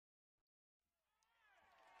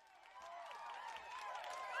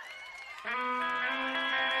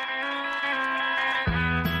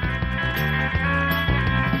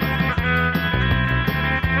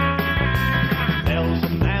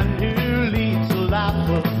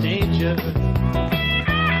stranger.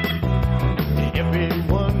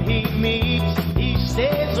 Everyone he meets, he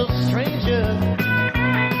stays a stranger.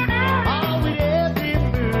 Oh, with every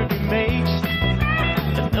move he makes,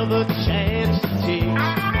 another chance to take.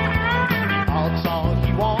 That's all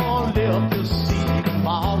he wants left to see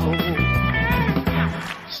tomorrow.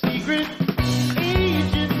 Secret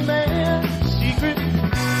agent man, secret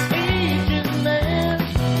agent man,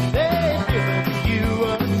 they've given you a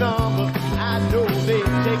number. I know they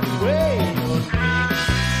take away your name.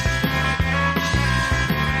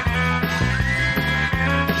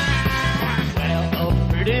 Well, the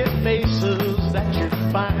pretty faces that you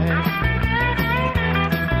find,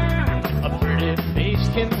 a pretty face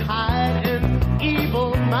can hide an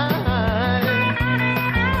evil mind.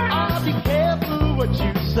 Oh, be careful what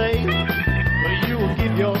you say, or you will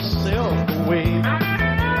give yourself away.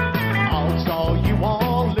 All you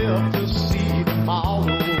want left to see tomorrow.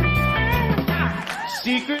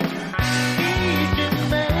 Secret agent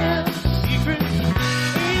man, secret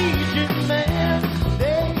agent man,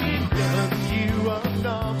 they've given you a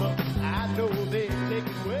number. I know they take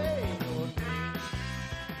away your name.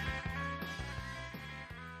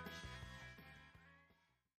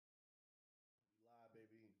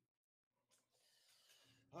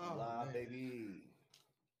 Live, baby.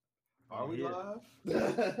 Are we live?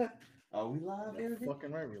 Are we live, Andy?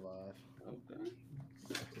 Fucking right, we live. Okay.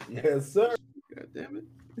 Yes, sir. God damn it.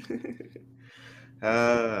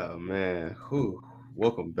 Ah, man. Whew.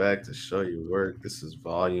 Welcome back to Show Your Work. This is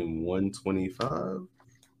volume 125.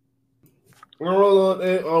 We're gonna roll on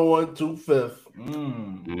it on 125th.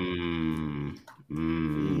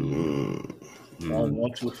 On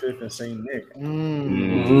 125th and St. Nick.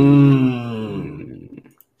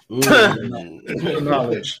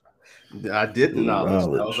 Knowledge. I did the knowledge.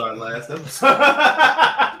 That was our last episode.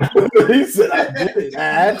 He said, I did it. I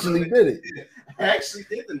actually did it. I actually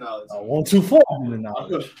did the knowledge. 124 in the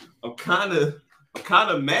knowledge. I'm kind of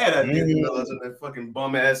mad I did the knowledge in that fucking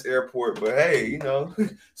bum ass airport, but hey, you know,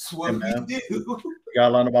 it's what we do. You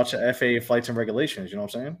gotta learn about your FAA flights and regulations. You know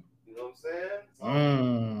what I'm saying? You know what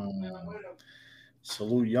I'm saying?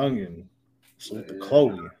 Salute Youngin. Salute to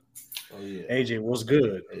Chloe. Oh, yeah. AJ, what's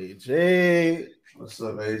good? AJ. What's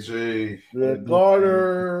up, AJ? The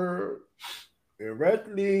Garter.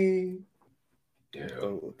 Directly. Yeah.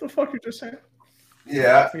 What the fuck you just saying?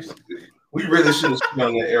 Yeah. We really should have been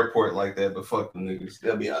on the airport like that, but fuck the niggas.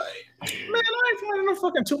 They'll be all right. Man, I ain't flying no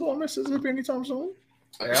fucking Tupelo, Mississippi anytime soon.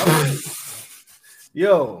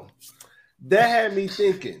 Yo, that had me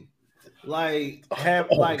thinking. Like, have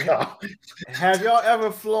y'all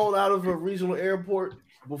ever flown out of a regional airport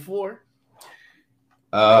before?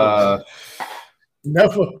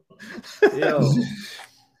 Never. Yo,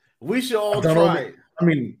 we should all try it. I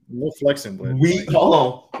mean, no flexing, but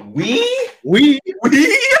Hold on. We?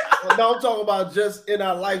 No, I'm talking about just in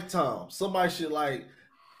our lifetime. Somebody should I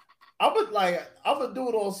would do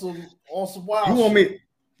it on some wild.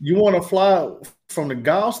 You want to fly from the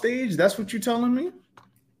Gal stage? That's what you telling me?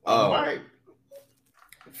 Oh, right.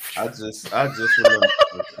 I just remember.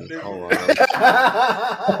 Hold on.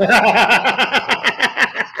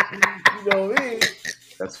 You know me.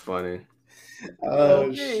 That's funny.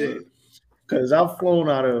 Oh shit! Because I've flown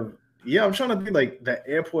out of I'm trying to think like the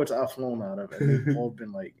airports I've flown out of, and they've all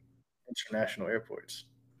been like international airports.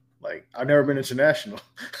 Like I've never been international.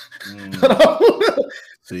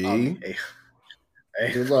 See, hey.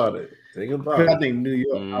 Think about it. I think New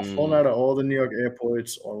York. I've flown out of all the New York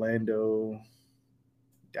airports. Orlando.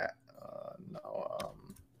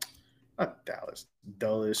 Not Dallas.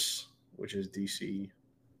 Dulles, which is DC.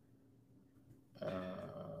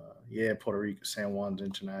 Puerto Rico, San Juan's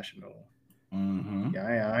International. Mm-hmm.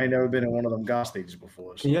 Yeah, I ain't never been in one of them gas stages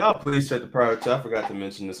before. So. Can y'all please check the private chat? I forgot to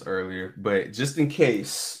mention this earlier, but just in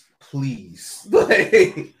case, please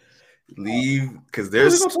leave because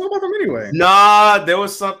there's. We're gonna talk about them anyway. Nah, there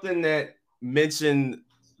was something that mentioned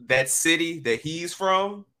that city that he's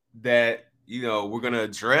from that we're gonna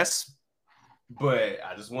address, but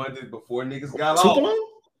I just wanted to before niggas got off.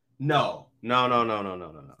 No.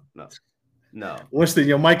 Winston,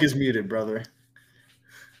 your mic is muted, brother.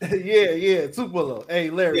 Yeah, Tupelo. Hey,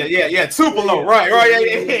 Larry. Yeah, Tupelo. Right.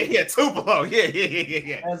 Yeah, Tupelo.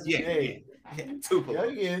 Yeah. Tupelo.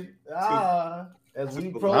 Yeah. As we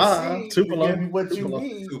proceed, Tupelo. Give me what you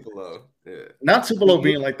need. Tupelo. Yeah. Not Tupelo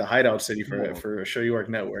being like the hideout city for Show Your Work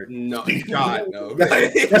Network. No, God, no.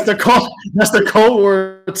 That's the code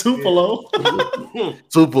word, Tupelo.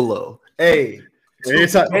 Tupelo. Hey.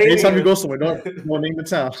 Anytime you go somewhere, don't name the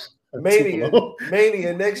town.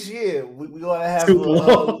 Mania next year. We gonna have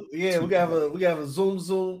we have a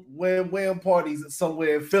Zoom wham parties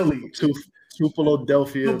somewhere in Philly.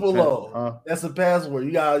 Tupelo-delphia. Tupelo. That's the password.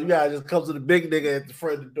 You gotta just come to the big nigga at the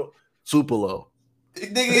front of the door. Tupelo.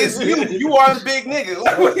 Nigga, it's you. You are the big nigga.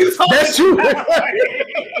 Like, what you talking That's you.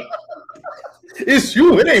 It's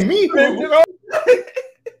you. It ain't me.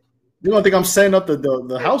 You don't think I'm setting up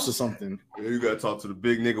the house or something? Yeah, you gotta talk to the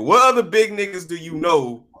big nigga. What other big niggas do you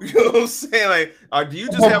know? You know what I'm saying? Like, do you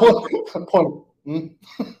just have? I'm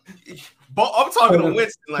talking to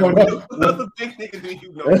Winston. Like, what other big nigga do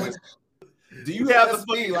you know, Winston? Do you have the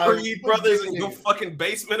fucking Creed brothers in your fucking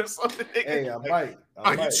basement or something, nigga? Hey, I might.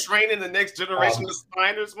 Are you training the next generation of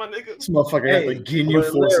Steiners, my nigga? This motherfucker got the Ginyu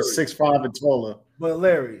Force is 6'5" and taller. But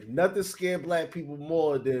Larry, nothing scared black people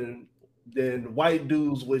more than white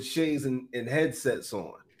dudes with shades and headsets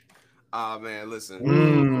on. Man, listen.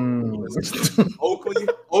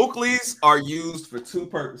 Oakleys are used for two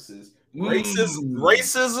purposes: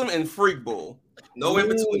 racism and freak bull. No in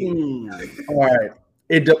between. All right.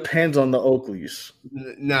 It depends on the Oakleys.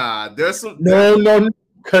 Nah, there's some. No,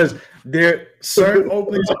 because there certain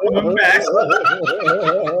Oakleys are coming back.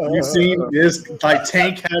 You see, this like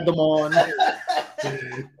Tank had them on.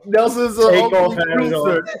 Nelson's an Oakley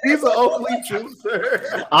truther. He's an Oakley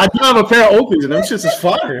truther. I do have a pair of Oakleys, and them shits is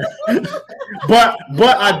fire. but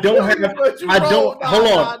I don't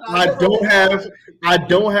have. I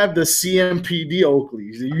don't have the CMPD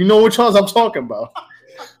Oakleys. You know which ones I'm talking about.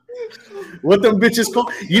 What them bitches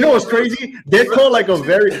called? You know what's crazy? They're called like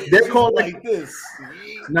they're called like this.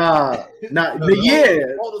 Yeah.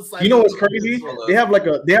 You know what's crazy? They have like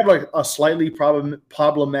a slightly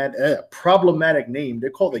problematic name. They're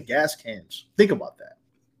called the gas cans. Think about that.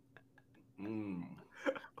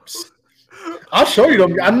 I'll show you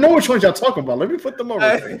them. I know which ones y'all talking about. Let me put them over.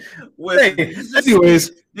 Anyways,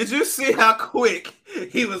 did you see how quick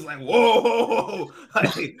he was like, whoa,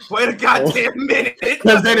 like, wait a goddamn minute?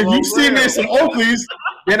 Because then if you see me in some Oakleys,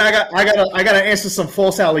 then I gotta answer some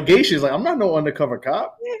false allegations. Like, I'm not no undercover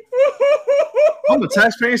cop. I'm a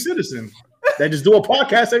taxpaying citizen. They just do a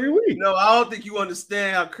podcast every week. No, I don't think you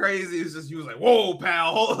understand how crazy it's just. You was like, "Whoa,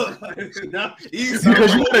 pal, hold on." Because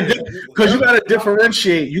you gotta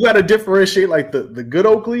differentiate. You gotta differentiate like the good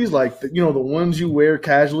Oakleys, like the ones you wear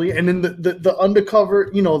casually, and then the undercover,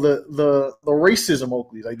 the racism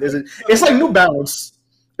Oakleys. Like it's like New Balance.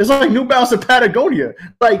 It's like New Balance and Patagonia.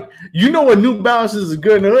 Like, what New Balance is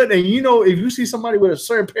good in the hood, and if you see somebody with a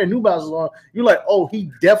certain pair of New Balances on, you're like, oh, he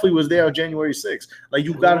definitely was there on January 6th. Like,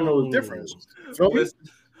 you gotta know the difference. Feel me?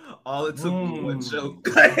 All it took was one joke.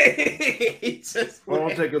 All it takes is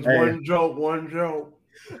one joke.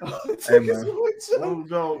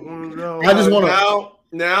 One joke. I just want to.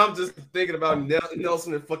 Now I'm just thinking about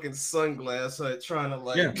Nelson and fucking Sunglass trying to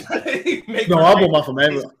like. Yeah. Make no, I bought my from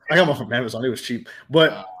Amazon. I got my from Amazon. It was cheap,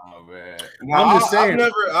 but man, I'm just saying.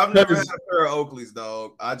 I've never had a pair of Oakleys,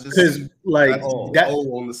 dog. I just like that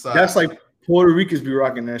on the side. That's like Puerto Ricans be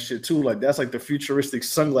rocking that shit too. Like that's like the futuristic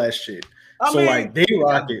sunglass shit. Like they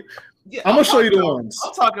rock it. Yeah, I'm gonna show you the ones.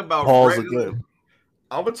 I'm talking about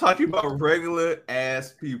I'm talking about regular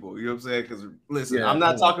ass people. You know what I'm saying? Because listen, I'm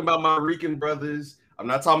not talking about my Rican brothers. I'm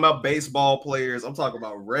not talking about baseball players. I'm talking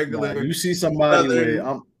about regular. You see somebody with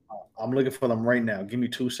I'm looking for them right now. Give me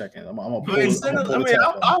 2 seconds. I'm gonna pull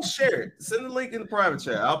I'll share it. Send the link in the private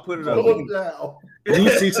chat. I'll put it up. You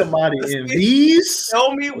see somebody in these?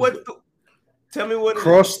 Tell me what.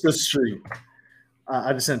 Cross the street.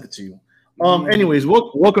 I just sent it to you. Anyways,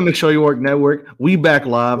 welcome to Show Your Work Network. We back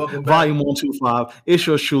live, volume 125. It's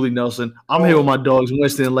yours truly, Nelson. I'm here with my dogs,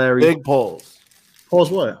 Winston and Larry. Big pause. Pause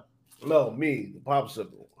what? No, me, the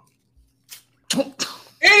popsicle.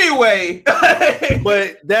 Anyway,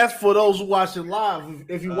 but that's for those who watching live.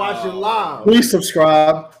 If you watching live, please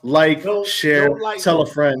subscribe, share, tell a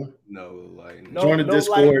friend. Join the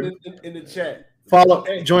Discord in the chat. Follow,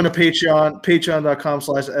 join the Patreon,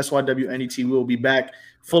 patreon.com/SYWNET. We'll be back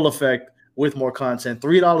full effect with more content.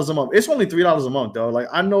 $3 a month. It's only $3 a month, though. Like,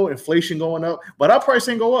 I know inflation going up, but our price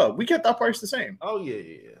ain't go up. We kept our price the same. Oh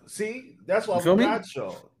yeah. See, that's why we got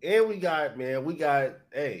y'all. And we got,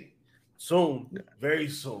 soon, very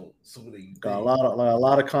soon. Got a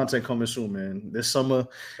lot of content coming soon, man. This summer,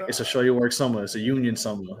 it's a Show Your Work summer. It's a union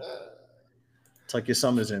summer. Tuck your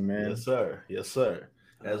summers in, man. Yes, sir.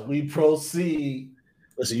 As we proceed.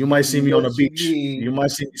 Listen, you might see me on the beach. You might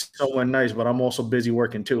see me somewhere nice, but I'm also busy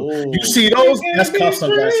working too. Ooh. You see those? That's cop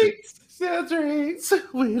sunglasses.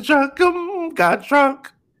 We got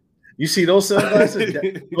drunk. You see those sunglasses?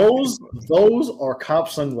 those are cop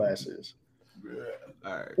sunglasses.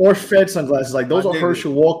 All right. Or Fed sunglasses. Like those are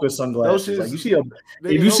Herschel Walker sunglasses. Like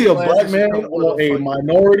if you see a black man or a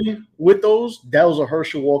minority with those are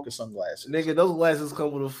Herschel Walker sunglasses. Nigga, those glasses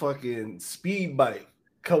come with a fucking speed bike.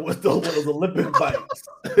 come with those Olympic bikes.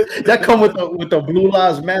 That come with the Blue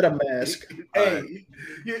Lives Matter mask. Hey,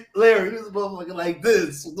 Larry, this motherfucker like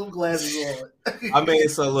this with them glasses on. I mean,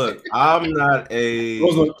 so look, I'm not a.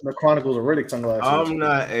 Those are the Chronicles of Riddick sunglasses. I'm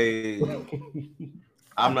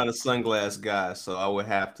not a sunglass guy, so I would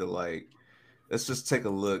have to like. Let's just take a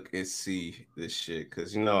look and see this shit,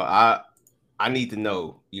 because I need to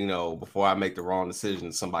know, before I make the wrong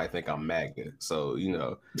decision. Somebody think I'm MAGA, so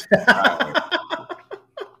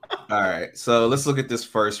All right, so let's look at this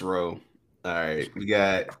first row. All right, we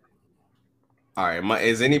got. All right,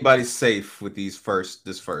 is anybody safe with this first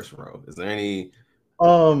row? Is there any?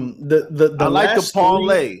 The I like the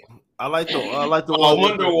parlay. I like the. I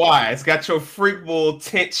wonder why it's got your freak bull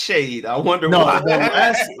tint shade. I wonder why.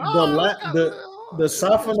 The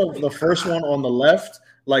soften of the first one on the left,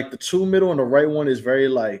 like the two middle and the right one is very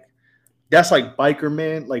like. That's like biker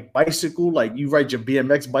man, like bicycle. Like you ride your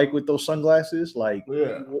BMX bike with those sunglasses. Like,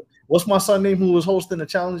 what's my son name who was hosting the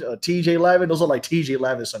challenge? TJ Lavin. Those are like TJ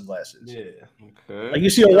Lavin sunglasses. Yeah. Okay. Like you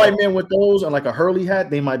see a white man with those and like a Hurley hat,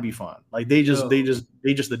 they might be fine. Like they just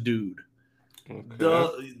the dude. Okay.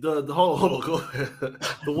 The hold on, go ahead.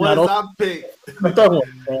 The ones I picked.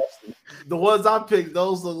 The ones I picked,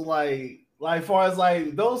 those look like far as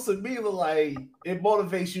like those to me look like it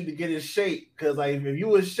motivates you to get in shape, because like if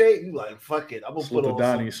you in shape, you like fuck it. I'm gonna put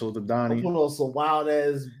on some wild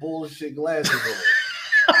ass bullshit glasses on.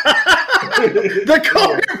 The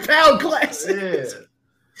Comer Powell glasses.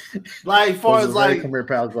 Yeah. Like far as like Comer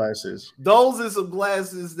Powell glasses. Those are some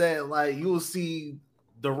glasses that like you will see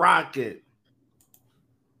The Rocket.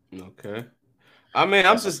 Okay. I mean,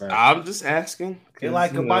 I'm just asking. In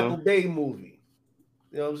like a Michael Bay movie.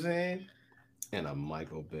 You know what I'm saying? In a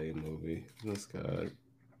Michael Bay movie. This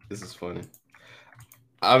is funny.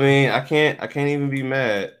 I mean, I can't even be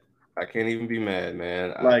mad. I can't even be mad,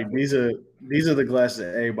 man. Like these are the glasses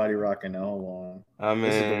that everybody rocking now. Hold on. I mean,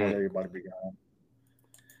 this is the one everybody be got.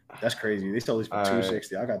 That's crazy. They sell these for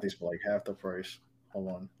 $260. I got these for like half the price. Hold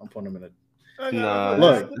on. I'm putting them in a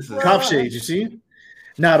look, cop shades, you see?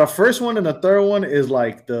 Now the first one and the third one is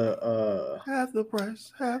like the half the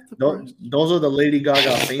price. Those are the Lady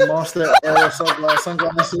Gaga Fame Monster era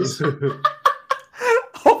sunglasses. I'm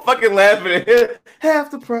fucking laughing at it.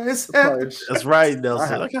 Half the price. That's right,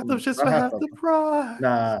 Nelson. I got them shits for half the price.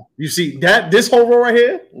 Nah, you see that this whole row right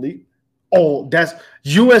here? Oh, that's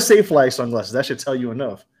USA flag sunglasses. That should tell you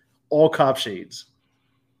enough. All cop shades,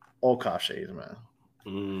 man.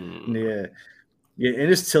 Yeah,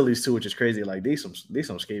 and it's Tilly's too, which is crazy. Like they some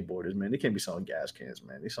skateboarders, man. They can't be selling gas cans,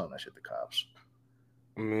 man. They selling that shit to cops.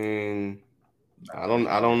 I mean, I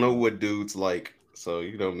don't know what dudes like. So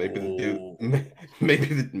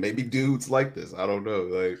maybe dudes like this. I don't know.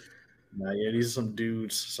 Like, nah, yeah, these are some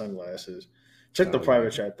dudes sunglasses. Check the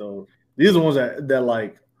private chat though. These are the ones that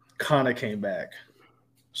like kind of came back,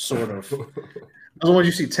 sort of. Those are the ones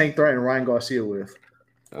you see Tank Threat and Ryan Garcia with.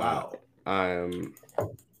 Wow, I am.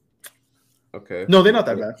 Okay. No, they're not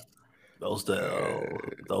that bad. Those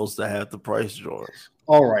that have the price joints.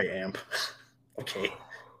 All right, Amp. Okay.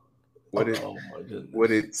 What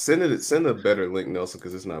it send a better link, Nelson,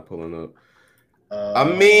 because it's not pulling up. I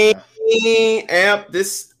mean, Amp,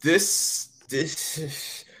 this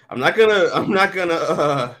I'm not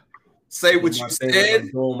gonna say what you said. I'm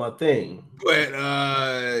doing my thing. But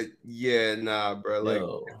yeah, nah, bro. Like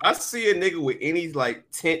if I see a nigga with any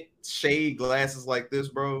like tint shade glasses like this,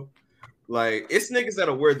 bro. Like it's niggas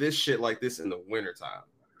that'll wear this shit like this in the wintertime.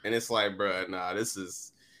 And it's like, bro, nah, this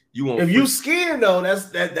is you won't. If you skiing though,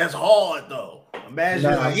 that's hard though.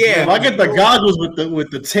 Imagine, if I get the goggles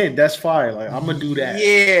with the tint, that's fire. Like I'm gonna do that.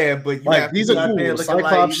 Yeah, but like these are cool.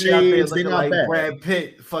 Cyclops shades, they not bad. Brad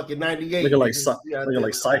Pitt, fucking 98. Looking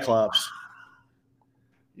like Cyclops.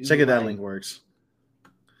 Check if that link works.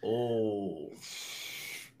 Oh.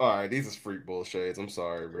 All right, these is freak bullshades. I'm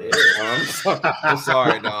sorry, bro. I'm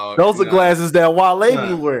sorry, dog. Those are glasses that Wale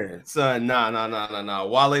be wearing. Son, nah.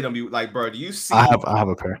 Wale don't be like, bro. Do you see? I have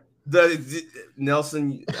a pair. The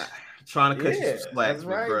Nelson trying to cut you some slack, that's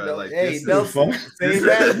right, bro. No. Like, hey, this Nelson, is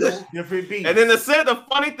different beats. And then the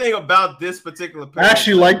funny thing about this particular pair, I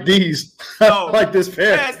actually like these. I like this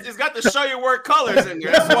pair. Yeah, it's got the show your work colors in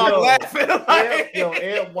there. That's why I'm laughing. Like,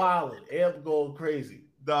 Amp wildin'. Amp going crazy.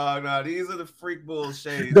 Dog, nah, these are the freak bull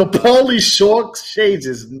shades. The Pauly short shades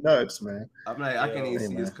is nuts, man. I'm like, I can't even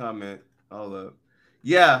see his comment. Hold up.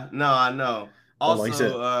 Yeah, no, I know.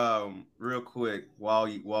 Also, real quick, while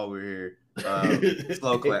we're here,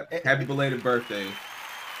 slow clap. Happy belated birthday,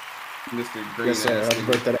 Mr. Green. Yes, sir.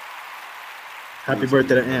 Happy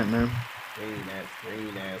birthday to Ant, man. Green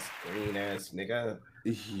ass nigga.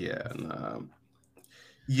 Yeah, nah.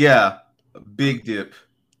 Yeah, big dip.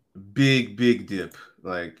 big dip.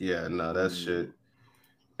 Like, yeah, no, that shit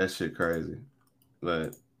crazy.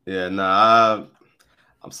 But yeah, nah,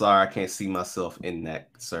 I'm sorry, I can't see myself in that,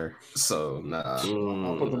 sir. So nah.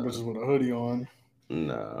 I'll put the bitches with a hoodie on.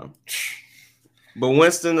 Nah. But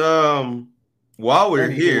Winston, while we're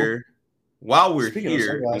here, we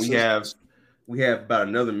have about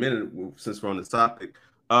another minute since we're on this topic.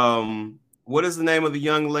 What is the name of the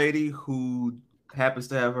young lady who happens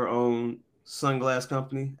to have her own sunglass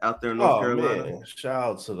company out there in North Carolina? Man, shout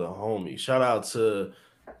out to the homie. Shout out to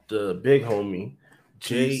the big homie,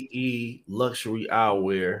 JE Luxury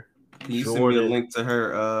Eyewear. Can you send me a link to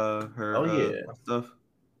her stuff?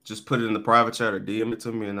 Just put it in the private chat or DM it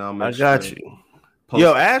to me, and I'll make sure. I got you.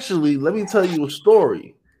 Yo, actually, let me tell you a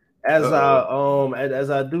story. As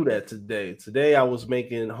I do that today. Today I was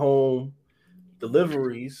making home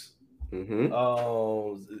deliveries, et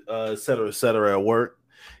cetera at work,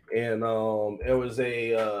 and there was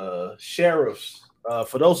a sheriff's.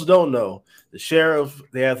 For those who don't know, the sheriff,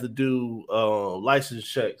 they have to do license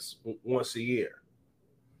checks once a year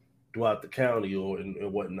throughout the county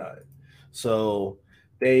and whatnot. So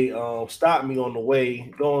they stopped me on the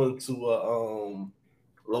way going to a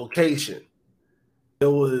location.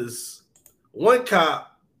 There was one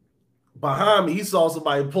cop behind me. He saw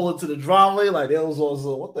somebody pull into the driveway. Like, they was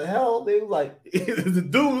also, what the hell? They was like, the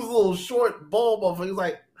dude was a little short, bald motherfucker. He was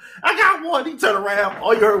like, I got one. He turned around.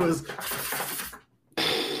 All you heard was.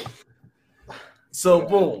 So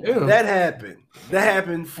boom, that happened. That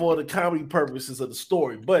happened for the comedy purposes of the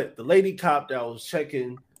story. But the lady cop that was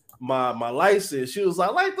checking my license, she was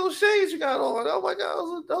like those shades you got on. Oh my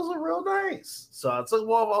god, those are real nice. So I took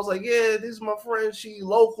them off. I was like, yeah, this is my friend. She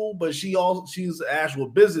local, but she's an actual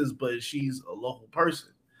business, but she's a local person.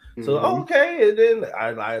 So okay, and then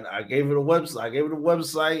I gave her the website. I gave her the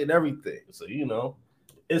website and everything. So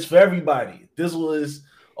it's for everybody. This was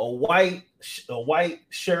a white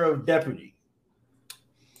sheriff deputy.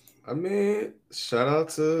 I mean, shout out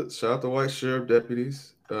to white sheriff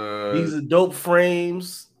deputies. These are dope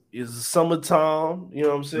frames. It's the summertime. You know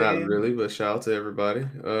what I'm saying? Not really, but shout out to everybody.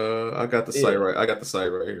 I got the site right. I got the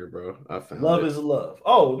site right here, bro. I found love is love.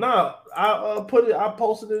 Oh no, I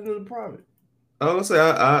posted it in the private. I was gonna say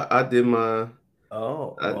I did my. He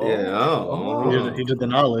did the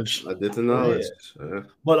knowledge. I did the knowledge. Yeah.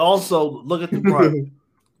 But also look at the private.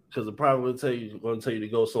 Because the private will tell you to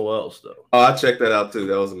go somewhere else, though. Oh, I checked that out too.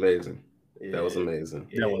 That was amazing. Yeah, that was amazing.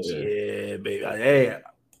 Yeah, baby.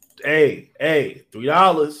 Hey,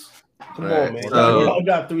 $3. Come on, man. Y'all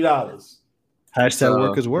got $3. Hashtag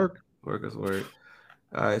work is work. Work is work.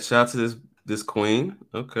 All right, shout out to this queen.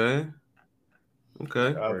 Okay.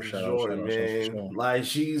 Jordan, man. Like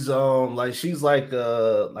she's like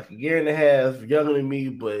a year and a half younger than me,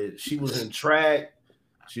 but she was in track.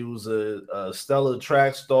 She was a stellar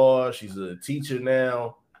track star. She's a teacher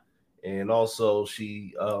now, and also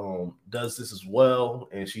she does this as well.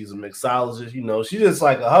 And she's a mixologist. She's just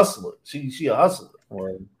like a hustler. She a hustler.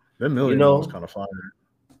 Or that million was kind of fire.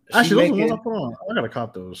 Actually, those ones I put on. I gotta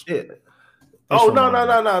cop those. Yeah. Oh no!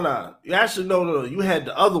 Actually, no. You had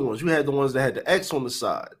the other ones. You had the ones that had the X on the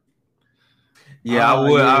side. Yeah, I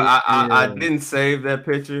would. I didn't save that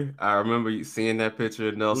picture. I remember you seeing that picture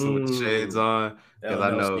of Nelson with the shades on. Because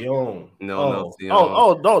I know. Don't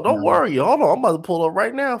worry. Hold on. I'm about to pull up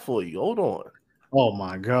right now for you. Hold on. Oh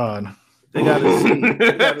my god. They gotta see.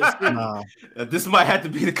 Nah. This might have to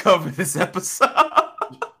be the cover of this episode.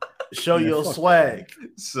 Show your swag.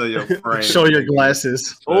 Show your frames. Show your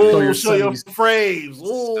glasses. Oh, show your frames.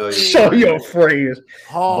 Show your frames.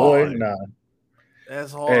 Hard. Boy, nah.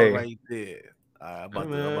 That's hard right there. I'm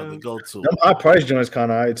about to go to. Them high price joints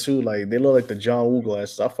kind of high too. Like they look like the John Woo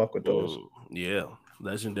glasses. I fuck with those. Yeah,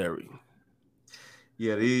 legendary.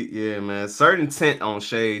 Yeah, man. Certain tint on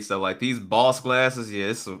shades. So like these Boss glasses. Yeah,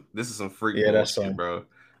 this is some freak bullshit, bro.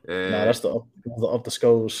 Yeah. Nah, that's the up the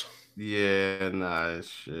skulls. Yeah, nah,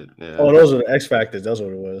 shit. Yeah. Oh, those are the X Factors. That's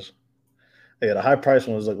what it was. Yeah, the high price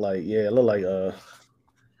ones look like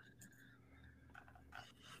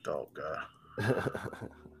oh god.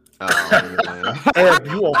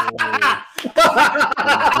 You oh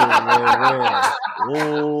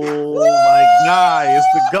my god, it's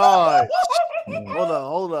the god.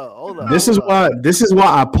 Hold on. This is why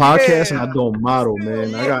I podcast and I don't model,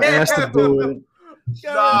 man. I got asked to do it.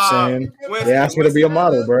 I'm saying they asked me to be a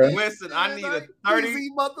model, bro. Winston, I need a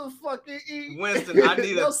 30 motherfucking Winston, I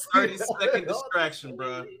need a 30-second distraction,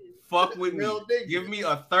 bro. Fuck with me. Give me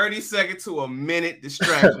a 30-second to a minute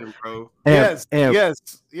distraction, bro. Yes.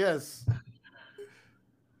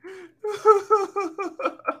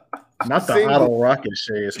 Not the auto rocket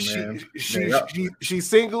shades, man. She's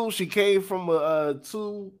single. She came from a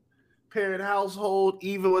parent household,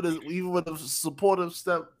 even with a supportive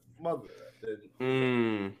stepmother.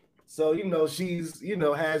 So she's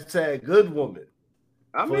hashtag good woman.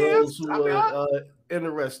 For those who are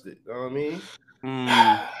interested, you know what I mean?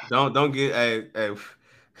 Don't get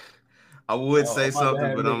I would say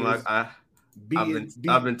something, but I'm like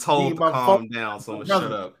I've been told to calm down, so I'm gonna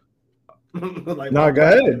shut up. Like, no, go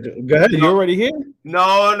ahead. Go ahead. You already here? No.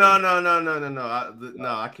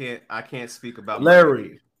 I can't speak about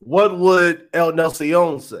Larry. What would El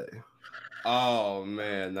Nelson say? Oh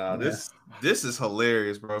man, this is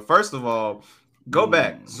hilarious, bro. First of all, go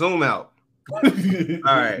back, zoom out. All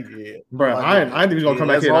right, bro. I ain't even gonna come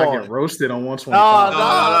back here and I get roasted on 125.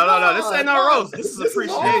 No. This ain't no roast. This is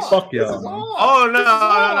appreciation. Fuck y'all. Oh no.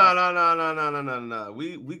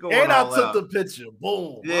 We going and all I took out. The picture.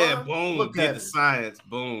 Boom. Yeah, boom. Did the science.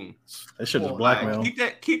 Boom. That shit was blackmail.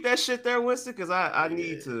 Keep that shit there, Winston, because I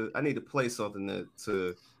need to play something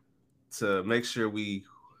to make sure we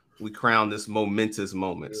crown this momentous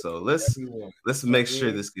moment. So let's make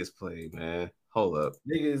sure this gets played, man. Hold up.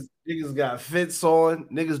 Niggas got fits on.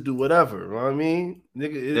 Niggas do whatever. You know what I mean?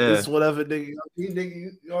 It's whatever nigga.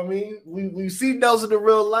 You know what I mean? We see Nelson in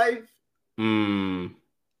real life.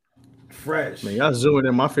 Fresh. Man, y'all zooming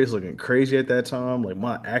in. My face looking crazy at that time. Like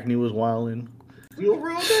my acne was wilding. You a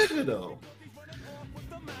real nigga though.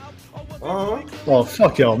 Oh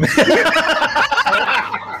fuck y'all, man.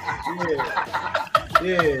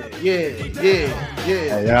 Yeah. Hey,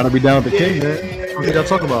 y'all gotta be down with the king, man. What y'all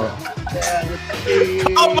talking about?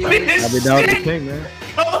 I'll be down with the king, man.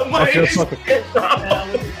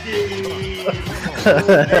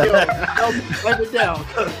 Let me down.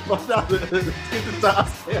 Get the top.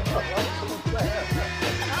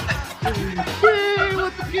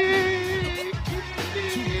 With the king.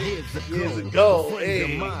 2 years ago.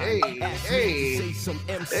 Hey.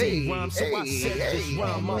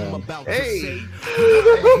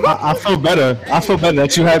 I feel better.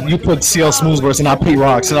 That you put CL Smoothverse and not Pete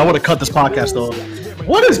Rock, so I would have cut this podcast off.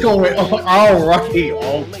 What is going on? All right.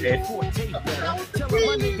 Okay.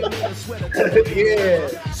 Yeah.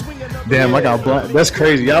 Damn, I got black. That's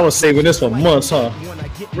crazy. I was saving this for months, huh?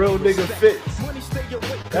 Real nigga fits.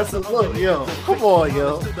 That's a look, yo. Come on,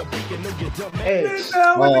 yo. Hey.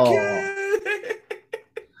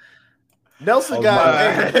 Nelson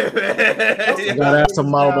got you gotta have some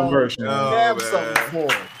mild version. Have something for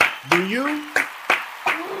him. Do you?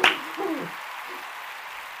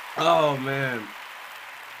 Oh man.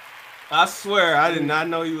 I swear I did not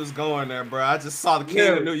know he was going there, bro. I just saw the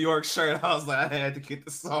King of New York shirt. I was like, I had to get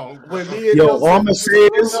the song. Yo, all I'm gonna say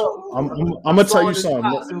is, I'm gonna tell you something.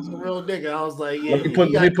 It was a real nigga. I was like, yeah. Let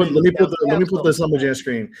me put the Summer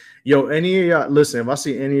screen. Yo, any of y'all, listen, if I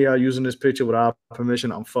see any of y'all using this picture without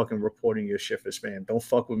permission, I'm fucking reporting your shit for spam. Don't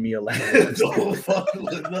fuck with me, Atlanta.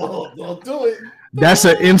 Don't do it. That's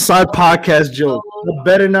an inside podcast joke. I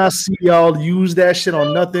better not see y'all use that shit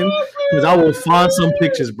on nothing, because I will find some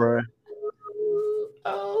pictures, bro.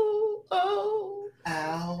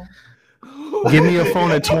 Give me your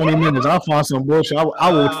phone at 20 minutes. I'll find some bullshit.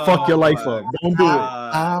 I will fuck your life up. Don't do it.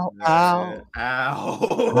 Ow.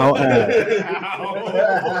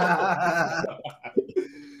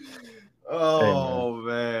 Oh,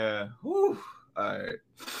 man. Whew. All right.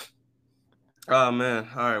 Oh, man.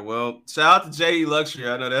 All right. Well, shout out to J.E. Luxury.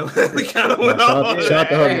 I know that we kind of went off. Shout out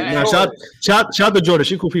to her. Shout out to Jordan.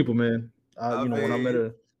 She cool people, man. When I met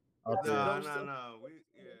her. No.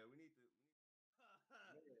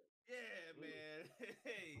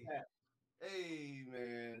 Hey,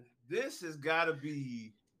 man, this has got to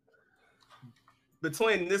be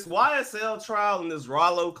between this YSL trial and this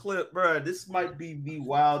Rollo clip, bro. This might be the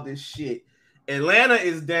wildest shit. Atlanta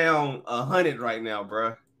is down 100 right now,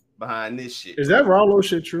 bro, behind this shit. Is that Rollo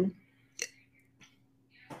shit true?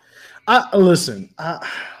 Listen.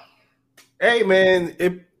 Hey, man,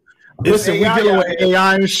 listen, we dealing with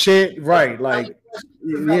AI and shit, right? Like,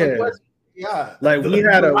 yeah. Like we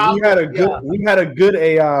had a good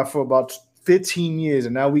AI for about 15 years,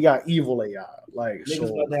 and now we got evil AI. Like, niggas so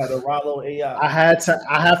about to have the Rollo AI. I have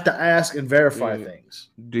to ask and verify things.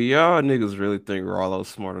 Do y'all niggas really think Rollo's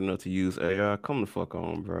smart enough to use AI? Come the fuck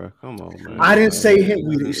on, bro. Come on, man. I didn't say him.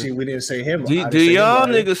 We didn't say him. Do y'all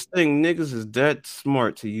niggas think niggas is that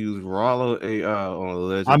smart to use Rollo AI on a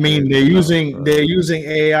legend? I mean, they're using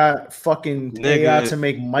AI AI to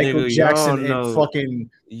make Michael Jackson and fucking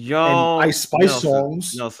and Ice Spice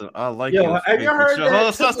songs. Nelson, I like yo, have you heard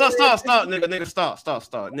that? Stop, nigga, stop.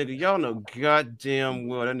 Nigga, y'all know goddamn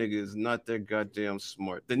well that nigga is not that goddamn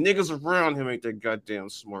smart. The niggas around him ain't that goddamn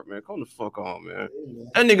smart, man. Come the fuck on, man.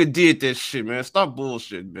 That nigga did that shit, man. Stop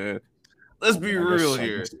bullshit, man. Let's be real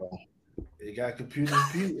here. They got computer.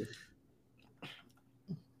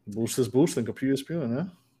 Boost is boosting, computer spewing, huh?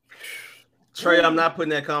 Trey, I'm not putting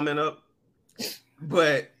that comment up.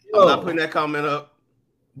 But I'm not putting that comment up.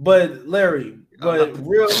 But Larry,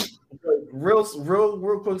 real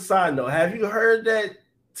quick side note. Have you heard that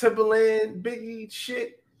Timberland Biggie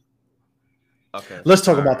shit? Okay. Let's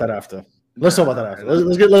talk about that after. Let's talk about that after.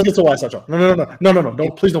 Let's get to why such. No.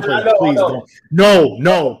 Don't please don't play that. Please don't. No.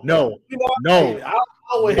 No. No.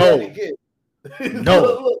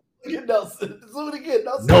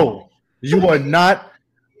 You are not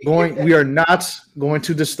going. We are not going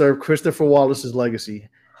to disturb Christopher Wallace's legacy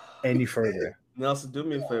any further. Nelson, do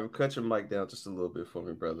me a favor. Cut your mic down just a little bit for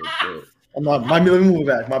me, brother. I'm not. Let me move it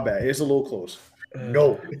back. My bad. It's a little close.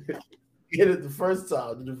 No. Get it the first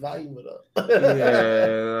time. The volume it up.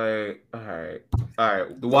 Yeah. All right.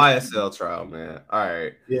 The YSL trial, man. All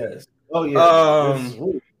right. Yes. Oh yeah.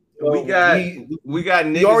 We got niggas. We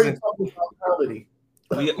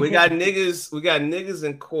got niggas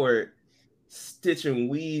in court stitching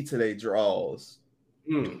weed to their draws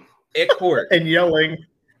at court and yelling,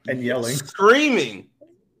 screaming.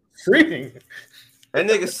 That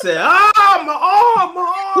nigga said, my arm,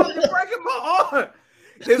 you're breaking my arm.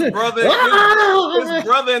 His brother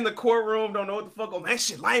in the courtroom don't know what the fuck. Oh man,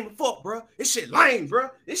 shit lame as fuck, bro. This shit lame, bro.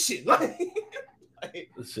 This shit lame.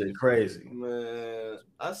 This shit crazy, man.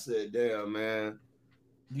 I said, damn, man.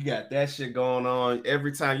 You got that shit going on.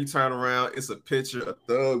 Every time you turn around, it's a picture of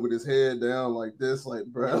Thug with his head down like this, like,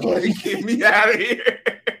 bro, like, get me out of here.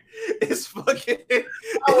 It's fucking. I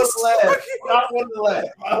don't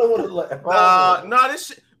want to laugh. Nah, this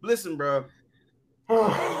shit. Listen, bro. You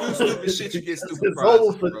do stupid shit, you get stupid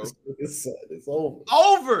prizes, bro. It's over.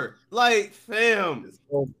 Over. Like, fam. It's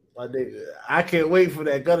over. My nigga. I can't wait for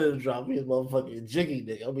that gunner to drop me a motherfucking jiggy,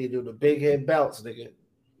 nigga. I'll be doing the big head bounce, nigga.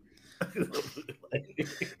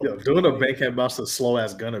 Yo, doing a big head bounce to slow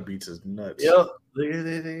ass gunner beats is nuts. Yo,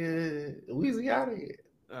 nigga, Weezy out of here.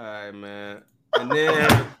 All right, man. And then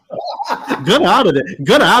gun out of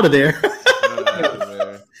there.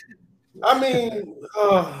 I mean,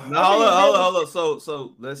 hold up.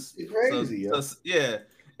 So let's crazy, yeah.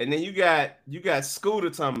 And then you got Scooter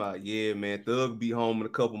talking about, yeah, man, Thug be home in a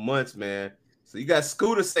couple months, man. So you got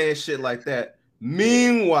Scooter saying shit like that.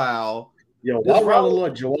 Meanwhile, why Rollo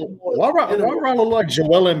like Joel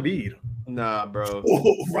Embiid? Nah, bro.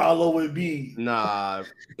 Rollo Embiid. Nah.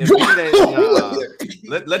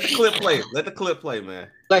 Let the clip play. Let the clip play, man.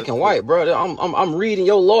 Black and white, bro. I'm reading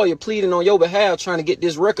your lawyer pleading on your behalf, trying to get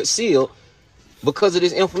this record sealed because of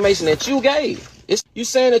this information that you gave. It's you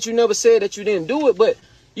saying that you never said that you didn't do it, but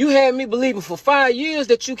you had me believing for 5 years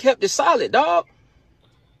that you kept it solid, dog.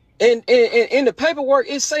 And in the paperwork,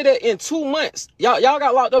 it say that in 2 months, y'all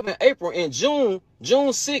got locked up in April. In June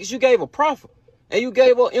 6th, you gave a proffer. And you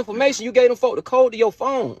gave up information. You gave them folk the code to your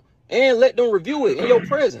phone and let them review it in your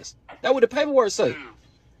presence. That's what the paperwork say.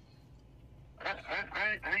 I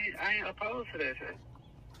ain't opposed to that shit.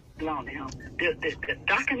 Belong to him. The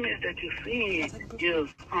documents that you see is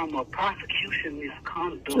from a prosecution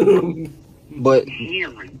misconduct. But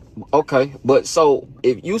hearing. Okay, but so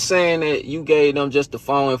if you saying that you gave them just the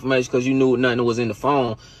phone information because you knew nothing was in the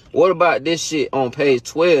phone, what about this shit on page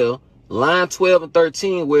 12? Line 12 and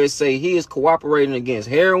 13, where it say he is cooperating against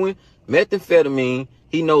heroin, methamphetamine,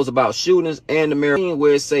 he knows about shootings, and the marijuana,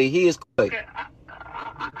 where it say he is. Okay,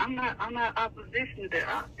 I'm not opposition to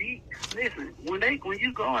that. Listen, when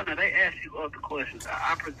you go in there, they ask you other questions.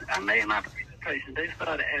 I made my presentation. They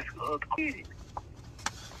started asking other questions.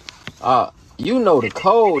 You know the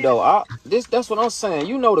code though. That's what I'm saying.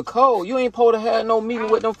 You know the code. You ain't supposed to have no meeting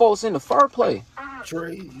with them folks in the first place.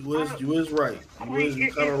 Trey, you was right. You was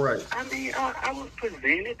kind of right. I mean, I was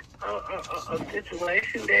presented a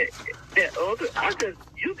situation that other.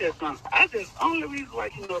 Only reason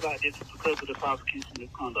why you know about this is because of the prosecution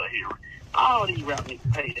misconduct hearing. All these rap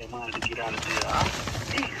niggas pay their money to get out of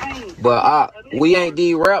jail. But we ain't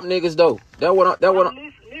these rap niggas though.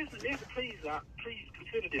 Listen, please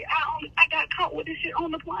consider this. I got caught with this shit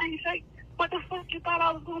on the plane. Say, what the fuck you thought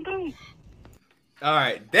I was gonna do? All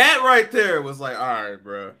right, that right there was like, all right,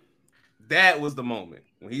 bro. That was the moment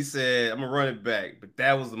when he said, "I'm gonna run it back." But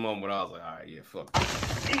that was the moment when I was like, all right, yeah, fuck.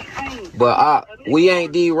 But we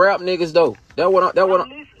ain't these rap niggas though.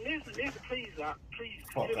 Listen, please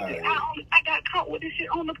consider this. I got caught with this shit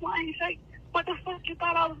on the plane. Say, what the fuck you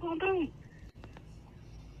thought I was gonna do?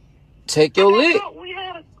 Take your lick.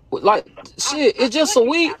 Like shit, it's just a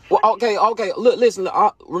week. Well, okay. Look, listen.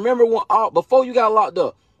 Remember when before you got locked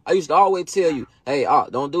up, I used to always tell you, "Hey,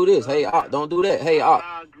 don't do this. Hey, don't do that. Hey,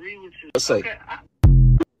 I agree with you." Say. Okay,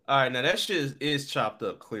 all right, now that shit is chopped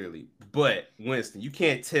up clearly, but Winston, you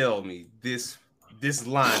can't tell me this this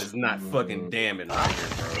line is not fucking damning right here,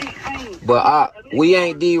 bro. But we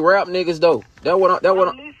ain't these rap niggas though. Listen,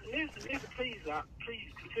 please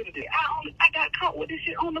consider this. I got caught with this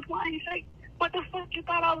shit on the plane. Say, what the fuck you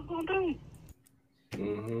thought I was gonna do?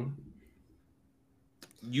 Mm-hmm.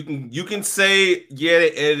 You can say, yeah,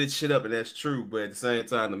 they edited shit up, and that's true. But at the same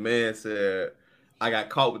time, the man said, I got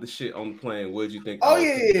caught with the shit on the plane. What did you think? Oh,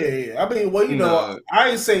 yeah. I mean, well, you know, I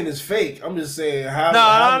ain't saying it's fake. I'm just saying how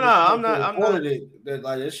I'm not. It, that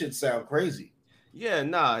like that shit sound crazy. Yeah,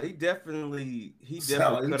 he definitely like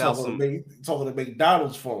cut out some talking to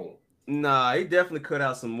McDonald's phone. Nah, he definitely cut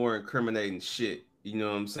out some more incriminating shit. You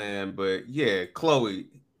know what I'm saying? But yeah, Chloe,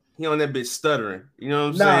 he on that bitch stuttering. You know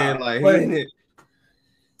what I'm saying? Like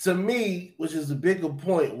to me, which is the bigger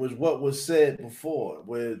point, was what was said before,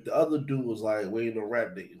 where the other dude was like, "We ain't no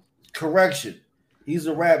rap nigga." Correction, he's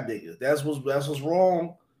a rap nigga. That's what's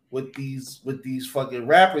wrong with these fucking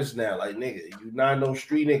rappers now. Like, nigga, you not no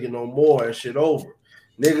street nigga no more. That shit over.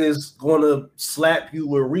 Niggas gonna slap you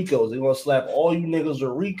with Ricos. They gonna slap all you niggas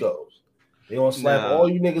with Ricos. They gonna slap all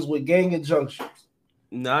you niggas with gang injunctions.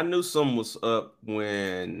 No, I knew something was up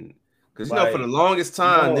when, because you know, for the longest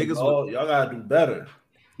time, y'all gotta do better.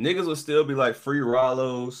 Niggas would still be like, free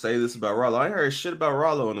Rollo, say this about Rollo. I ain't heard shit about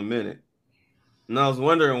Rollo in a minute. And I was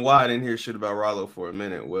wondering why I didn't hear shit about Rollo for a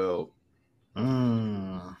minute. Well,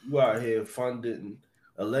 you out here funding,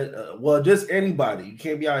 well, just anybody. You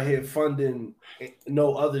can't be out here funding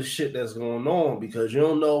no other shit that's going on because you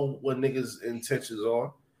don't know what niggas' intentions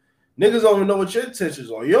are. Niggas don't even know what your intentions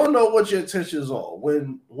are. You don't know what your intentions are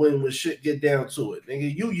when shit get down to it.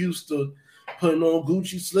 Nigga, you used to putting on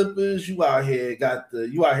Gucci slippers. You out here got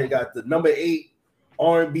the number 8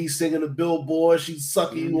 R&B singer the Billboard. She's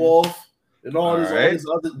sucking you off and all this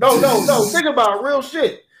other. No. Think about real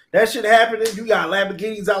shit. That shit happening. You got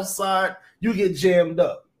Lamborghinis outside. You get jammed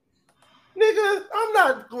up. Nigga, I'm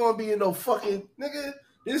not gonna be in no fucking nigga.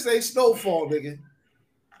 This ain't Snowfall, nigga.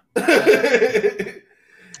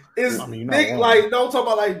 Don't talk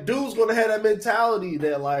about like dudes gonna have that mentality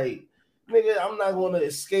that like, nigga, I'm not gonna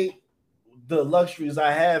escape the luxuries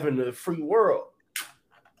I have in the free world.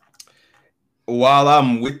 While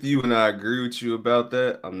I'm with you and I agree with you about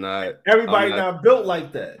that, I'm not. Everybody not built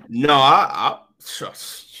like that. No, I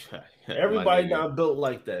everybody not built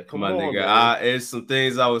like that. Come on, nigga. It's some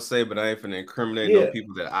things I would say, but I ain't finna incriminate no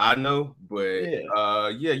people that I know. But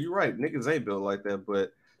yeah, you're right. Niggas ain't built like that.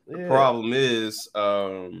 But the problem is,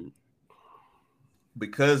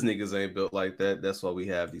 because niggas ain't built like that, that's why we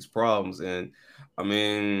have these problems. And I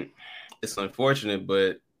mean, it's unfortunate,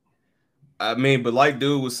 but like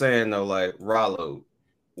dude was saying though, like, Rollo,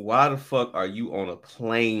 why the fuck are you on a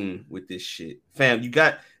plane with this shit? Fam, you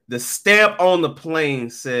got the stamp on the plane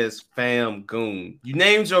says Fam Goon. You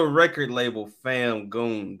named your record label Fam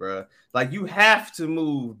Goon, bro. Like, you have to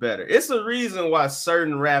move better. It's a reason why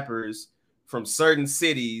certain rappers from certain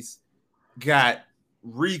cities got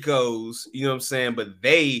Ricos, you know what I'm saying, but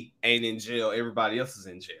they ain't in jail. Everybody else is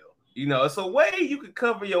in jail. You know, it's a way you could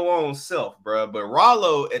cover your own self, bro. But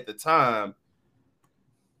Rollo at the time,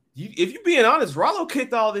 if you're being honest, Rollo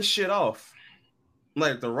kicked all this shit off.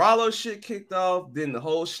 Like, the Rollo shit kicked off, then the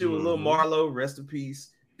whole shit with Lil Marlo, rest in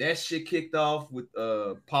peace. That shit kicked off with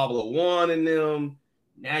Pablo Juan and them.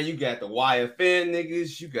 Now you got the YFN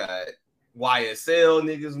niggas, you got YSL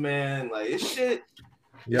niggas, man. Like, it's shit.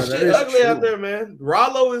 Yeah, shit ugly out there, man.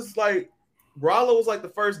 Rollo was like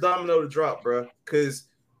the first domino to drop, bro. Because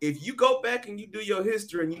if you go back and you do your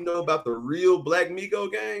history and you know about the real Black Migo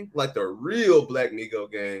gang, like the real Black Migo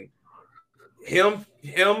gang, him,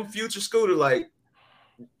 Future Scooter, like,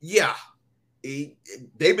 yeah,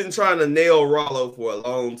 they've been trying to nail Rollo for a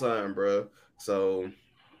long time, bro. So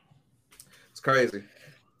it's crazy.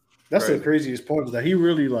 That's the craziest part, is that he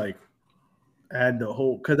really like had the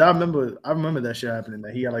whole. Because I remember that shit happening.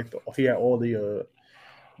 That he had he had all the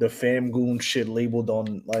Fam Goon shit labeled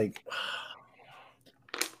on like.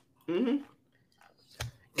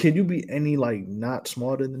 Can you be any like not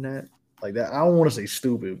smarter than that? Like that, I don't want to say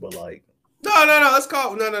stupid, but like. No. Let's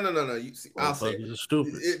call no. You see, I'll say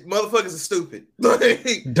stupid. Motherfuckers are stupid.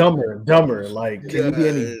 dumber. Like, can you be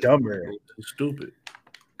any dumber? Stupid.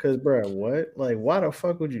 Cause, bro, what? Like, why the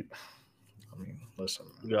fuck would you? I mean, listen.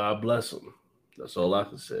 God bless him. That's all I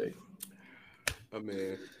can say. I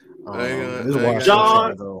mean,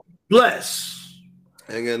 John bless.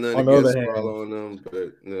 I ain't got nothing against Rollo on them,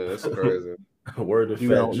 but no, that's crazy. Word of you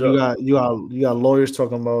got lawyers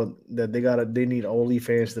talking about that they need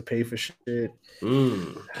OnlyFans to pay for shit.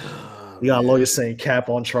 You got lawyers saying Cap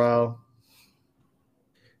on trial.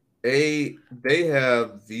 They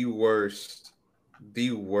have the worst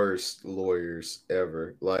lawyers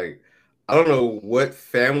ever. Like, I don't know what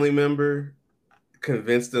family member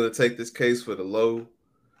convinced them to take this case for the low,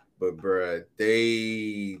 but bruh,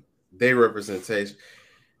 they representation.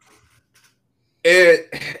 And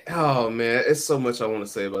oh man, it's so much I want to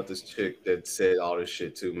say about this chick that said all this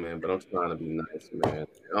shit too, man. But I'm trying to be nice, man.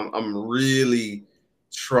 I'm really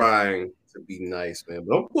trying to be nice, man.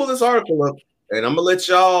 But I'm pull this article up, and I'm gonna let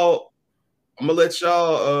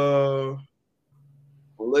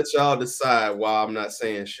y'all decide why I'm not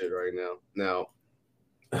saying shit right now. Now,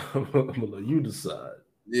 I'm gonna let you decide.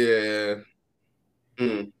 Yeah.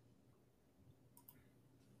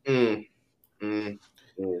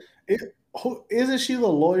 Isn't she the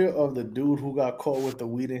lawyer of the dude who got caught with the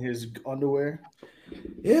weed in his underwear?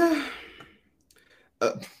 Yeah.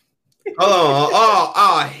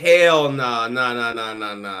 Oh, hell nah.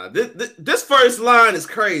 This first line is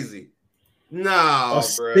crazy. No,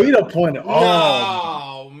 bro. State appointed.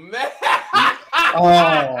 Oh, man.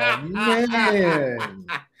 Oh, man.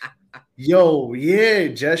 Yo, yeah,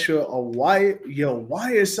 Joshua, why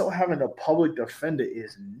is so having a public defender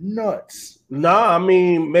is nuts. Nah, I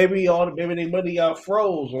mean maybe they money got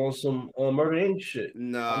froze on some Murder Inc. shit.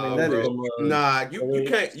 Nah, I mean,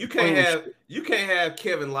 you can't have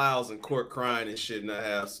Kevin Lyles in court crying and shit and not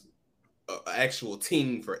have an actual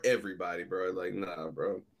team for everybody, bro. Like, nah,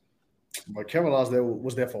 bro. But Kevin Lyles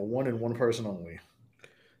was there for one and one person only.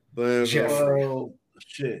 But shit.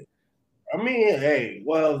 I mean, hey,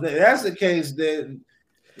 well, if that's the case, then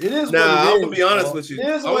it is. I'm gonna be honest with you. It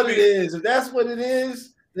is what it is. If that's what it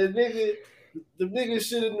is, the nigga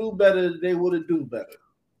should have knew better. They would have do better.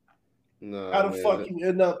 No, how the fuck you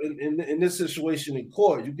end up in this situation in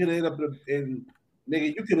court? You could end up in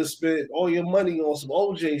nigga. You could have spent all your money on some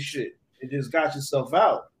OJ shit and just got yourself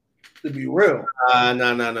out. To be real.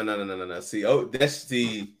 No. See, that's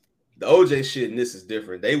the OJ shit, and this is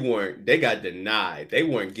different. They got denied. They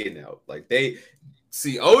weren't getting out. Like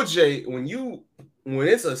OJ, when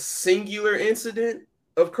it's a singular incident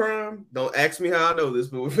of crime, don't ask me how I know this,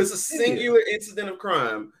 but if it's a singular incident of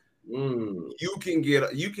crime, you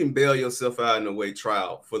can bail yourself out in a way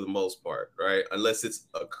trial for the most part, right? Unless it's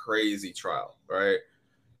a crazy trial, right?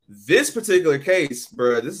 This particular case,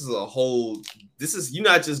 bro, you're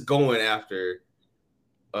not just going after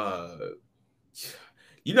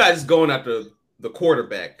the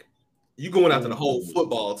quarterback. You're going after the whole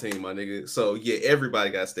football team, my nigga. So yeah, everybody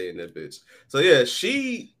got to stay in that bitch. So yeah,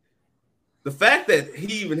 the fact that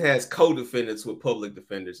he even has co-defendants with public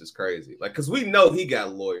defenders is crazy. Like, cause we know he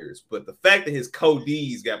got lawyers, but the fact that his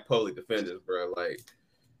co-Ds got public defenders, bro, like,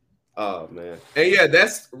 oh man. And yeah,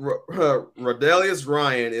 that's Rodelius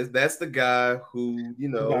Ryan. That's the guy who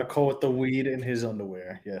got caught with the weed in his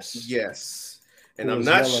underwear. Yes. And I'm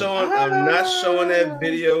not showing that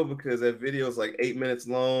video because that video is like 8 minutes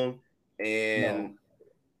long, and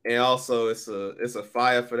also it's a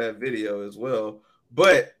fire for that video as well.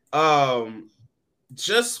 But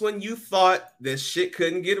just when you thought this shit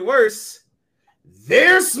couldn't get worse,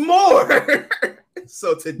 there's more.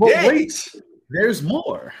 So today, but wait, there's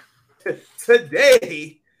more.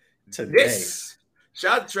 Today.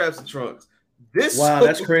 Shout out to Traps and Trunks. Wow,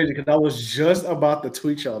 that's crazy because I was just about to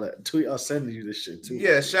tweet y'all that. I'll send you this shit too.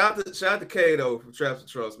 Yeah, shout out to Kato from Traps and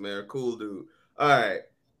Trunks, man. Cool dude. All right.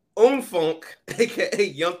 Funk, aka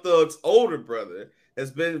Young Thug's older brother,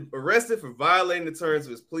 has been arrested for violating the terms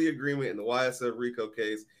of his plea agreement in the YSL Rico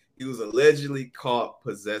case. He was allegedly caught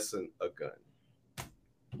possessing a gun.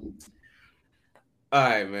 All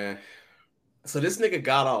right, man. So this nigga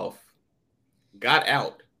got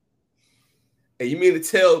out. And you mean to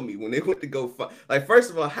tell me when they went to go fight? Like, first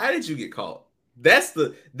of all, how did you get caught? That's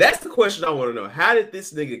the question I want to know. How did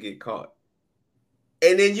this nigga get caught?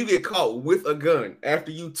 And then you get caught with a gun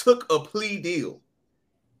after you took a plea deal.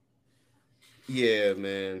 Yeah,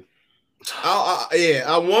 man.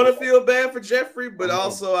 I want to feel bad for Jeffrey, but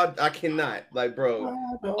also I cannot. Like, bro,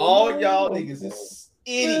 all y'all niggas is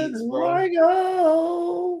idiots,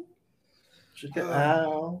 bro. Check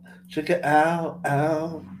it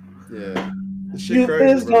out. Yeah. You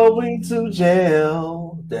is going to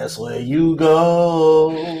jail. That's where you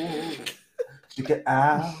go. Check it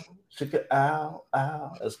out.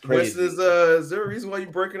 That's crazy. Is there a reason why you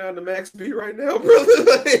breaking out the Max B right now, brother?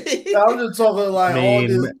 I'm just talking like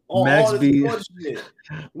Max B.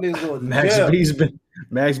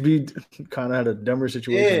 Max B kind of had a dumber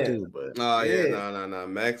situation too, but no,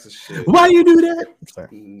 Max is shit. Why you do that?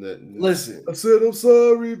 Listen, I said I'm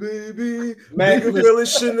sorry, baby. Max really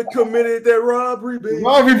shouldn't have committed that robbery, baby.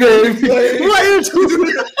 Why you do that?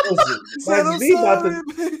 Max B about to,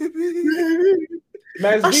 baby.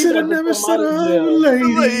 Max I should have never said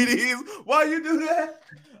ladies. Why you do that?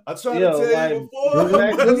 I tried to tell like, you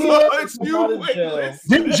before.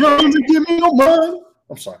 Get Jones and give me your money.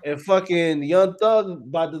 I'm sorry. And fucking Young Thug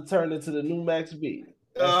about to turn into the new Max B.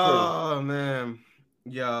 Oh man,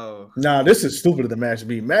 yo. Nah, this is stupider than Max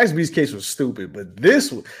B. Max B's case was stupid, but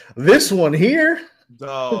this one here,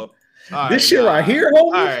 dog. This shit right here, homie.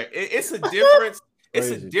 All right, it's a difference. It's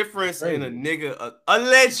a difference in a nigga.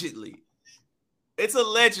 Allegedly, it's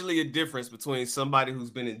allegedly a difference between somebody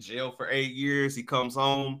who's been in jail for 8 years. He comes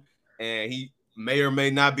home and he may or may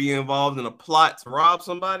not be involved in a plot to rob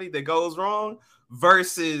somebody that goes wrong,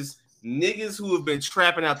 versus niggas who have been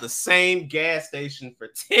trapping out the same gas station for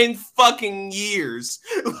 10 fucking years,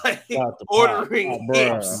 like ordering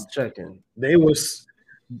hits. Checking. They was,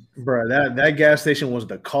 bro. That gas station was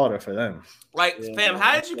the Carter for them. Like, fam,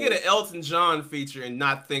 how did you get an Elton John feature and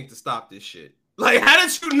not think to stop this shit? Like, how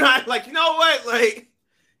did you not, like, you know what? Like,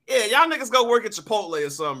 yeah, y'all niggas go work at Chipotle or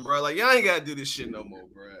something, bro. Like, y'all ain't gotta do this shit no more,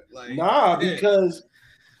 bro. Like, nah, because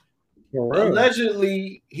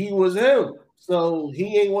allegedly he was him, so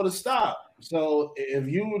he ain't want to stop. So if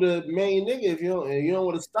you the main nigga, if you don't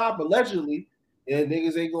want to stop, allegedly, then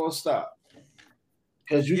niggas ain't gonna stop.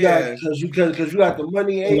 Cause you got the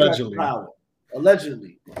money and you got the power.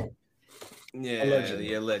 Allegedly. Yeah,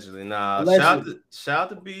 allegedly. Nah, allegedly.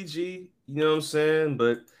 Shout out to BG, you know what I'm saying?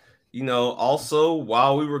 But you know, also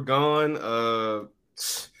while we were gone,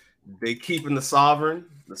 they keeping the Sovereign.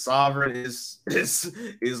 The Sovereign is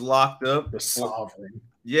locked up. The Sovereign.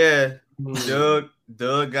 Yeah. Doug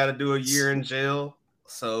got to do a year in jail.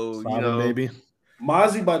 So, Sovereign, you know, baby.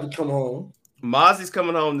 Mozzie about to come home. Mozzie's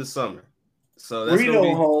coming home this summer. So that's Greedo gonna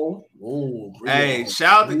be home. Ooh, hey, home.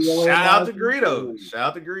 shout out to Greedo. Shout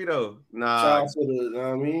out to Greedo. Nah, shout out to the, you know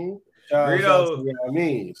what I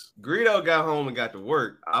mean? Greedo got home and got to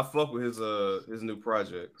work. I fuck with his new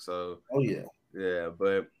project. So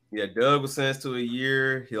but yeah, Doug was sentenced to a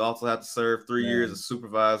year. He'll also have to serve 3 years of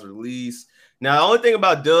supervised release. Now, the only thing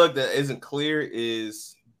about Doug that isn't clear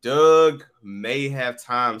is Doug may have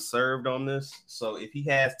time served on this. So if he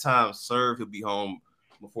has time served, he'll be home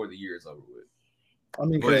before the year is over with. I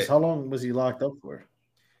mean, because how long was he locked up for?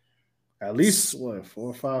 At least,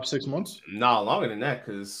 4, 5, 6 months? Nah, longer than that,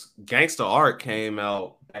 because Gangsta Art came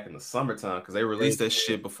out back in the summertime, because they released that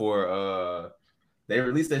shit before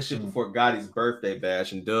before Gotti's birthday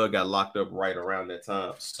bash, and Doug got locked up right around that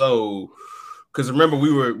time. So, because remember,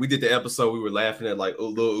 we did the episode, we were laughing at like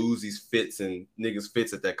Lil Uzi's fits and niggas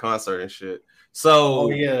fits at that concert and shit. So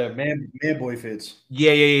man boy fits.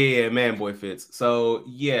 Yeah, man boy fits. So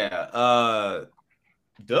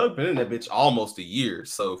Doug been in that bitch almost a year.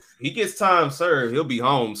 So if he gets time served, he'll be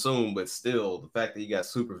home soon. But still, the fact that he got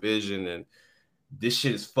supervision and this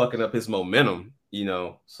shit is fucking up his momentum, you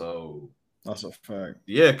know. So that's a fact.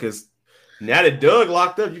 Yeah, because now that Doug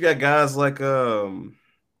locked up, you got guys like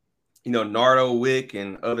Nardo Wick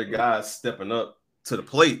and other guys stepping up to the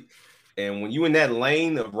plate. And when you in that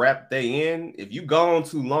lane of rap they in, if you gone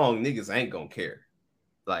too long, niggas ain't gonna care.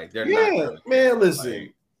 Like they're not. Man, listen.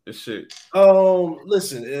 Like, this shit.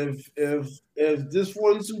 Listen. If this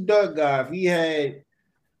 42 Doug guy, if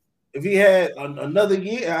he had another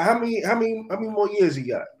year, how many more years he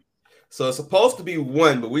got? So it's supposed to be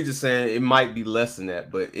 1, but we just saying it might be less than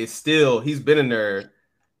that. But it's still he's been in there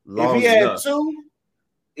long enough.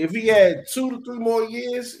 If he had 2 to 3 more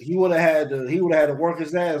years, he would have had to work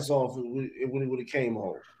his ass off when he would have came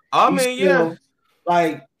home.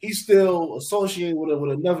 He's still associated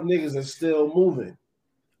with enough niggas that's still moving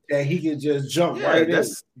that he can just jump right in.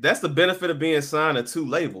 That's the benefit of being signed to 2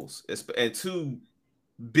 labels and 2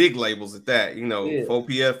 big labels at that.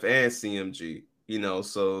 4PF and CMG.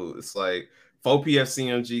 So it's like 4PF,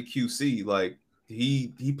 CMG, QC, like.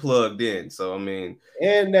 He plugged in, so I mean,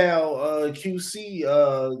 and now QC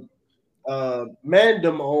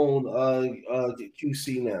Mandem own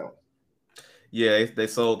QC now. Yeah, they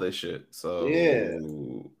sold that shit. So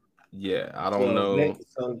yeah, I don't know.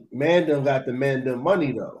 So Mandem got the Mandem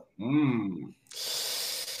money though.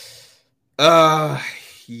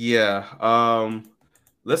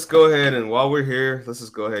 Let's go ahead and while we're here, let's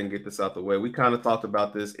just go ahead and get this out the way. We kind of talked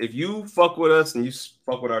about this. If you fuck with us and you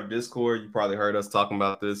fuck with our Discord, you probably heard us talking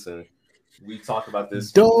about this, and we talked about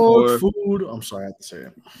this. Dog food. I'm sorry, I have to say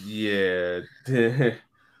it. Yeah.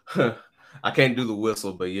 I can't do the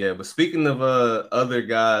whistle, but yeah. But speaking of other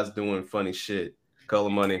guys doing funny shit,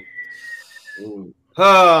 Color Money.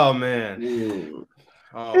 Oh man.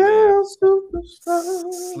 Oh man.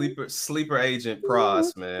 Sleeper Agent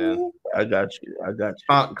Pros, man. I got you.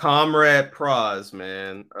 Comrade Pros,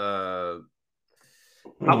 man. How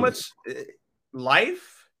much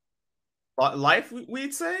life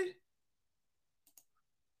we'd say?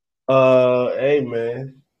 Hey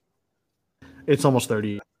man. It's almost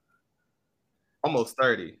 30. Almost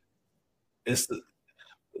 30.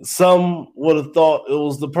 Some would have thought it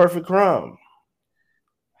was the perfect crime.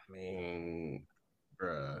 I mean,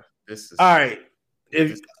 bruh, this is all right.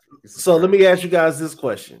 So let me ask you guys this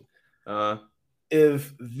question.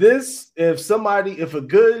 If a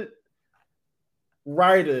good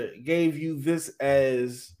writer gave you this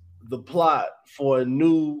as the plot for a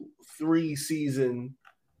new 3-season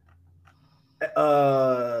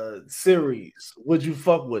series, would you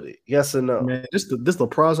fuck with it? Yes or no? Man, this the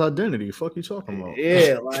prize identity. Fuck you talking about?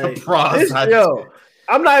 Yeah, like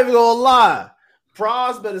I'm not even gonna lie.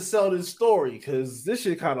 Praz better sell this story because this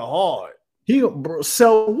shit kind of hard. He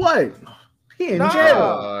sell what? He in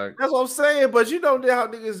jail. That's what I'm saying. But you know how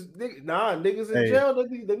niggas in jail. They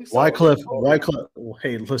be Wyclef.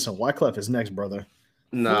 Hey, listen, Wyclef is next, brother.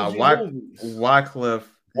 Nah, Wyclef.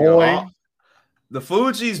 Boy. The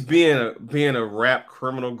Fugees being a rap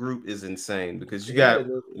criminal group is insane because you got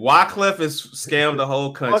Wyclef has scammed the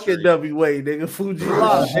whole country. Fucking WA, nigga. Fugees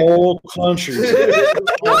the whole country.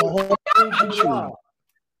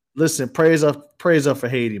 Listen, praise up for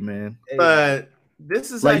Haiti, man. But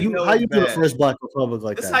this is like how you do the first Black Republic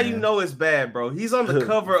like this that. This how you know it's bad, bro. He's on the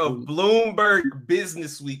cover of Bloomberg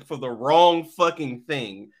Business Week for the wrong fucking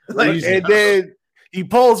thing. Like, and then he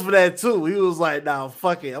posed for that too. He was like, "Nah,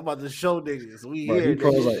 fuck it, I'm about to show niggas." He the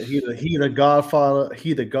Godfather.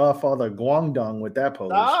 He the Godfather of Guangdong with that pose.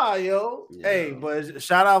 Nah, yo. Yeah. Hey, but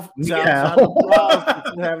shout out to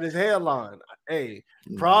Praz for having his hairline. Hey,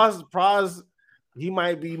 Praz. He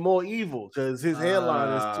might be more evil because his hairline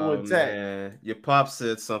is too intact. Man. Your pop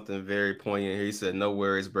said something very poignant here. He said, "No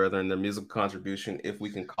worries, brethren. Their musical contribution, if we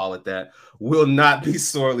can call it that, will not be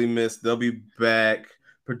sorely missed. They'll be back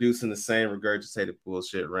producing the same regurgitated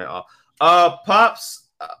bullshit rant." Pops,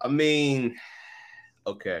 I mean,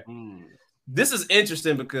 okay. This is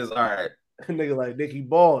interesting because, all right. Nigga like Nicky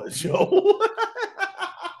Barnes, yo. All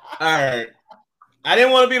right. I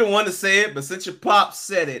didn't want to be the one to say it, but since your pop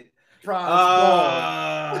said it,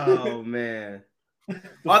 oh man.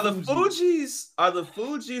 Are the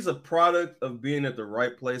Fugees a product of being at the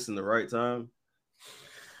right place in the right time?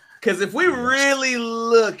 Because if we really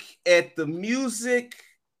look at the music,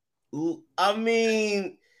 I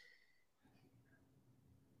mean,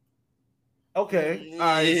 okay. All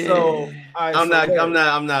right. So I'm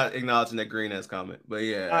not acknowledging that green ass comment, but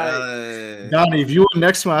yeah. Donnie, if you were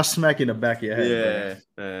next to me, I'll smack you in the back of your head.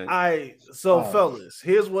 Yeah. All right. So fellas,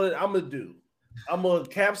 here's what I'm gonna do. I'm gonna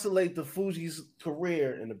encapsulate the Fugees'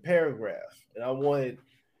 career in a paragraph, and I want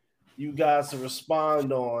you guys to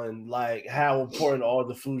respond on like how important are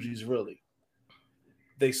the Fugees really.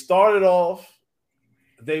 They started off,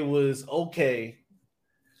 they was okay.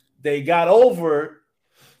 They got over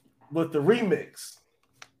with the remix,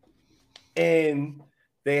 and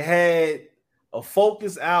they had a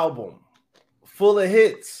focused album full of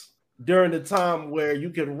hits during the time where you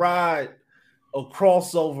could ride a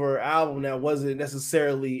crossover album that wasn't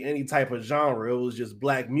necessarily any type of genre. It was just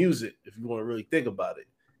black music, if you want to really think about it,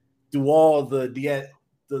 through all the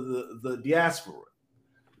diaspora.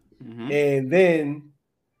 Mm-hmm. And then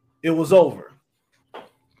it was over.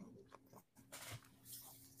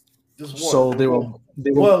 So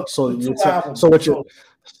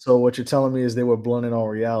what you're telling me is they were blunting on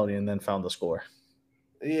reality and then found the score.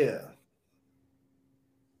 Yeah.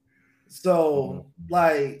 So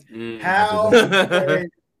how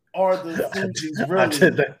are the Fugees really?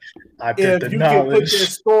 If you can put their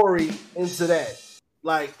story into that,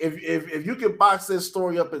 like if you can box their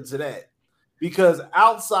story up into that, because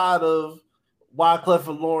outside of Wyclef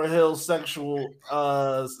and Lauryn Hill's sexual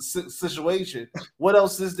situation, what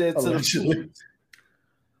else is there to the Fugees?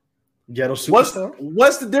 Ghetto Superstar?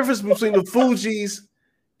 What's the difference between the Fugees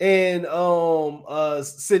and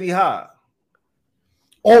City High?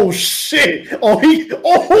 Oh shit! I'm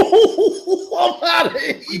out of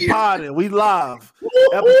here. We live.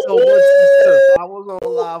 Episode 126. I was on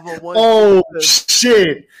live on 126. Oh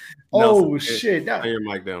shit! Oh shit! Turn your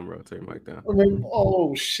mic down, bro. Turn your mic down.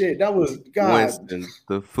 Oh shit! That was God. Winston,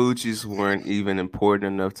 the Fugees weren't even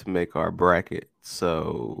important enough to make our bracket,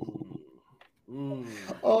 so.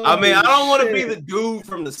 I mean, I don't want to be the dude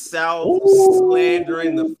from the South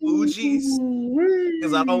slandering the Fugees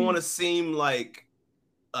because I don't want to seem like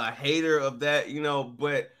a hater of that,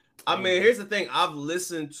 but I mean, here's the thing. I've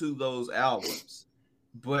listened to those albums,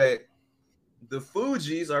 but the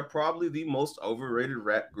Fugees are probably the most overrated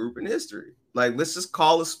rap group in history. Like, let's just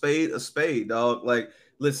call a spade, dog. Like,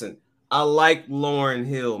 listen, I like Lauryn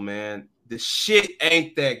Hill, man. The shit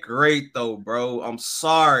ain't that great, though, bro. I'm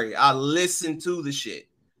sorry. I listened to the shit.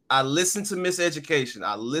 I listened to Miseducation.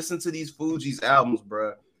 I listened to these Fugees albums,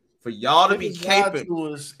 bro. for y'all to be caping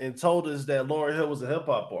to us and told us that Lauryn Hill was a hip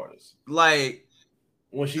hop artist, like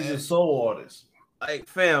when she's a soul artist. Like,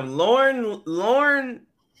 fam, Lauryn,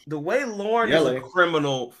 the way Lauryn is a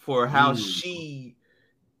criminal for how she,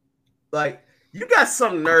 like, you got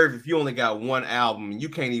some nerve if you only got one album and you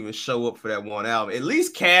can't even show up for that one album. At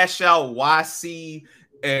least Cash Out, YC,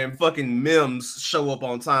 and fucking Mims show up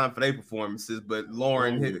on time for their performances, but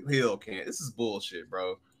Lauryn Hill can't. This is bullshit,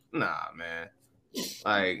 bro. Nah, man.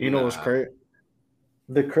 Like, you know what's crazy?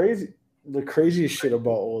 The craziest shit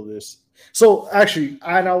about all this. So actually,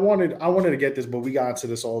 and I wanted to get this, but we got into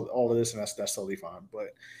this all of this, and that's totally fine.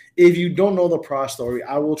 But if you don't know the Pras story,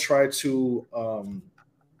 I will try to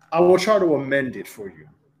amend it for you.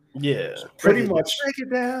 Yeah, so pretty much. Break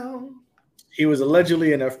it down. He was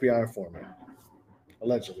allegedly an FBI informant.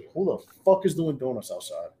 Allegedly, who the fuck is doing donuts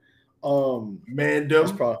outside?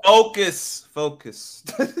 Focus.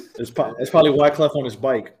 It's probably Wyclef on his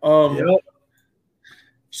bike.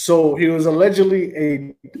 So he was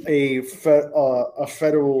allegedly a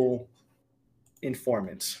federal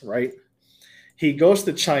informant, right? He goes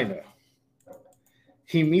to China.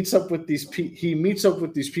 He meets up with these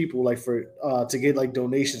people like for to get like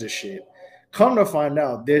donations and shit. Come to find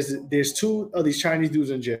out, there's two of these Chinese dudes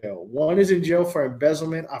in jail. One is in jail for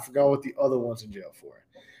embezzlement. I forgot what the other one's in jail for.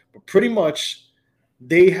 But pretty much,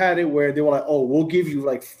 they had it where they were like, "Oh, we'll give you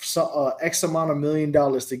like X amount of $1 million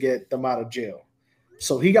to get them out of jail."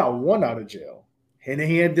 So he got one out of jail, and then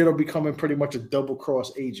he ended up becoming pretty much a double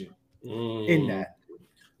cross agent in that.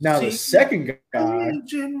 Now the second guy,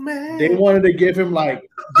 they wanted to give him like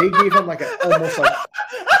almost like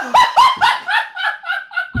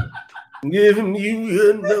giving you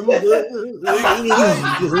your number.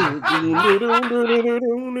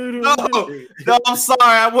 No, I'm sorry.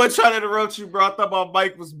 I wasn't trying to interrupt you, bro. I thought my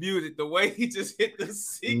mic was muted. The way he just hit the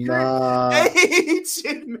secret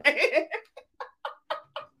agent, man.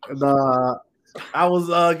 Nah, I was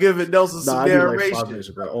giving Nelson some narration. Like 5 minutes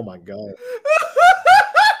ago. Oh my god.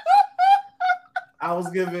 I was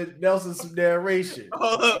giving Nelson some narration.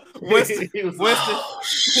 Winston,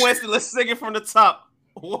 let's sing it from the top.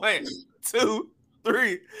 1, 2,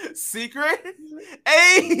 3. Secret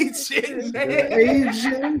agent man.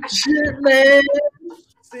 Agent man.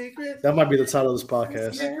 Secret. That might be the title of this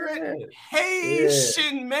podcast. Secret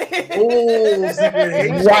Haitian man. Oh, secret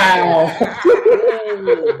Haitian. Wow.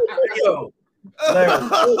 Yo,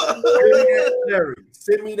 Larry,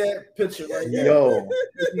 send me that picture right now. Yo,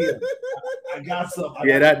 I got some.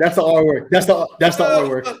 That's the artwork. That's the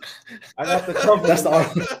artwork. I got the cover. That's the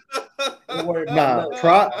artwork. Nah,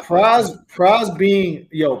 Pras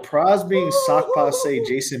being sock passe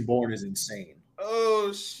Jason Bourne is insane.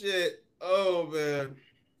 Oh shit. Oh man.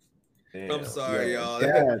 Damn. I'm sorry, y'all.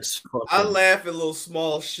 I laugh at little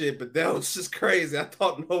small shit, but that was just crazy. I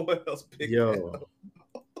thought no one else picked it up.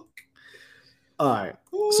 All right.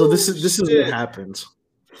 So this is what happens.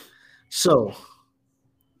 So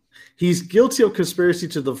he's guilty of conspiracy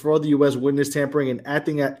to defraud the U.S., witness tampering, and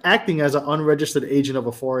acting as an unregistered agent of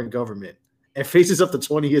a foreign government, and faces up to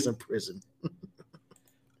 20 years in prison.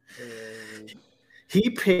 He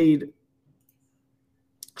paid.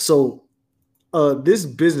 So this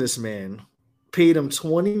businessman paid him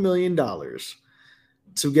 $20 million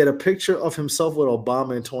to get a picture of himself with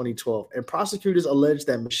Obama in 2012. And prosecutors allege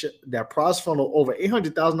that Pras funneled over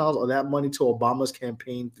 $800,000 of that money to Obama's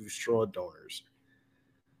campaign through straw donors.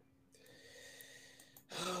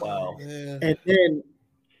 Wow. And then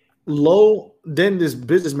this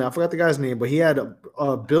businessman, I forgot the guy's name, but he had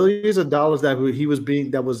billions of dollars that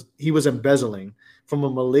he was embezzling from a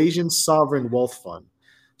Malaysian sovereign wealth fund.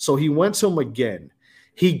 So he went to him again.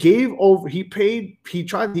 He paid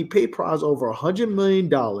Pras over $100 million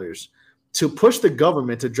to push the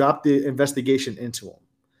government to drop the investigation into him.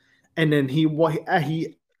 And then he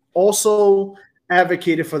also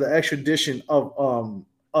advocated for the extradition of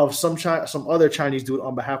some other Chinese dude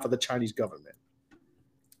on behalf of the Chinese government.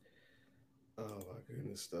 Oh my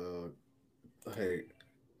goodness, dog. Hey,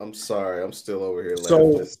 I'm sorry. I'm still over here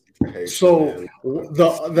laughing. So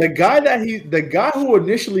the guy who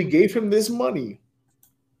initially gave him this money,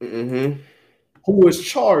 who was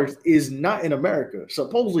charged, is not in America.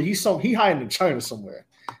 Supposedly he's hiding in China somewhere.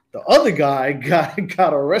 The other guy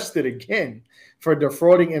got arrested again for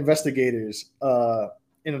defrauding investors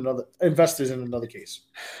in another case.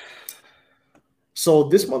 So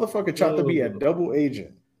this motherfucker tried to be a double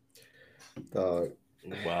agent.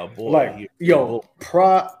 Wow, boy. Like,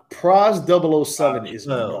 Pras 007 is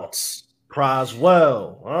nuts.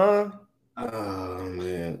 Proswell, huh? Oh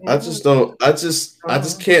man, I just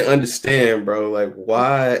can't understand, bro. Like,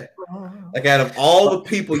 why? Like, out of all the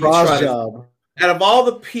people you try to, out of all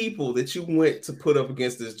the people that you went to put up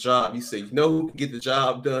against this job, you say, you know who can get the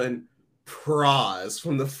job done? Praz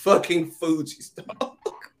from the fucking Fugees, dog.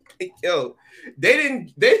 Yo, they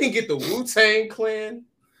didn't get the Wu-Tang Clan.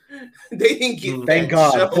 They didn't get Thank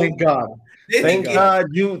God. Thank God. Thank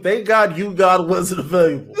God you God wasn't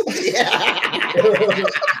available.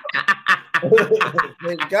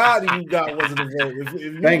 Thank God you God wasn't available.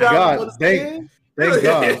 If Thank God. Thank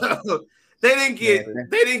God. They didn't get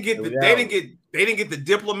the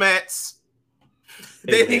diplomats.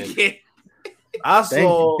 They didn't get.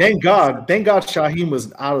 Thank God Shaheem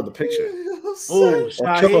was out of the picture. Oh,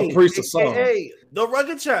 Shaheem, Priest of Song. Hey, the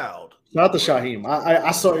rugged child. Shout out to Shaheem. I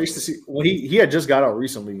used to see when he had just got out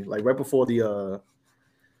recently, like right before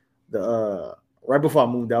right before I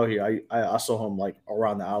moved out here. I saw him like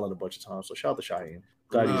around the island a bunch of times. So shout out to Shaheem.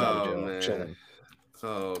 Glad he's out of jail, chilling.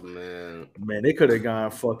 Oh man, they could have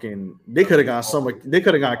gone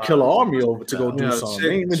Killer Army over to go do something.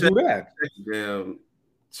 They didn't even do that.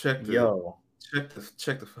 Check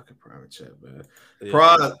the fucking private chat, man. Yeah.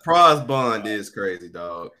 Praz Bond is crazy,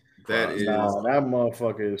 dog. That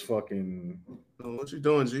motherfucker is fucking. Oh, what you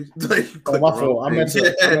doing, G? Oh, my fault. I meant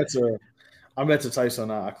to type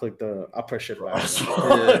something. I pressed shit back.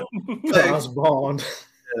 Praz Bond.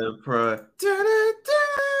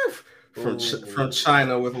 From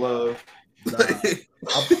China with love. Nah,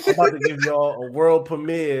 I'm about to give y'all a world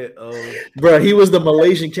premiere of. Bro, he was the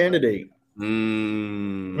Malaysian candidate.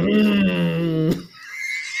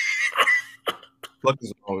 What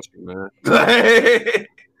is wrong with you, man?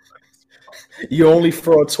 You only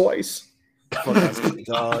fraud twice. Fuck that,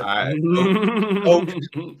 dog. All right. Nope.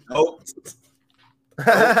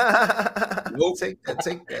 Take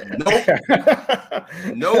that.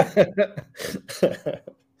 Nope.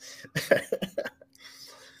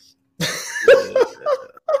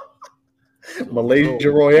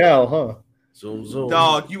 Malaysia Royale, huh? Zoom.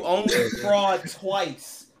 Dog, you only fraud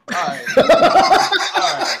twice. All right.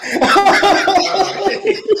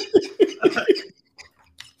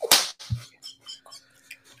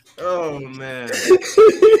 Oh man.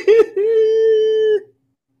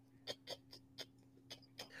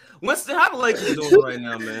 How the Lakers doing right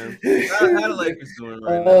now, man? How the Lakers doing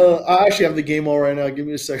right now? I actually have the game on right now. Give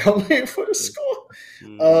me a second. I'm waiting for the score.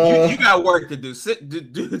 You got work to do.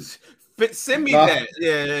 Send me that.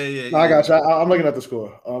 Yeah. I got you. I'm looking at the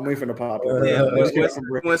score. I'm waiting for the pop. The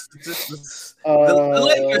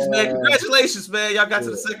Lakers, man. Congratulations, man. Y'all got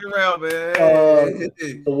to the second round, man.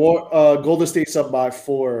 Golden State's up by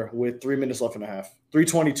 4 with 3 minutes left and a half.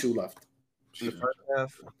 3:22 left. In the first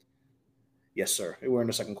half? Yes, sir. We're in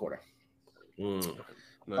the second quarter.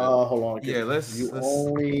 Hold on. Yeah, let's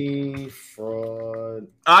only fraud.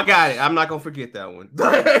 I got it. I'm not gonna forget that one.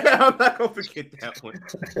 I'm not gonna forget that one.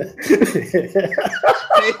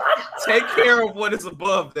 take care of what is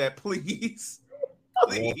above that, please.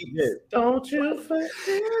 Please. Don't you forget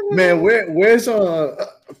it. Man, where's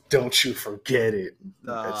don't you forget it.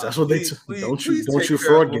 That's what they don't you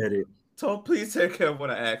forget it. So please take care of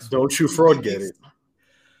what I asked. Don't you forget it.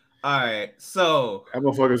 All right, so that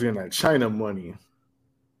motherfucker's getting that China money.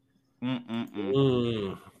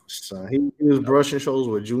 So he was brushing shoulders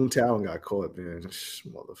with Juntao and got caught, man. This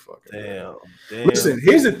motherfucker. Damn. Listen,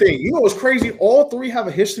 here's the thing. You know what's crazy? All three have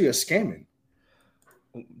a history of scamming.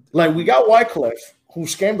 Like we got Wyclef, who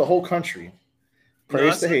scammed the whole country.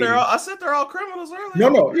 I said they're all criminals earlier.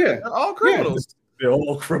 No, yeah, they're all criminals. Yeah. They're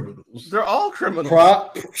all criminals. They're all criminals.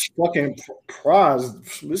 Fucking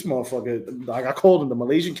Praz, this motherfucker. Like I called him the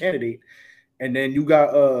Malaysian candidate, and then you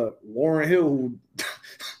got Lauren Hill, who.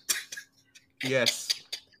 Yes.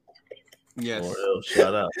 Lauren Hill,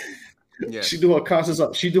 shout out. Yes. She do her concerts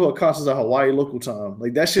at Hawaii local time.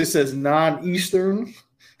 Like that shit says non-Eastern.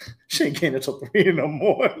 She ain't getting until 3 in the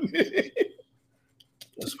morning.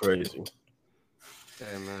 That's crazy.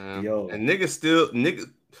 Hey man. Yo. And niggas.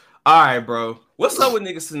 All right, bro. What's up with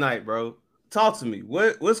niggas tonight, bro? Talk to me.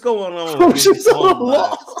 What's going on? What's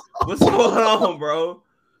going on, bro?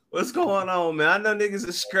 What's going on, man? I know niggas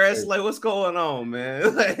are stressed. Like, what's going on,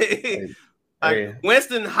 man? Like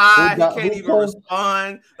Winston high, he can't even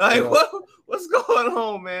respond. Like, what's going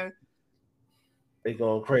on, man? They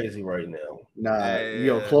going crazy right now.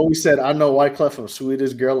 Nah, Chloe said, I know Wyclef from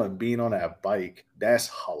Sweetest Girl and being on that bike.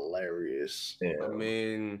 That's hilarious. Yeah. I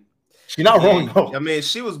mean, she's not wrong though. I mean,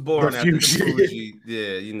 she was born after the Fuji.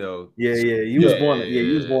 Yeah, you know. Yeah, you was born. Yeah,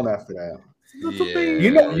 you was born after that. Yeah.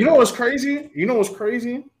 You know what's crazy?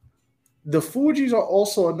 The Fugees are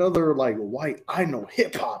also another like white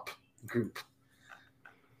hip hop group.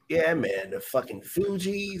 Yeah, man, the fucking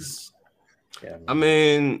Fugees. Yeah, I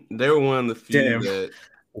mean, they were one of the few that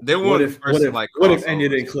they were What if Enya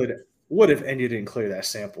didn't clear that? What if Enya didn't clear that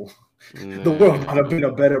sample? The world might have been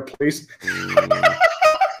a better place.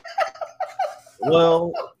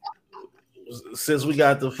 Well, since we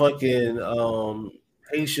got the fucking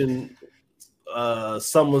Haitian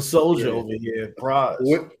summer soldier over here, Prize.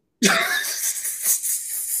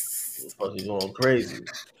 Fucking going crazy.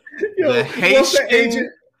 Yo, the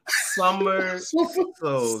Haitian summer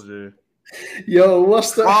soldier. Yo,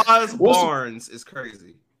 what's the Prize Barnes is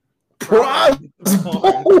crazy. Prize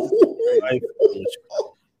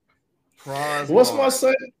Barnes. What's my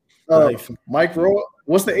son? Mike Rowe.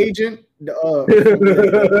 What's the agent? Hold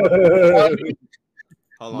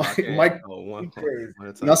on, Mike.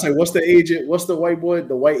 And I say, what's the agent? What's the white boy?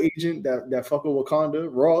 The white agent that fuck with Wakanda?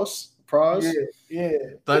 Ross Prize. Yeah.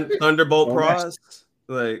 Thunderbolt Prize.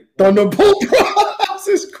 Like Thunderbolt Prize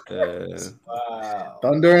is crazy. Wow.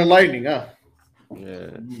 Thunder and lightning, huh?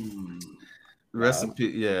 Yeah. Recipe.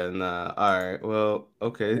 Yeah. Nah. All right. Well.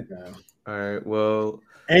 Okay. All right. Well.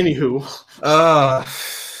 Anywho.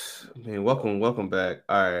 Man, welcome back.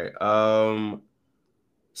 All right.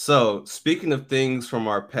 So speaking of things from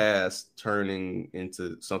our past turning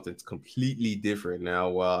into something completely different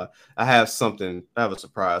now, I have a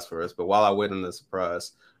surprise for us, but while I wait on the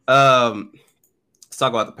surprise, let's talk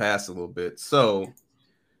about the past a little bit. So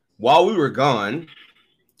while we were gone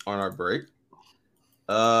on our break,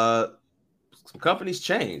 some companies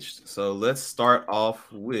changed. So let's start off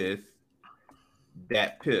with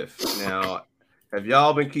Dat Piff. Now, have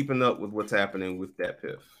y'all been keeping up with what's happening with Dat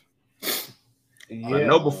Piff? Yeah. I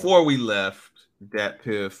know before we left, Dat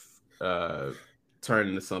Piff turned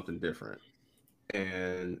into something different.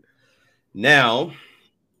 And now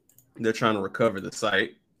they're trying to recover the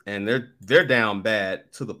site, and they're down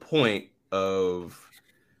bad to the point of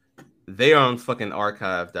they are on fucking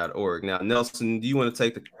archive.org. Now, Nelson, do you want to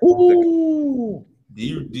take do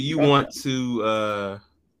you want to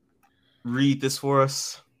read this for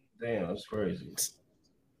us? Damn, that's crazy.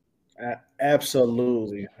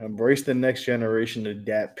 Absolutely. Embrace the next generation of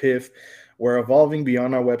Dat Piff. We're evolving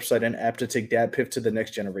beyond our website and apt to take Dat Piff to the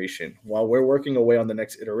next generation. While we're working away on the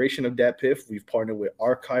next iteration of Dat Piff, we've partnered with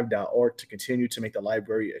archive.org to continue to make the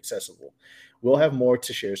library accessible. We'll have more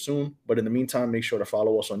to share soon, but in the meantime, make sure to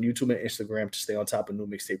follow us on YouTube and Instagram to stay on top of new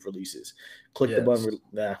mixtape releases. Click the button,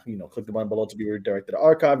 click the button below to be redirected to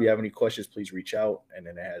archive. If you have any questions, please reach out, and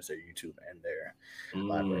then it has their YouTube and their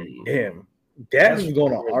library. Damn. That is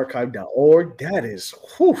going on archive.org. That is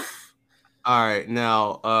whew. All right.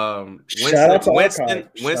 Now,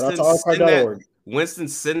 Winston,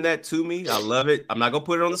 send that to me. I love it. I'm not gonna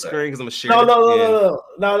put it on the screen because I'm gonna share it.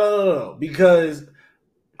 No. Because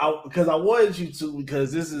I wanted you to,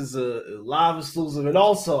 because this is a live exclusive, and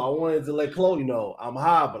also I wanted to let Chloe know I'm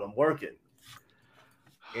high, but I'm working.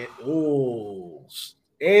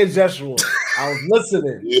 And Joshua, I was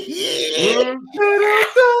listening.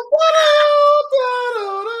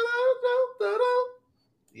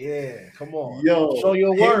 Yeah, come on. Yo, show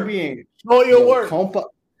your work. Show your work. Bruh.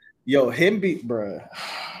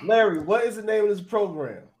 Larry, what is the name of this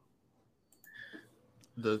program?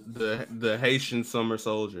 The Haitian Summer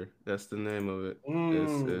Soldier. That's the name of it.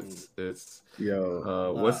 It's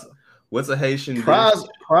what's a Haitian Prize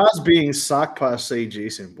being sock passe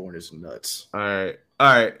Jason Bourne is nuts. All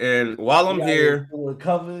right. And while I'm here,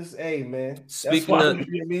 covers, hey man. Speaking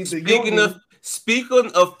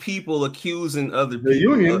of people accusing other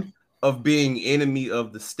people of being enemy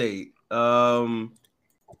of the state. Hi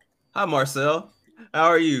Marcel. How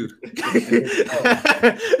are you?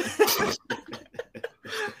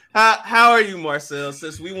 How are you, Marcel?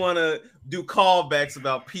 Since we want to do callbacks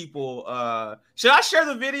about people, should I share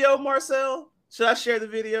the video, Marcel? Should I share the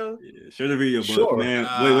video? Yeah, share the video, sure. Man.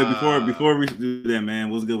 Wait, before we do that, man.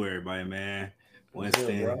 What's good with everybody, man?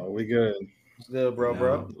 Winston, we good. What's good,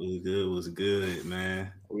 bro? Was good,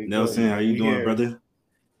 man. Nelson, how you doing, brother?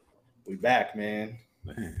 We back, man.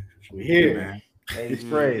 We here, man. Hey,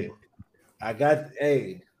 Trey. I got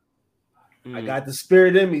the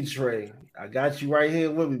spirit in me, Trey. I got you right here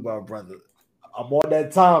with me, my brother. I'm on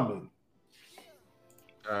that timing.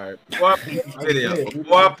 All right. Before I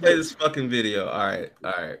play this fucking video. All right.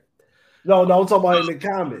 No, I'm talking about in the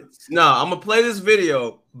comments. No, I'm gonna play this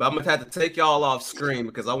video, but I'm gonna have to take y'all off screen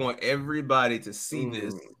because I want everybody to see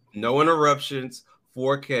this. No interruptions,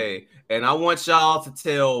 4K, and I want y'all to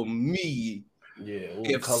tell me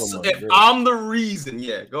if I'm the reason.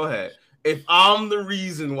 Yeah, go ahead. If I'm the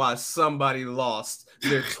reason why somebody lost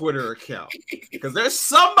their Twitter account, because there's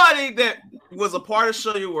somebody that was a part of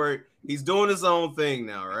Show Your Work. He's doing his own thing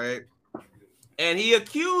now, right? And he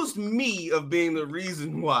accused me of being the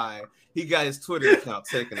reason why he got his Twitter account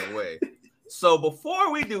taken away. So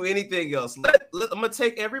before we do anything else, I'm gonna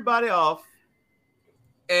take everybody off,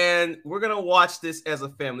 and we're gonna watch this as a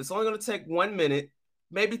family. It's only gonna take 1 minute,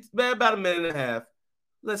 maybe about a minute and a half.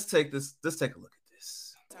 Let's take this. Let's take a look at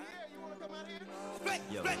this.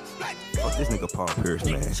 Yo, fuck this nigga Paul Pierce,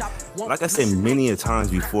 man. Like I said many a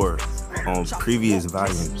times before on previous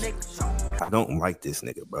volumes, I don't like this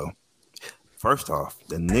nigga, bro. First off,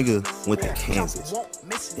 the nigga went to Kansas.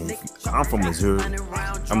 And I'm from Missouri.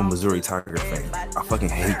 I'm a Missouri Tiger fan. I fucking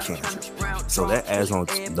hate Kansas. So that adds on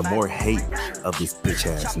the more hate of this bitch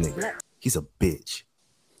ass nigga. He's a bitch.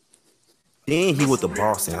 Then he went to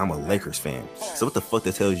Boston. I'm a Lakers fan. So what the fuck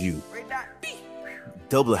that tells you?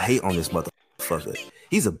 Double hate on this motherfucker.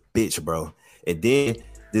 He's a bitch, bro. And then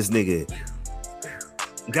this nigga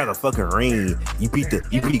got a fucking ring. You beat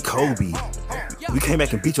Kobe. We came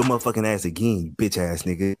back and beat your motherfucking ass again, you bitch ass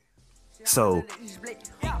nigga. So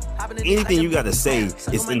anything you gotta say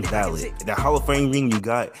is invalid. That Hall of Fame ring you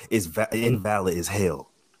got is invalid as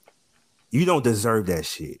hell. You don't deserve that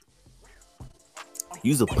shit.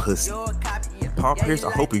 You's a pussy. Paul Pierce,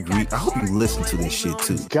 I hope you listen to this shit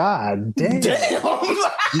too. God damn.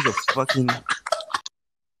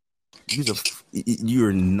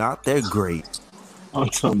 You're not that great. I'm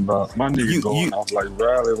talking about my nigga going off like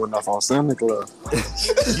Riley went off on Santa Claus.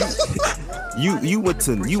 you went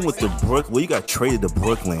to Brooklyn. Well, you got traded to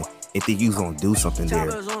Brooklyn and think you was gonna do something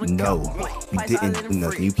there. No, you didn't do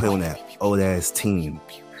nothing. You play on that old ass team.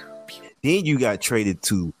 Then you got traded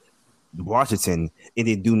to Washington and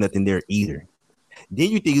didn't do nothing there either. Then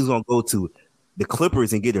you think he was gonna go to the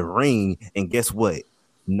Clippers and get a ring, and guess what?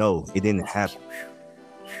 No, it didn't happen.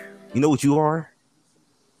 You know what you are?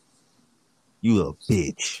 You a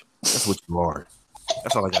bitch. That's what you are.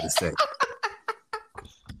 That's all I got to say.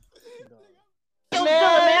 Man,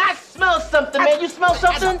 I smell something, man. You smell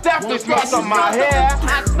something? I definitely smell something in my hair.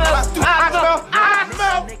 I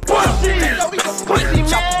smell pussy.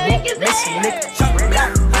 Pussy, man.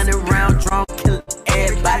 Get 100 round drunk, kill it.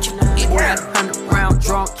 Everybody. 100 round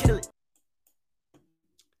drunk, kill it.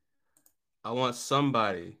 I want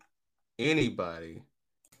somebody, anybody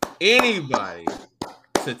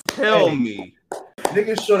to tell me.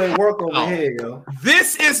 Niggas show they work over here, yo.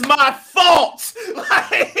 This is my fault.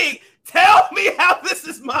 Like, tell me how this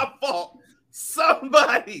is my fault.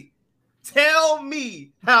 Somebody tell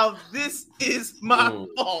me how this is my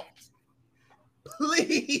fault.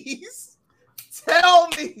 Please tell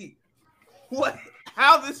me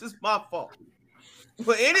how this is my fault.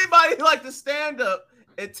 Would anybody like to stand up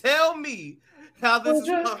and tell me how this is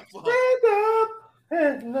my fault?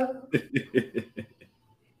 Stand up.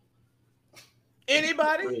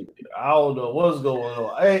 Anybody? I don't know what's going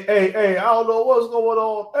on. Hey, I don't know what's going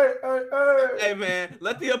on. Hey, man,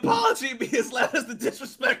 let the apology be as loud as the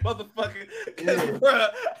disrespect, motherfucker. Because, bro,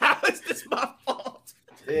 how is this my fault?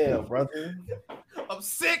 Yeah, brother. I'm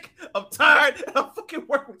sick, I'm tired, and I'm fucking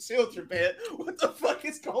working with children, man. What the fuck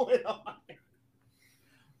is going on?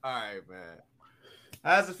 All right, man.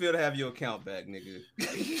 How does it feel to have your account back, nigga?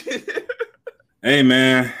 Hey,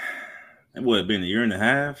 man. That boy been a year and a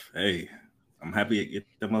half. Hey, I'm happy to get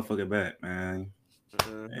that motherfucker back, man.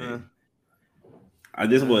 Hey.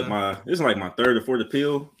 This is like my third or fourth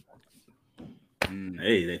appeal.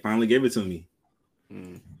 Hey, they finally gave it to me.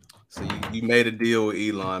 So you made a deal with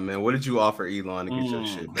Elon, man. What did you offer Elon to get your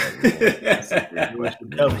shit back?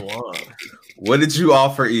 What did you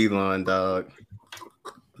offer Elon, dog?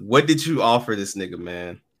 What did you offer this nigga,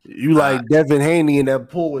 man? You like Devin Haney in that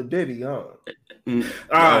pool with Diddy, huh?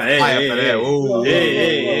 Hey.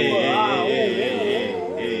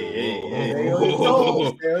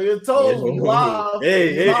 Your toes, live.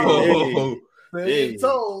 Hey.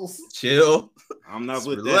 Toes. Chill. I'm not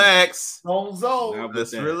with relax. Zone.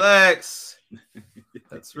 Let's relax.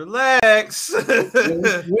 Let's relax.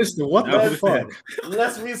 Winston, what the fuck?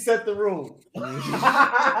 Let's reset the room.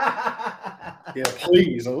 Yeah,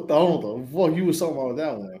 please. What the fuck you was talking about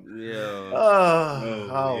that one?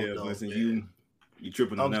 Yeah. Listen, you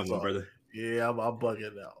tripping on that one, brother. Yeah, I'm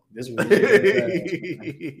bugging out. This one.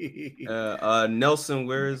 Nelson,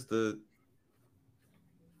 where is the?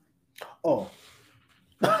 Oh.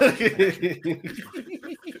 I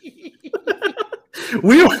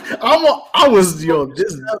was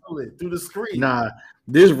just through the screen. Nah,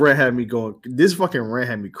 this rant had me going. This fucking rant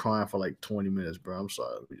had me crying for like 20 minutes, bro. I'm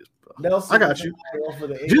sorry. Nelson, I got you.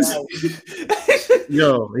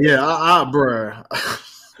 Bro.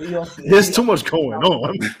 There's too much going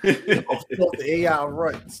on. The AI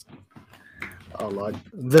runs. Oh, like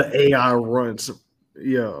the AI runs.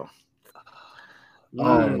 Yo.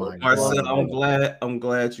 Oh my Marcel, God. I'm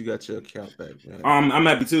glad you got your account back, man. I'm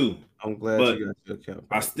happy too. I'm glad but you got your account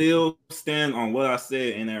back. I still stand on what I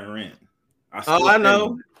said in that rant. I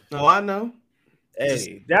know. No, I know.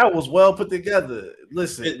 Hey, that was well put together.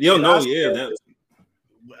 Listen,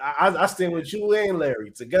 I stand with you and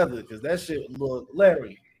Larry together because that shit look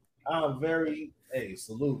Larry. I'm very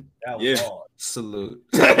salute. That was hard. Salute.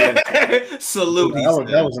 Salute.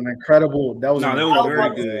 That was an incredible. That was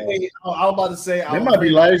very good. I was about to say that might be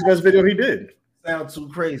Larry's best video he did. Sound too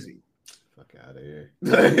crazy. Fuck out of here.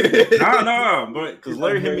 no, but because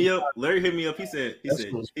Larry hit me up. He said,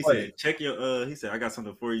 check your he said, I got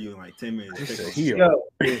something for you in like 10 minutes.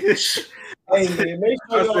 Hey man, make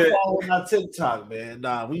sure y'all follow our TikTok, man.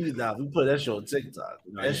 We put that shit on TikTok.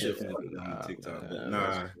 That shit funny. TikTok.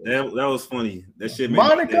 That was funny. That shit made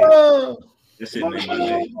Monica. That shit made my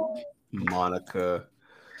day. Monica.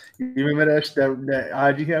 You remember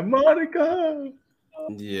that IG had Monica?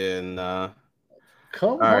 Yeah, nah. Come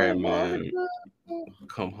All on, right, Monica. man.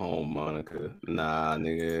 Come home, Monica. Nah,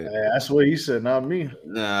 nigga. Hey, that's what he said, not me.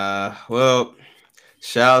 Nah. Well,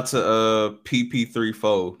 shout out to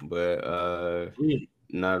PP34, but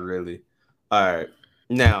not really. All right.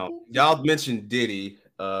 Now, y'all mentioned Diddy.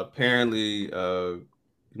 Apparently, you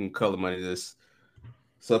can color money this.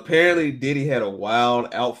 So apparently Diddy had a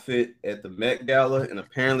wild outfit at the Met Gala, and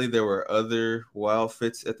apparently there were other wild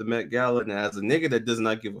fits at the Met Gala. Now, as a nigga that does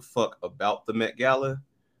not give a fuck about the Met Gala,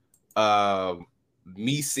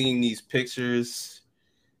 me seeing these pictures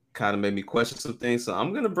kind of made me question some things. So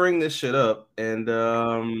I'm gonna bring this shit up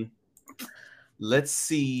and let's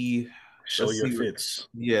see. Show your fits.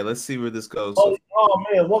 Let's see where this goes. Oh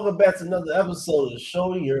man, welcome back to another episode of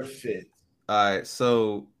Show Your Fit. All right,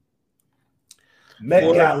 so Met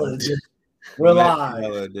Gala edition. We're live. Met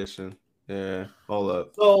Gala edition. Yeah, hold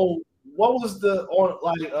up. So what was the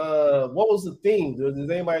theme? Does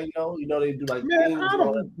anybody know? You know they do like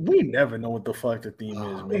themes. We never know what the fuck the theme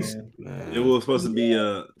is, man. It was supposed to be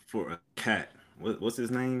for a cat. What's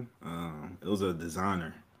his name? It was a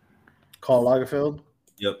designer. Karl Lagerfeld?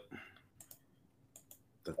 Yep.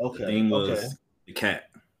 The theme was the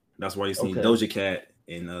cat. That's why you seen Doja Cat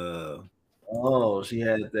and she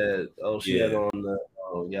had that. She had on the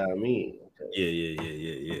I mean. Okay.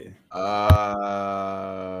 Yeah.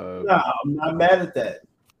 Nah, I'm not mad at that.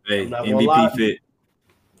 Hey, MVP fit.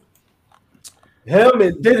 Him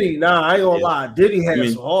and Diddy, I ain't gonna lie. Diddy had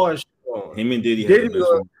some hard shit on. Him and Diddy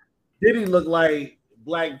Diddy looked like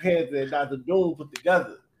Black Panther and Dr. Doom put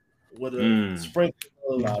together with a sprinkle.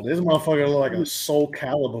 This motherfucker look like a Soul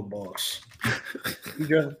Calibur boss.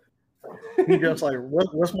 He just like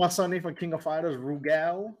what's my son name from King of Fighters?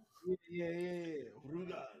 Rugal. Yeah.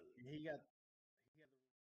 Rugal. He got.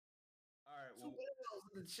 All right. Well,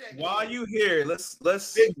 while you here, let's we'll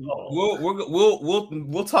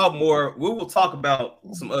talk more. We will talk about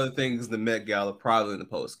some other things in the Met Gala probably in the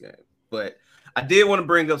post game. But I did want to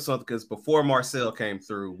bring up something because before Marcel came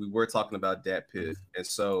through, we were talking about Dat Piff, and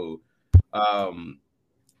so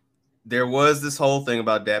there was this whole thing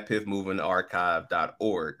about Dat Piff moving to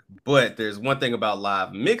archive.org. But there's one thing about live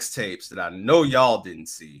mixtapes that I know y'all didn't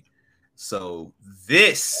see. So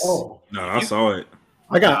this, I saw it.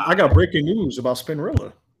 I got breaking news about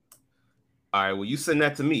Spinrilla. All right, well, you send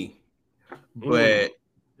that to me. But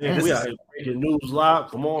we got breaking news live.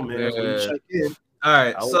 Come on, man. Check in. All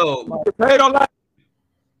right, so get paid on live.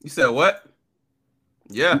 You said what?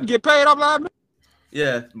 Yeah, you get paid on live.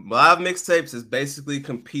 Yeah, live mixtapes is basically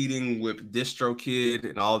competing with DistroKid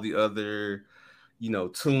and all the other,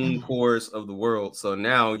 TuneCores of the world. So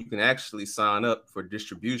now you can actually sign up for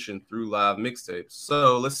distribution through live mixtapes.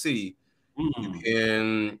 So let's see. You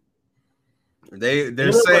can.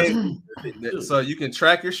 They're saying so you can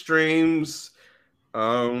track your streams.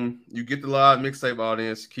 You get the live mixtape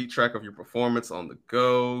audience, keep track of your performance on the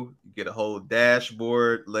go. You get a whole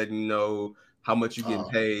dashboard letting you know how much you get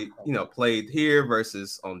paid, played here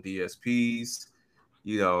versus on DSPs.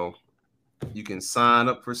 You can sign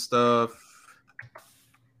up for stuff.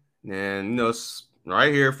 And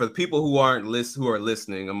right here for the people who are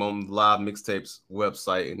listening, I'm on the Live Mixtapes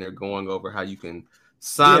website and they're going over how you can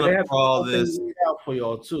sign up for all this. Out for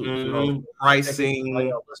y'all too.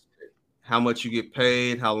 Pricing, how much you get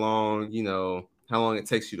paid, how long it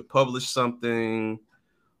takes you to publish something.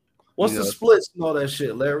 What's the splits and all that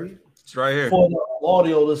shit, Larry? It's right here. For the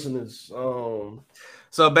audio listeners. So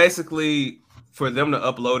basically, for them to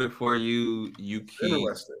upload it for you, you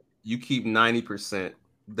keep 90%.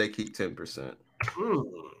 They keep 10%.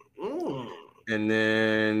 And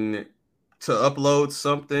then to upload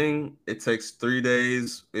something, it takes 3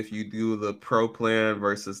 days if you do the pro plan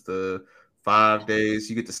versus the 5 days.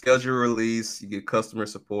 You get to schedule release. You get customer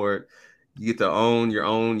support. You get to own your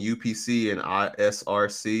own UPC and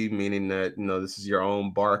ISRC, meaning that this is your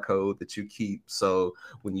own barcode that you keep. So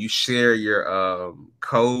when you share your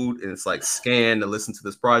code and it's like scan to listen to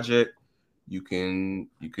this project, you can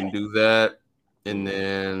do that. And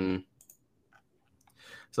then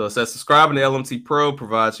so it says subscribing to LMT Pro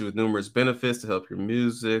provides you with numerous benefits to help your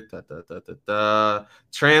music.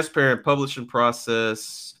 Transparent publishing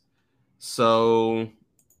process. So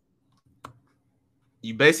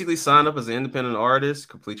you basically sign up as an independent artist,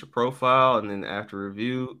 complete your profile, and then after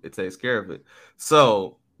review, it takes care of it.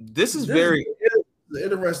 So this is very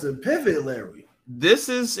interesting pivot, Larry. This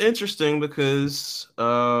is interesting because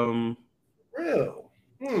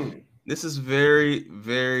this is very,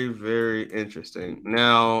 very, very interesting.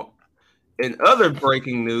 Now, in other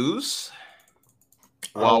breaking news,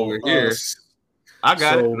 while we're here, I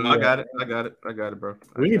got it. No, I got it, bro.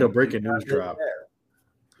 We need a breaking news drop.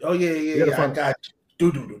 Oh yeah. I got you.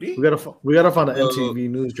 We gotta find an MTV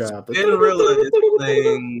news drop. Spinrilla is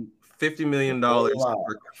paying $50 million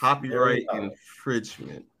for copyright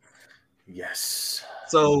infringement. Yes.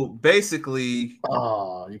 So basically,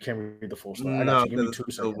 you can't read the full story. No, give me 2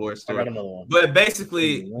 seconds. I got another one. But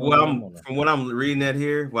basically, from what I'm reading at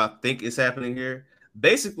here, what I think is happening here,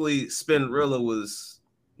 basically, Spinrilla was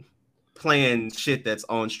playing shit that's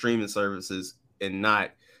on streaming services and not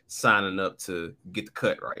signing up to get the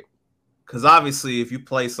cut right. Because obviously, if you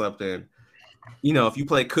play something, if you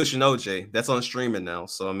play Cushion OJ, that's on streaming now.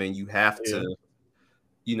 So, I mean, you have to,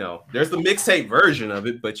 there's the mixtape version of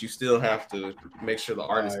it, but you still have to make sure the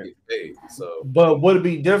artist gets paid. So, but would it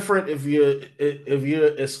be different if you're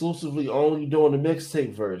exclusively only doing the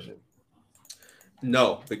mixtape version?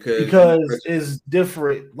 No, because it's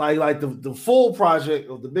different. Like the full project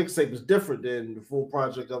of the mixtape is different than the full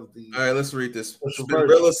project of the. All right, let's read this.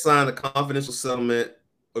 Spinrilla signed a confidential settlement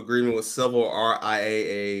agreement with several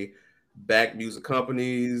RIAA backed music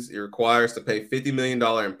companies. It requires to pay $50 million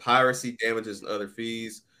in piracy damages and other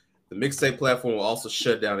fees. The mixtape platform will also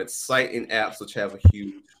shut down its site and apps, which have a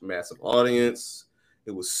huge, massive audience.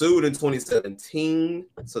 It was sued in 2017,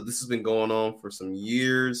 so this has been going on for some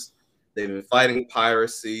years. They've been fighting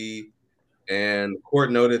piracy, and the court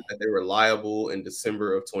noted that they were liable in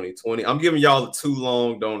December of 2020. I'm giving y'all the too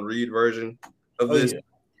long, don't read version of this. Yeah.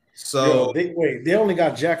 So they only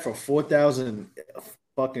got jacked for 4,000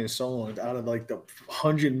 fucking songs out of like the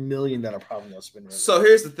 100 million that are probably gonna spend. So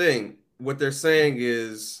here's the thing: what they're saying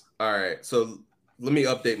is, all right. So let me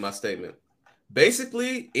update my statement.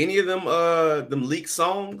 Basically, any of them leaked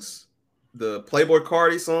songs, the Playboy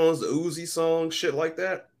Cardi songs, the Uzi songs, shit like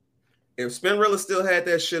that. If Spinrilla still had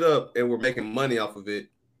that shit up and we're making money off of it,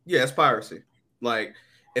 yeah, it's piracy. Like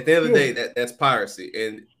at the end of the day, that's piracy,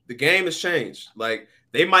 and the game has changed. Like.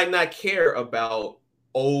 They might not care about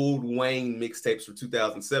old Wayne mixtapes from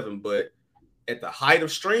 2007, but at the height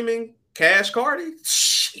of streaming, Cash Cardi,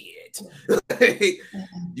 shit,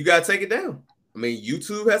 you gotta take it down. I mean,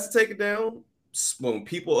 YouTube has to take it down. When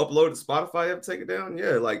people upload to Spotify, you have to take it down.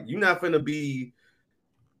 Yeah, like you're not gonna be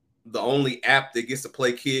the only app that gets to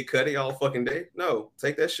play Kid Cudi all fucking day. No,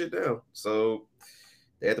 take that shit down. So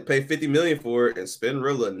they had to pay $50 million for it, and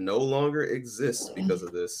Spinrilla no longer exists because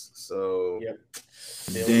of this. So yep.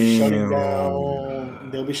 They'll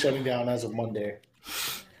be shutting down as of Monday,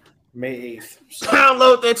 May 8th. So.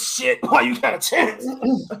 Download that shit while you got a chance.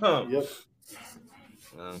 Yep.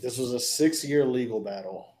 This was a 6-year legal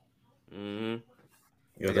battle. Mm-hmm.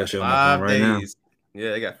 Yo, that shit 5 days. Right now.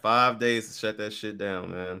 Yeah, they got 5 days to shut that shit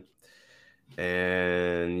down, man.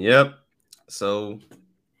 And yep. So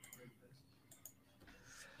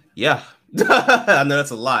yeah. I know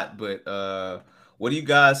that's a lot, but what do you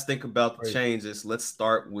guys think about the changes? Let's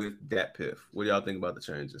start with Dat Piff. What do y'all think about the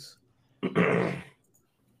changes? I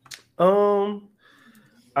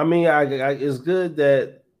mean, it's good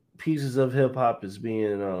that pieces of hip hop is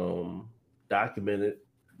being documented.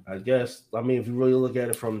 I guess. I mean, if you really look at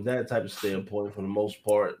it from that type of standpoint, for the most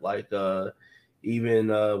part, like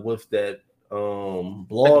even with that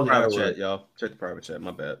blog private chat, y'all. Check the private chat.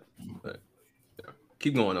 My bad. But, yeah.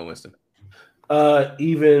 Keep going on, Winston.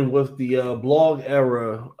 Even with the blog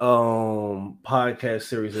era podcast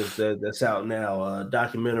series that's out now,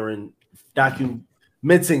 documenting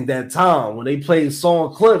that time when they played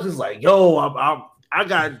song clips, it's like, yo, I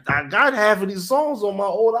got half of these songs on my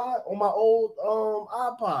old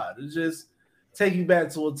iPod. It just take you back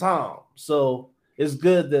to a time. So it's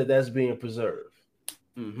good that that's being preserved.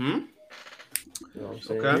 Mm-hmm. You know what I'm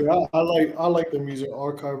saying? Okay. Yeah, I like the music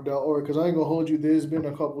archive.org because I ain't gonna hold you. There's been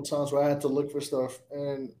a couple times where I had to look for stuff,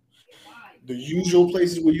 and the usual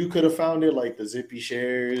places where you could have found it, like the Zippy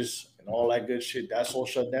Shares and all that good shit. That's all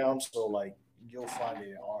shut down. So like you'll find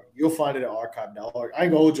it at archive.org. I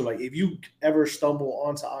ain't gonna hold you. Like if you ever stumble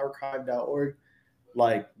onto archive.org,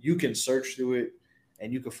 like you can search through it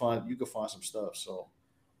and you can find some stuff. So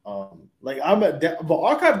like but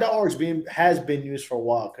archive.org has been used for a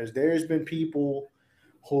while because there's been people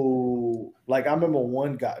who like I remember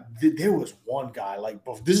one guy. There was one guy like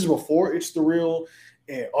this is before It's the Real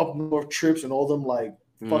and Up North Trips and all them like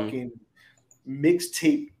fucking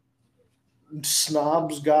mixtape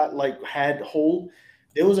snobs had hold.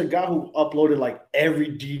 There was a guy who uploaded like every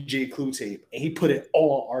DJ Clue tape and he put it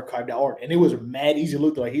all on archive.org and it was mad easy to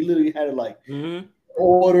look like. He literally had it like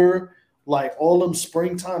order like all them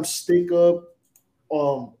springtime stick up,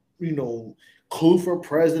 Clue for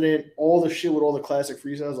President, all the shit with all the classic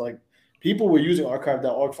freestyles. Like people were using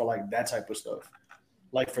archive.org for like that type of stuff,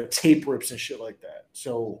 like for tape rips and shit like that.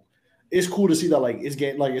 So it's cool to see that like it's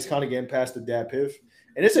kind of getting past the dad piff,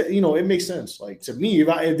 and it makes sense. Like to me,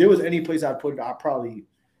 if there was any place I'd put it, I probably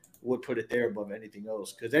would put it there above anything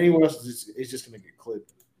else because anywhere else it's just gonna get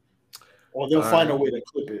clipped, or they'll find a way to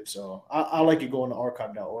clip it. So I like it going to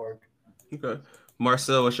archive.org. Okay.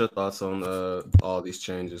 Marcel, what's your thoughts on all these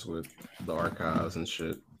changes with the archives and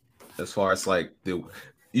shit? As far as like the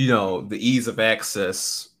ease of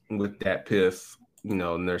access with that piff,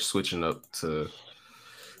 and they're switching up to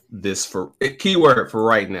this for keyword for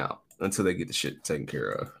right now until they get the shit taken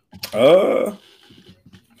care of.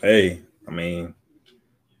 Hey, I mean,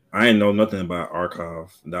 I ain't know nothing about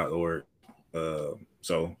archive.org.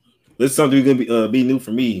 So this is something gonna be new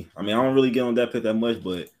for me. I mean, I don't really get on that piff that much,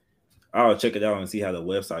 but I'll check it out and see how the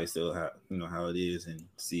website still how it is and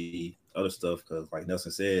see other stuff because like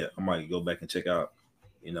Nelson said, I might go back and check out,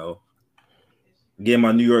 get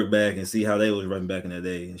my New York back and see how they was running back in the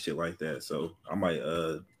day and shit like that. So I might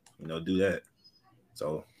do that.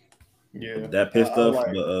 So yeah, that piff stuff,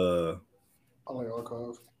 I but like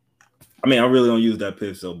archive. I mean, I really don't use that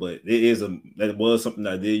piff, but that was something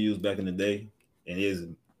that I did use back in the day and it is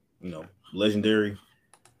legendary.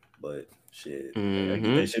 But shit, I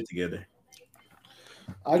get that shit together.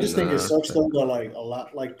 I just think it sucks though that like a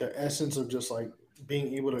lot like the essence of just like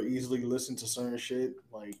being able to easily listen to certain shit,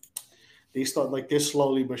 like they're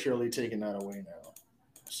slowly but surely taking that away now.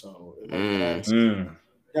 So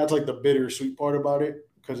that's like the bittersweet part about it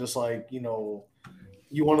because it's like you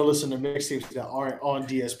want to listen to mixtapes that aren't on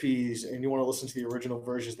DSPs and you want to listen to the original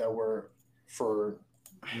versions that were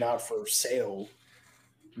not for sale.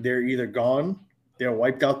 They're either gone, they're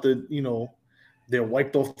wiped out they're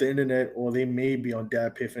wiped off the internet, or they may be on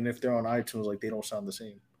DatPiff, and if they're on iTunes, like they don't sound the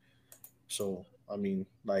same. So I mean,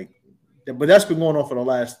 like, but that's been going on for the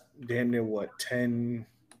last damn near 10.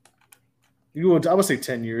 I would say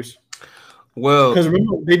 10 years. Well, because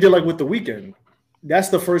remember they did like with The Weeknd. That's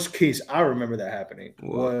the first case I remember that happening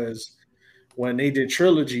was when they did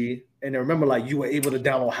Trilogy, and I remember like you were able to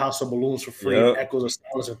download House of Balloons for free, and Echoes of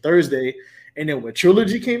Silence on Thursday. And then when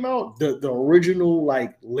Trilogy came out, the original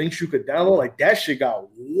like links you could download, like that shit got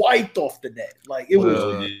wiped off the net. Like it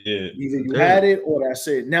was either you had it or that's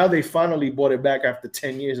it. Now they finally brought it back after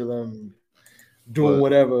 10 years of them doing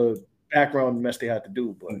whatever background mess they had to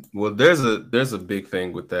do. But there's a big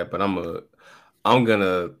thing with that, but I'm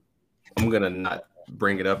gonna not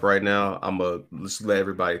bring it up right now. I'm gonna just let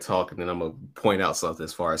everybody talk, and then I'm gonna point out something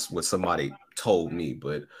as far as what somebody told me.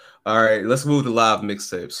 But all right, let's move to live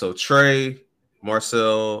mixtapes. So Trey,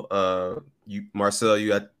 Marcel, you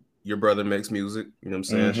got your brother makes music. You know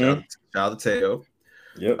what I'm saying? Shout out to Teo.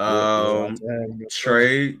 Yep.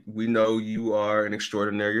 Trey, we know you are an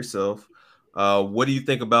extraordinaire yourself. What do you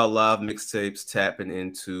think about live mixtapes tapping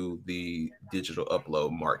into the digital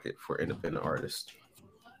upload market for independent artists?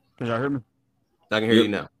 Can y'all hear me? I can hear you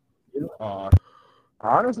now.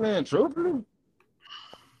 Honestly and truthfully,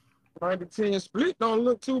 90-10 split don't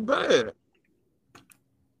look too bad.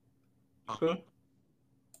 Okay.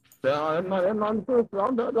 That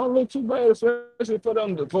don't look too bad, especially for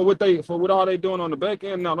them for what all they doing on the back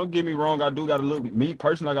end. Now, don't get me wrong, I gotta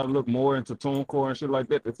look more into TuneCore and shit like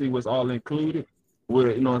that to see what's all included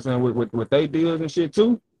with with what they deals and shit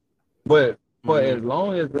too. But for as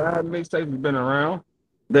long as live mixtapes have been around,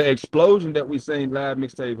 the explosion that we seen live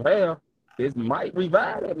mixtapes have, it might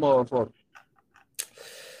revive that motherfucker.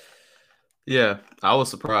 Yeah, I was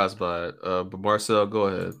surprised by it. But Marcel, go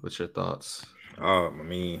ahead. What's your thoughts? I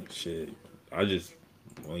mean, shit. I just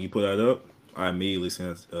when you put that up, I immediately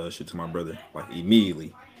sent shit to my brother, like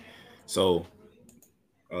immediately. So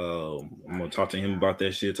I'm gonna talk to him about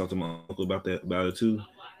that shit. Talk to my uncle about it too.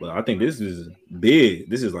 But I think this is big.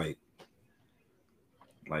 This is like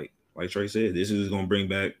Trey said. This is gonna bring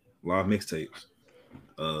back live mixtapes.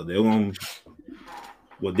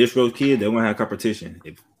 Well, DistroKid, they won't have competition.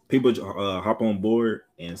 If people hop on board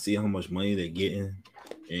and see how much money they're getting,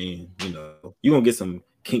 and you're gonna get some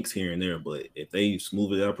kinks here and there, but if they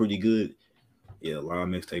smooth it out pretty good, yeah, Live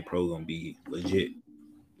Mixtape Pro gonna be legit.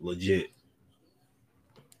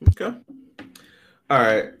 Okay. All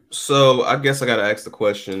right. So I guess I gotta ask the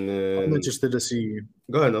question. I'm interested to see.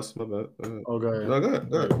 Go ahead, Nelson. My bad. Oh, go ahead. No, go ahead.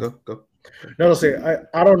 Go. No, say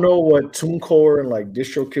I don't know what TuneCore and like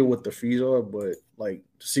DistroKid what the fees are, but like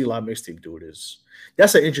to see Live Mixtape do it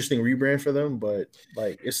that's an interesting rebrand for them. But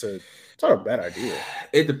like it's not a bad idea.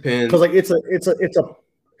 It depends because like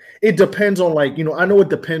it depends on like I know it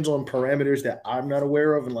depends on parameters that I'm not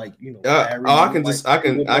aware of and like I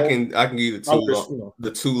can give you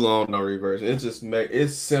the too long no reverse. It just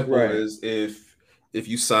it's simple as if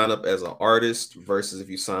you sign up as an artist versus if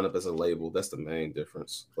you sign up as a label. That's the main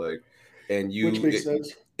difference. Like, and which makes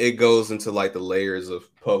sense. It goes into like the layers of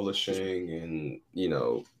publishing and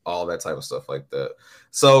all that type of stuff like that.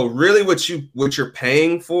 So really what you're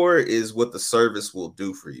paying for is what the service will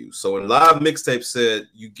do for you. So when Live Mixtape said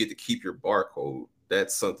you get to keep your barcode,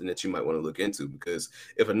 that's something that you might want to look into, because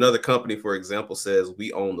if another company, for example, says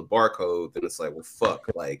we own the barcode, then it's like, well, fuck.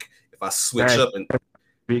 Like if I switch up and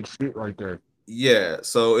big shit right there. Yeah,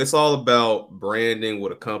 so it's all about branding,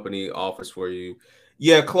 what a company offers for you.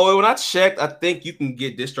 Yeah, Chloe, when I checked, I think you can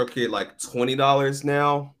get DistroKid like $20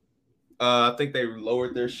 now. I think they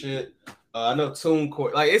lowered their shit. I know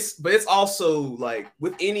TuneCore, like but it's also like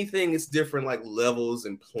with anything, it's different like levels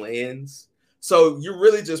and plans. So you're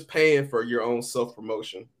really just paying for your own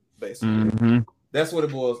self-promotion, basically. Mm-hmm. That's what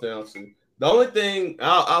it boils down to. The only thing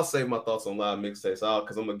I'll save my thoughts on Live Mixtapes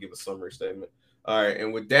because I'm gonna give a summary statement. All right,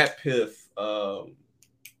 and with Dat Piff, not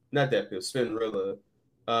Dat Piff, Spinrilla,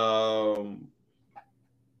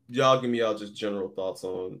 y'all give me y'all just general thoughts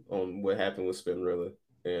on what happened with Spinrilla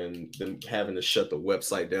and them having to shut the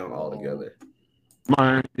website down altogether.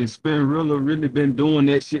 Man, Spinrilla really been doing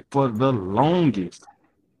that shit for the longest.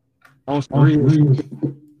 On screen,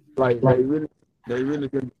 like they really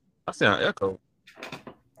been. I sound echo.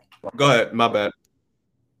 Go ahead, my bad.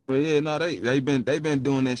 But yeah, no, they've been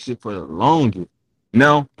doing that shit for the longest.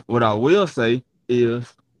 Now, what I will say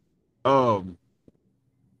is, DJ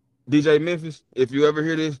Memphis, if you ever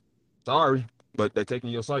hear this, sorry, but they're taking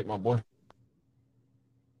your site, my boy.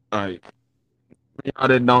 All right, y'all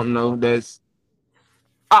that don't know, that's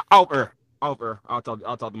out there. I'll talk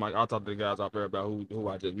to Mike. I'll talk to the guys out there about who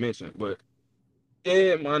I just mentioned. But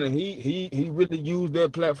yeah, man, and he really used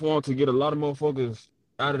that platform to get a lot of motherfuckers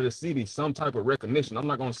out of the city some type of recognition. I'm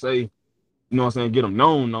not gonna say, get him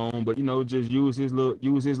known, but just use his little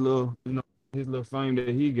his little fame that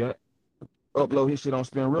he got, upload his shit on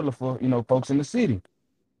Spinrilla for folks in the city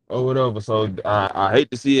or whatever. So I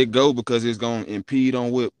hate to see it go because it's gonna impede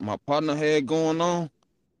on what my partner had going on,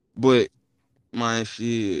 but man,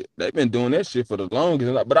 shit, they've been doing that shit for the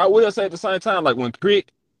longest. But I will say at the same time, like when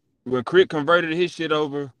Crick converted his shit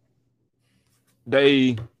over,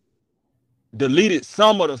 they deleted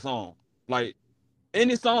some of the song. Like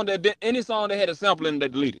any song that had a sample in, they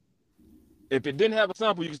deleted. If it didn't have a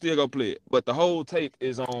sample, you can still go play it. But the whole tape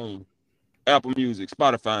is on Apple Music,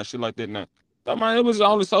 Spotify, and shit like that now. So, man, it was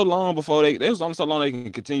only so long before they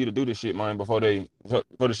can continue to do this shit, man, before the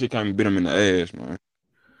shit came and bit them in the ass, man.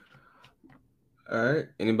 All right.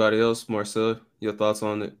 Anybody else, Marcel? Your thoughts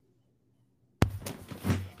on it?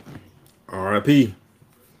 R.I.P.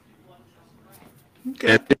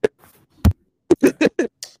 Okay.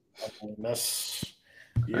 That's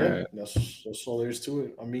all there is to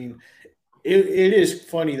it. I mean, it is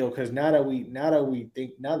funny though, because now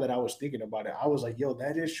that I was thinking about it, I was like, yo,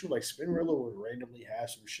 that is true. Like Spinrilla would randomly have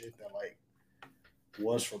some shit that like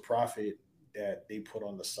was for profit that they put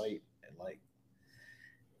on the site, and like,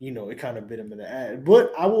 it kind of bit him in the ass.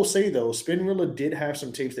 But I will say though, Spinrilla did have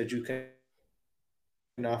some tapes that you can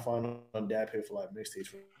not find on Dat Piff Live Mixtapes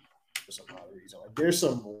for some odd reason. Like there's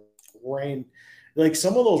some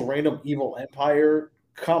some of those random Evil Empire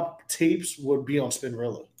comp tapes would be on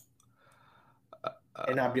Spinrilla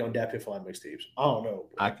and not be on Dat Piff Live Mixtapes. I don't know.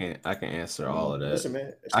 Bro. I can answer all of that. Listen,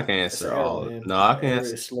 man, I can answer all of it. No, I can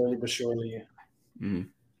answer slowly but surely. Mm-hmm.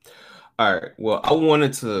 All right. Well, I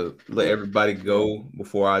wanted to let everybody go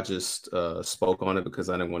before I just spoke on it because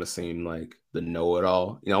I didn't want to seem like the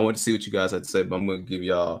know-it-all. I want to see what you guys had to say, but I'm going to give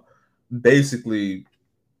y'all basically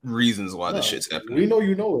reasons why this shit's happening. We know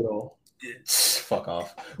you know it all. Fuck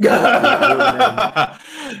off.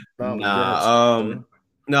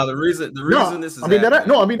 No, the reason this is.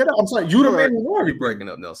 I'm sorry. You the man who know everything. You're breaking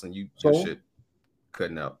up, Nelson. Your shit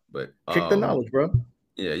cutting out, but kick the knowledge, bro.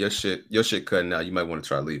 Yeah, your shit cutting out. You might want to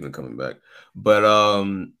try leaving and coming back. But I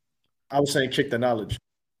was saying kick the knowledge.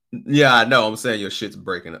 Yeah, I know. I'm saying your shit's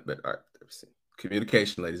breaking up. But all right,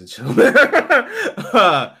 communication, ladies and gentlemen.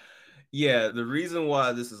 Yeah, the reason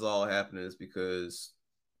why this is all happening is because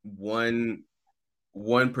one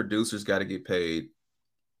producer's got to get paid,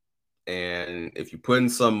 and if you're putting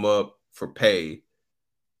something up for pay,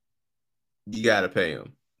 you got to pay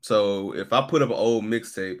them. So if I put up an old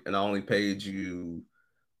mixtape and I only paid you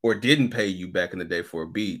or didn't pay you back in the day for a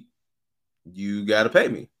beat, you got to pay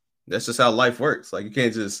me. That's just how life works. Like, you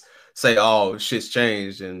can't just say, oh, shit's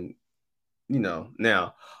changed. And, you know,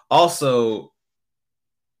 now also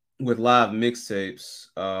with live mixtapes,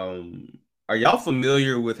 are y'all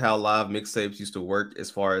familiar with how live mixtapes used to work as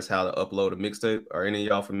far as how to upload a mixtape? Are any of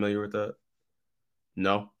y'all familiar with that?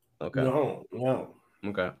 No? Okay. No.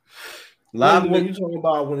 Okay. Live when you talking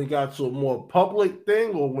about when it got to a more public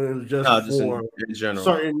thing, or when it was just for in general,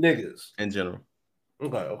 certain niggas? In general.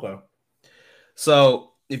 Okay.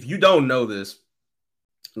 So if you don't know this,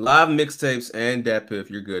 live mixtapes and DatPiff,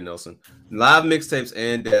 you're good, Nelson. Live mixtapes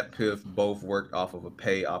and DatPiff both worked off of a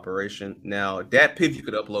pay operation. Now, DatPiff you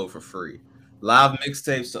could upload for free. Live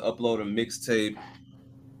mixtapes, to upload a mixtape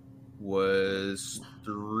was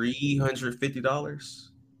 $350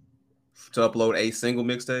 to upload a single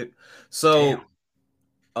mixtape. So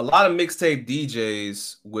a lot of mixtape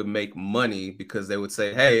DJs would make money because they would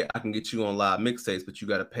say, hey, I can get you on live mixtapes, but you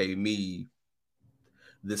got to pay me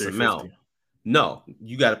this amount. No,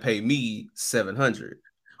 you got to pay me $700.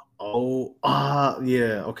 Oh,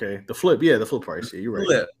 yeah, okay. The flip price. Yeah, you're right.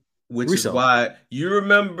 Flip, which Resell. Is why you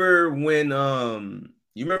remember when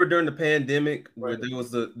you remember during the pandemic where there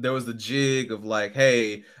was the jig of like,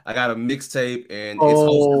 hey, I got a mixtape and it's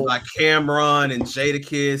hosted by Cameron and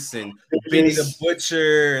Jadakiss and Benny the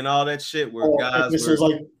Butcher and all that shit where guys this were was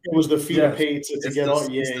like it was the fee to pay to get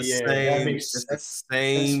on. Yeah. That makes the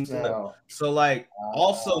same. So like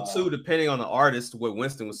also too, depending on the artist, what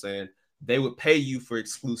Winston was saying, they would pay you for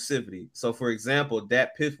exclusivity. So for example,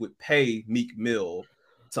 DatPiff would pay Meek Mill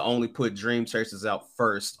to only put Dream Chasers out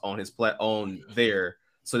first on his on there,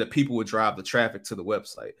 so that people would drive the traffic to the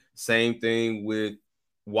website. Same thing with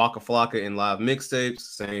Waka Flocka and live mixtapes.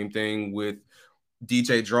 Same thing with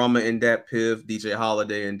DJ Drama and DatPiff, DJ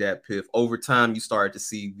Holiday and DatPiff. Over time, you started to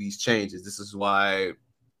see these changes. This is why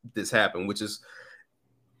this happened, which is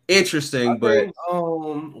interesting. But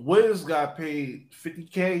Wiz got paid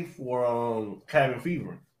 $50K for Cabin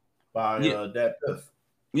Fever by DatPiff.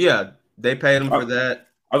 Yeah, they paid him for that.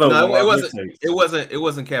 No, it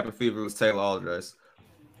wasn't Cabin Fever. It was Taylor Allardyce.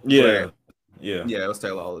 Yeah, it was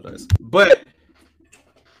Taylor Allardyce. But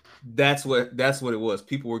that's what it was.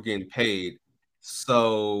 People were getting paid.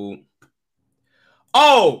 So,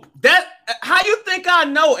 that how you think I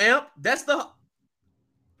know, Amp? That's the.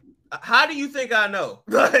 How do you think I know?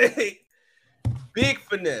 Like, big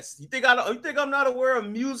finesse. You think I know? You think I'm not aware of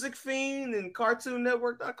Music Fiend and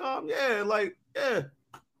CartoonNetwork.com? Yeah, like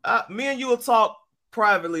me and you will talk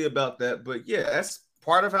privately about that, but yeah, that's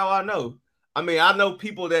part of how I know. I mean, I know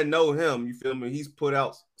people that know him. You feel me? He's put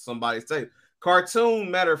out somebody's tape. Cartoon,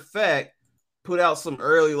 matter of fact, put out some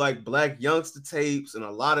early like Black Youngster tapes and a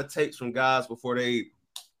lot of tapes from guys before they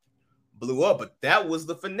blew up. But that was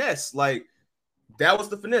the finesse. Like, that was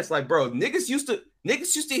the finesse. Like, bro, niggas used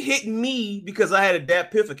to hit me because I had a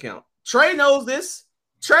DatPiff account. Trey knows this.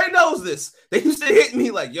 They used to hit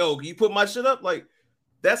me like, yo, can you put my shit up? Like,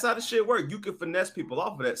 that's how the shit works. You can finesse people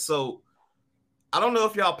off of that. So I don't know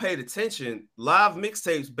if y'all paid attention. Live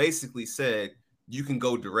mixtapes basically said you can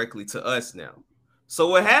go directly to us now. So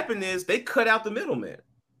what happened is they cut out the middleman.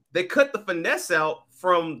 They cut the finesse out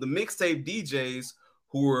from the mixtape DJs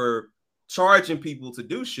who were charging people to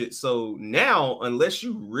do shit. So now, unless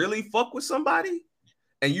you really fuck with somebody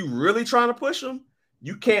and you really trying to push them,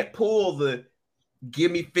 you can't pull the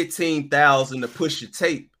give me 15,000 to push your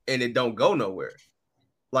tape and it don't go nowhere.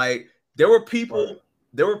 Like, there were people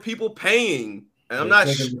paying, and I'm not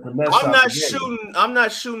shooting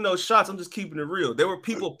those shots. I'm just keeping it real. There were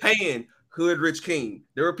people paying Hood Rich King.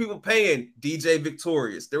 There were people paying DJ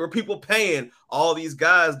Victorious. There were people paying all these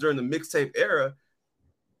guys during the mixtape era.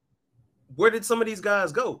 Where did some of these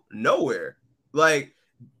guys go? Nowhere. Like,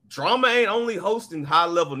 Drama ain't only hosting high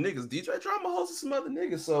level niggas. DJ Drama hosting some other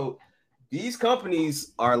niggas. So these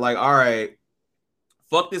companies are like, all right,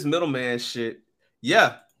 fuck this middleman shit.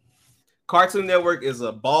 Yeah. Cartoon Network is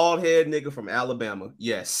a bald head nigga from Alabama.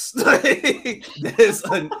 Yes. that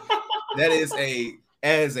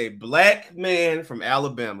is a black man from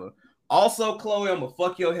Alabama. Also, Chloe, I'm gonna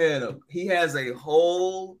fuck your head up. He has a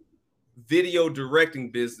whole video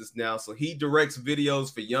directing business now. So he directs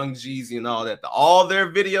videos for Young Jeezy and all that. All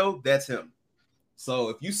their video, that's him. So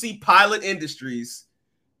if you see Pilot Industries,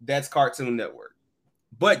 that's Cartoon Network.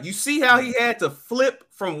 But you see how he had to flip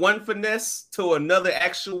from one finesse to another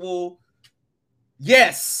actual.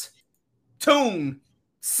 Yes, tune,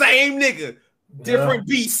 same nigga, different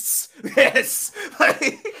beasts. Yes,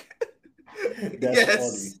 like that's yes,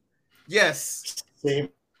 funny. Yes, same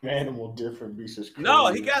animal, different beasts.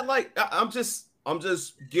 No, he got like I'm just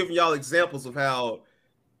giving y'all examples of how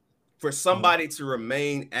for somebody to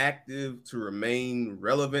remain active, to remain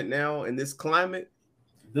relevant now in this climate.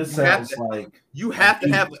 This sounds like you have to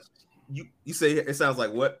have you say it sounds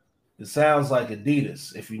like what? It sounds like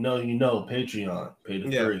Adidas. If you know, you know. Patreon, pay the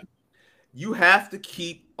 $3. You have to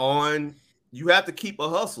keep on. You have to keep a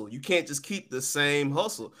hustle. You can't just keep the same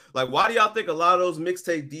hustle. Like, why do y'all think a lot of those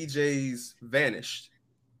mixtape DJs vanished?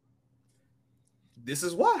 This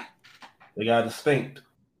is why. They got distinct.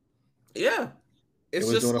 Yeah, it's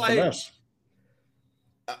just like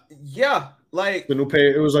yeah, like the new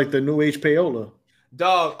pay. It was like the new age payola.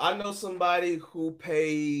 Dog, I know somebody who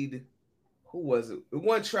paid. Who was it? It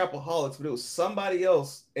wasn't Trapaholics, but it was somebody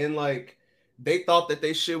else, and like they thought that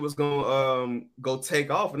they shit was gonna go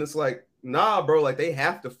take off, and it's like, nah, bro. Like they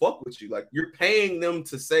have to fuck with you. Like you're paying them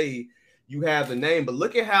to say you have the name, but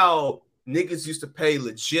look at how niggas used to pay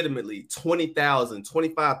legitimately $20,000,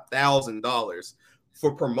 $25,000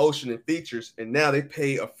 for promotion and features, and now they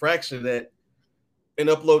pay a fraction of that and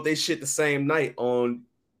upload they shit the same night on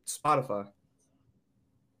Spotify.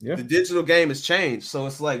 Yeah. The digital game has changed, so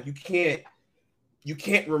it's like you can't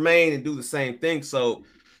remain and do the same thing. So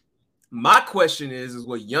my question is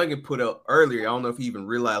what Youngin put up earlier. I don't know if he even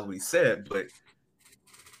realized what he said, but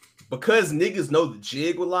because niggas know the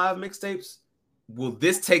jig with live mixtapes, will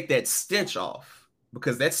this take that stench off?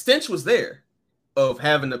 Because that stench was there of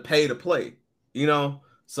having to pay to play, you know?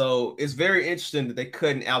 So it's very interesting that they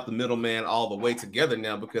cutting out the middleman all the way together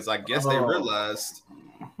now, because I guess they realized,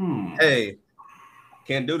 hey,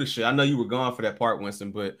 can't do this shit. I know you were gone for that part,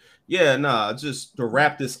 Winston, but yeah, nah, just to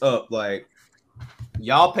wrap this up, like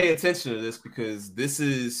y'all pay attention to this, because this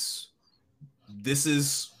is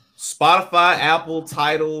Spotify, Apple,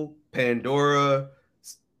 Tidal, Pandora,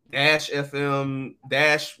 Dash FM,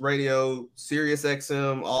 Dash Radio, Sirius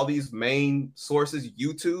XM, all these main sources,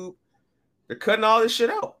 YouTube, they're cutting all this shit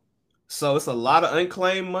out. So it's a lot of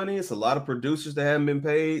unclaimed money. It's a lot of producers that haven't been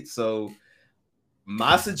paid. So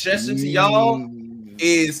my suggestion to y'all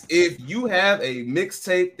is, if you have a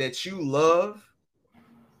mixtape that you love,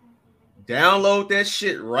 download that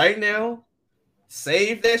shit right now,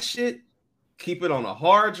 save that shit, keep it on a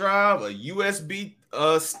hard drive, a USB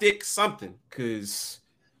stick, something, because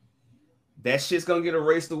that shit's gonna get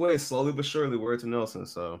erased away slowly but surely. Word to Nelson.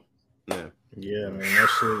 So yeah, man, that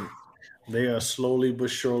shit. They are slowly but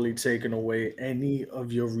surely taking away any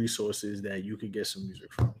of your resources that you could get some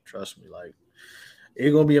music from. Trust me, like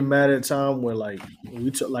it's gonna be a matter of time where like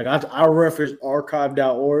I reference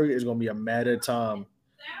archive.org. It's gonna be a matter of time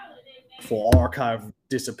for archive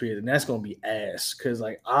disappeared, and that's gonna be ass. Cause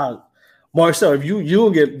like Marcel, if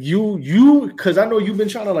you'll get because I know you've been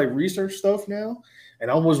trying to like research stuff now,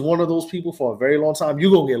 and I was one of those people for a very long time.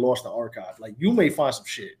 You're gonna get lost in the archive. Like you may find some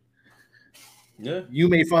shit. Yeah, you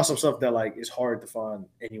may find some stuff that like is hard to find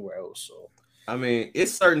anywhere else. So I mean,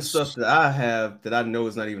 it's certain stuff that I have that I know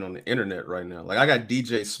is not even on the internet right now. Like I got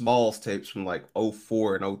DJ Smalls tapes from like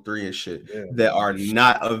 04 and 03 and shit that are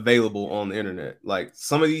not available on the internet. Like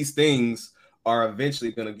some of these things are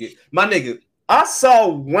eventually gonna get. My nigga, I saw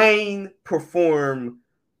Wayne perform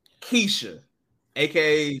Keisha,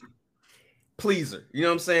 aka Pleaser. You know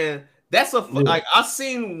what I'm saying? That's like I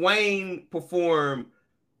seen Wayne perform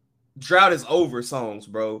Drought Is Over songs,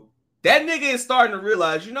 bro. That nigga is starting to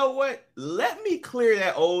realize, you know what? Let me clear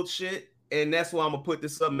that old shit, and that's why I'm gonna put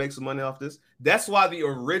this up and make some money off this. That's why the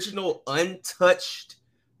original untouched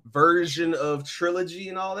version of Trilogy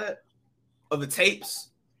and all that of the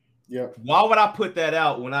tapes. Yeah. Why would I put that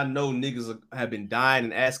out when I know niggas have been dying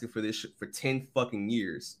and asking for this shit for 10 fucking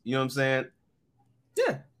years? You know what I'm saying?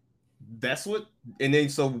 Yeah. That's what. And then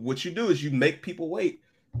so what you do is you make people wait.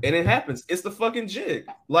 And it happens. It's the fucking jig.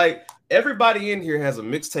 Like everybody in here has a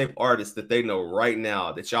mixtape artist that they know right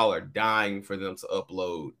now that y'all are dying for them to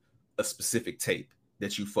upload a specific tape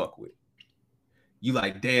that you fuck with. You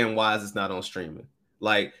like, damn, why is this not on streaming?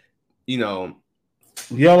 Like, you know,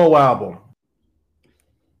 Yellow Album,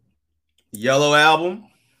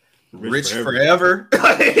 Rich Forever.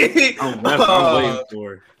 I'm waiting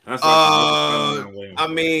for. I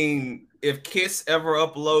mean, if Kiss ever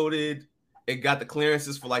uploaded. It got the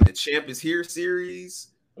clearances for like the Champ Is Here series.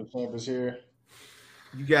 The Champ Is Here.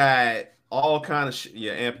 You got all kind of shit.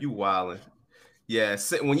 Yeah, Amp, you wildin'. Yeah,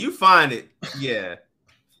 when you find it,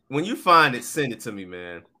 when you find it, send it to me,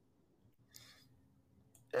 man.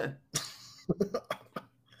 Yeah.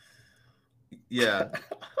 Yeah.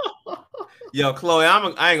 Yo, Chloe,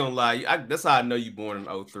 I ain't gonna lie. That's how I know you born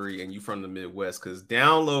in 03 and you from the Midwest, because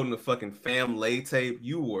downloading the fucking Fam Lay tape,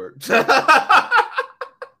 you were.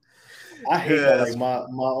 I hate that. Like my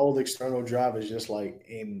old external drive is just like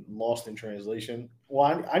lost in translation.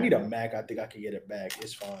 Well, I need a Mac. I think I can get it back.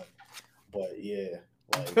 It's fine. But yeah,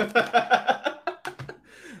 like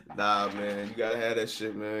nah, man, you gotta have that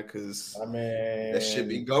shit, man, because that shit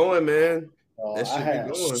be mean, going, man. That I shit had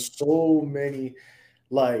be going. so many.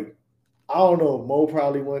 Like I don't know, Mo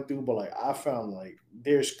probably went through, but like I found like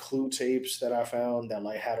there's Clue tapes that I found that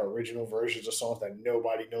like had original versions of songs that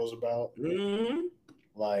nobody knows about. Mm-hmm.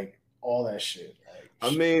 Like all that shit. Like,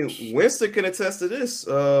 I mean, Winston can attest to this,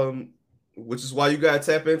 which is why you gotta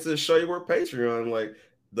tap into the Show Your Work Patreon. Like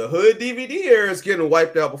the Hood DVD era is getting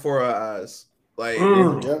wiped out before our eyes. Like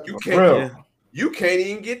you can't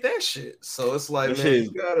even get that shit. So it's like, man,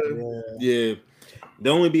 you gotta yeah. They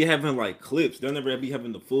only be having like clips. They'll never be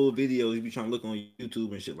having the full videos. You be trying to look on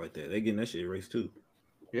YouTube and shit like that. They getting that shit erased too.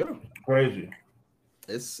 Yeah, crazy.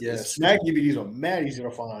 It's Snack DVDs are mad easy to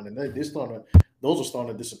find, and those are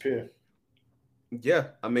starting to disappear. Yeah,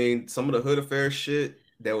 I mean, some of the Hood Affair shit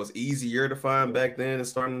that was easier to find back then is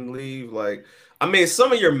starting to leave. Like, I mean,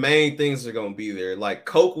 some of your main things are gonna be there. Like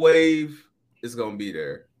Coke Wave is gonna be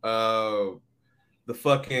there. The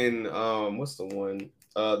fucking what's the one?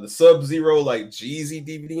 The Sub-Zero like Jeezy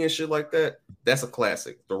DVD and shit like that. That's a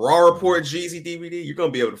classic. The Raw Report Jeezy DVD, you're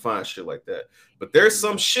gonna be able to find shit like that. But there's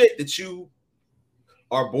some shit that you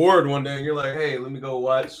are bored one day and you're like, hey, let me go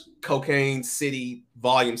watch Cocaine City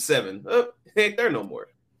Volume 7. It ain't there no more.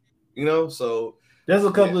 You know, so there's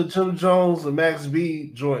a couple of Tim Jones and Max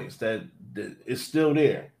B joints that is still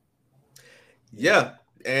there. Yeah,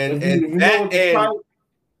 and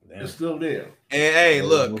it's still there. And hey,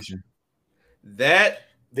 look, that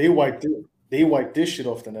they wiped this shit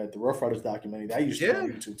off the net. The Rough Riders documentary that used to be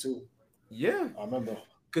on YouTube too. Yeah, I remember.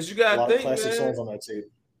 Because you gotta think, classic songs on that tape.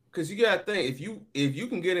 Because you gotta think, if you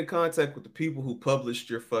can get in contact with the people who published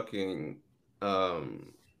your fucking,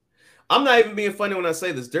 I'm not even being funny when I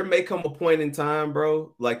say this. There may come a point in time,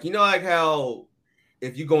 bro. Like, you know, like how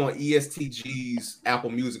if you go on ESTG's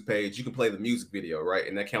Apple Music page, you can play the music video, right?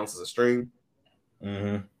 And that counts as a stream.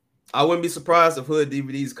 Mm-hmm. I wouldn't be surprised if Hood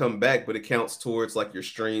DVDs come back, but it counts towards like your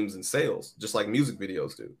streams and sales, just like music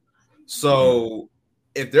videos do. So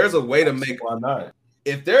if there's a way to make, why not?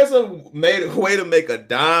 If there's a way to make a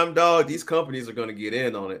dime, dog, these companies are gonna get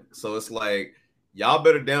in on it. So it's like, y'all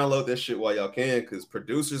better download this shit while y'all can, because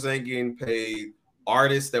producers ain't getting paid.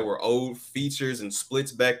 Artists that were old features and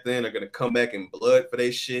splits back then are gonna come back in blood for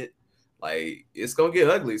their shit. Like, it's gonna get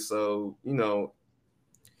ugly. So, you know,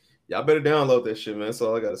 y'all better download that shit, man. That's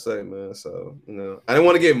all I gotta say, man. So, you know, I didn't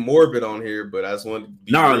want to get morbid on here, but I just wanted to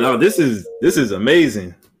be No, this is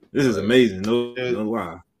amazing. This is amazing. No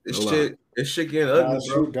lie. This shit getting ugly,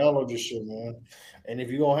 bro. Download this shit, man. And if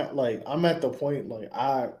you gonna have, like, I'm at the point like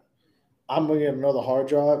I'm gonna get another hard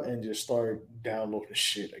drive and just start downloading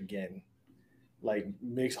shit again. Like,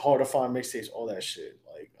 makes hard to find mixtapes, all that shit.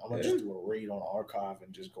 Like, I'm gonna just do a raid on archive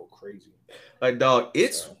and just go crazy. Like, dog,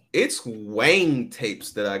 it's Wayne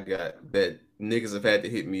tapes that I got that niggas have had to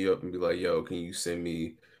hit me up and be like, yo, can you send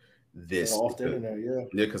me this? They're off the internet, yeah,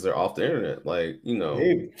 because they're off the internet. Like, you know,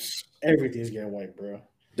 everything's getting wiped, bro.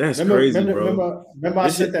 That's crazy, bro. Remember I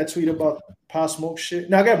said that tweet about Pop Smoke shit?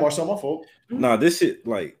 No, I got Marcel, my fault. Nah, this shit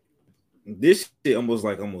almost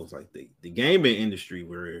like the gaming industry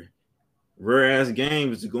where rare ass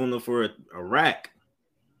games are going up for a rack.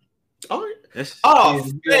 Fam.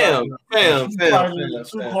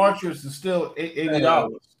 Two cartridges is still $80.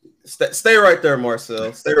 Stay right there,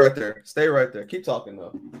 Marcel. Stay right there. Keep talking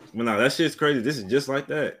though. Well, no, that shit's crazy. This is just like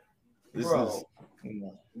that.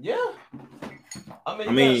 Yeah.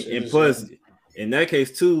 I mean, and plus, in that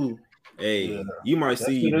case too, you might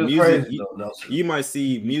see music. You might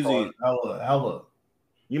see music. Hella.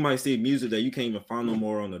 You might see music that you can't even find no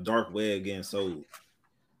more on the dark web getting sold.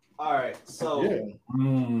 All right, so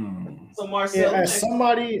so Marcel, as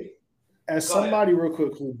somebody real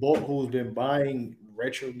quick who's been buying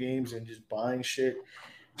retro games and just buying shit,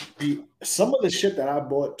 some of the shit that I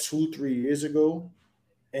bought 2-3 years ago,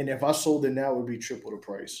 and if I sold it now, it would be triple the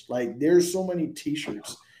price. Like, there's so many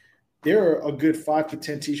T-shirts. There are a good 5 to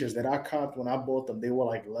 10 T-shirts that I copped when I bought them. They were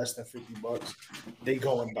like less than $50. They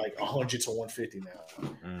going like 100 to 150 now.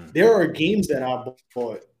 There are games that I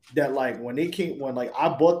bought that, like, when I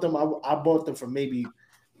bought them, I bought them for maybe,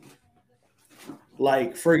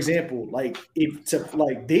 like, for example, like,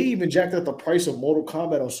 they even jacked up the price of Mortal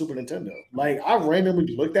Kombat on Super Nintendo. Like, I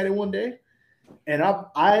randomly looked at it one day, and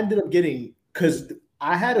I ended up getting, because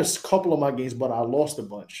I had a couple of my games, but I lost a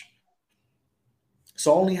bunch.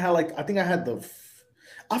 So I only had like I think I had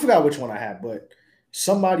I forgot which one I had, but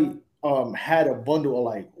somebody had a bundle of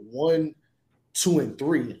like 1, 2, and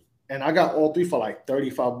 3, and I got all 3 for like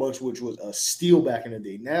 $35, which was a steal back in the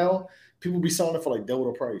day. Now people be selling it for like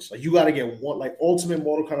double the price. Like you got to get one, like Ultimate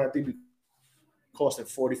Mortal Kombat, I think be costing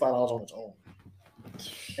 $45 on its own,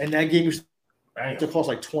 and that game used to cost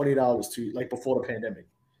like $20 to like before the pandemic.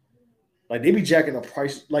 Like they be jacking the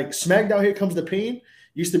price. Like SmackDown Here Comes the Pain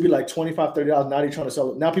used to be like $25, $30. Now they trying to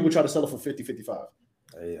sell it. Now people try to sell it for $50, $55.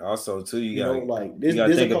 Hey, also too, you know, like there's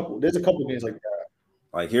a couple games like that.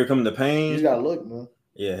 Like Here Come the Pain. You just gotta look, man.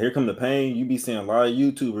 Yeah, Here Come the Pain. You be seeing a lot of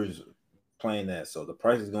YouTubers playing that, so the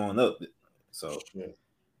price is going up. So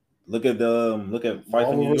look at Fight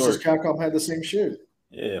for New York. Versus Capcom had the same shit.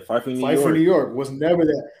 Yeah, Fight for New York. Fight for New York was never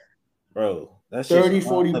that. Bro, that's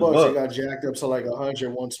 $30-$40. They got jacked up to like 100,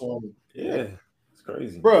 120. Yeah, it's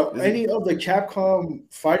crazy, bro. Any of the Capcom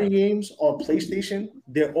fighting games on PlayStation,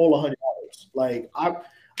 they're all $100. Like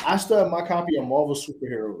I still have my copy of Marvel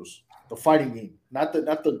Superheroes, the fighting game, not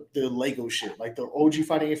the Lego shit, like the OG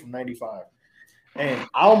fighting game from '95. And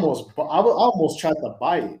I almost tried to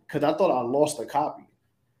buy it because I thought I lost a copy,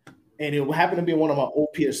 and it happened to be one of my old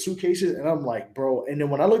PS2 cases. And I'm like, bro. And then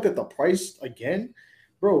when I looked at the price again,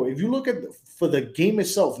 bro, if you look at for the game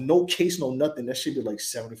itself, no case, no nothing, that should be like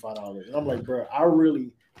 $75. And I'm like, bro, I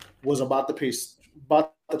really was about to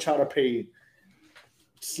try to pay.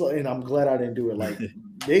 So, and I'm glad I didn't do it. Like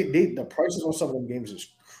the prices on some of them games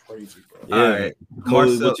is crazy, bro. Yeah, right.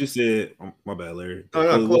 Marcel, what you said? My bad, Larry.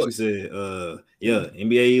 What you said?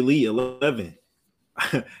 NBA Elite 11.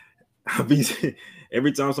 I be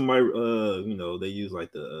every time somebody, they use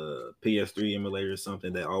like the PS3 emulator or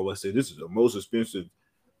something, that always say this is the most expensive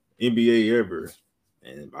NBA ever.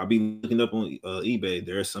 And I be looking up on eBay.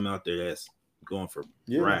 There's some out there that's going for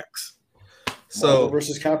racks. So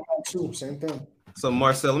versus Capcom 2, same thing. So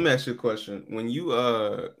Marcel, let me ask you a question. When you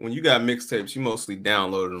got mixtapes, you mostly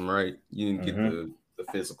downloaded them, right? You didn't get the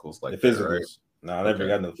physicals like the physicals. That, right? No, I never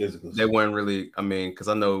got no physicals. They weren't really. I mean, because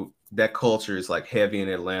I know that culture is like heavy in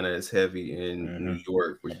Atlanta, it's heavy in New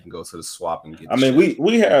York, where you can go to the swap and get. I mean,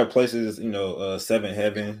 we have places, 7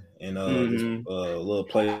 Heaven and little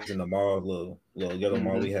places in the mall, little yellow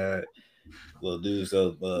mall. We had little dudes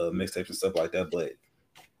mixtapes and stuff like that, but.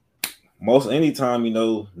 Most anytime,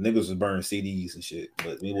 niggas was burning CDs and shit,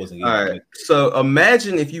 but we wasn't. All right. So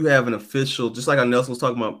imagine if you have an official, just like Nelson was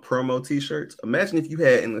talking about promo T-shirts. Imagine if you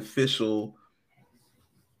had an official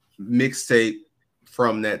mixtape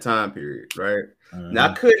from that time period, right?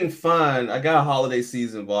 Now I got a Holiday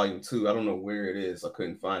Season Volume 2. I don't know where it is. I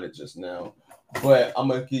couldn't find it just now, but I'm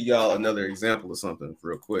gonna give y'all another example of something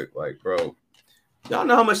real quick. Like, bro, y'all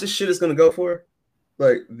know how much this shit is gonna go for?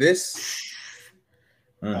 Like this.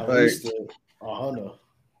 At least 100.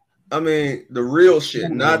 I mean, the real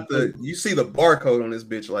shit, not you see the barcode on this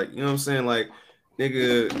bitch, like, you know what I'm saying? Like,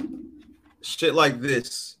 nigga, shit like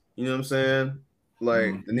this, you know what I'm saying?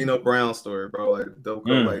 Like the Nino Brown story, bro. Like,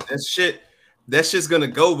 like that shit's gonna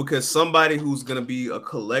go because somebody who's gonna be a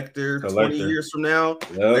collector 20 years from now,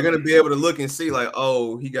 they're gonna be able to look and see, like,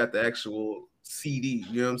 oh, he got the actual CD,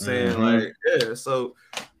 you know what I'm saying? Like, yeah, so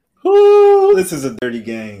this is a dirty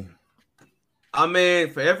game. I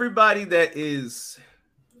mean, for everybody that is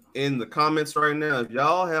in the comments right now, if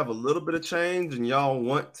y'all have a little bit of change and y'all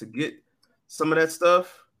want to get some of that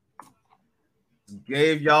stuff,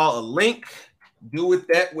 gave y'all a link. Do with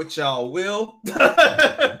that what y'all will.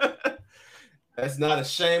 That's not a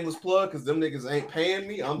shameless plug because them niggas ain't paying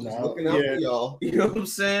me. I'm just looking out for y'all. You know what I'm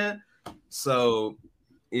saying? So,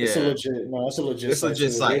 yeah. It's a legit site.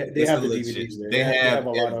 They have the DVDs there. They have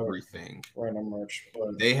a lot everything. Random merch.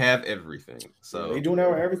 They have everything. So they do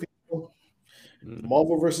now everything.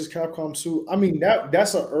 Marvel versus Capcom 2. I mean,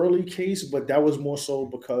 that's an early case, but that was more so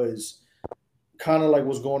because kind of like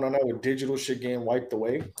what's going on now with digital shit getting wiped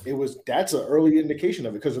away. That's an early indication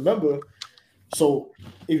of it. Because remember, so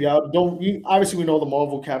if y'all obviously we know the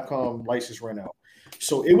Marvel Capcom license ran out.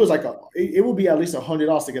 So it was like it would be at least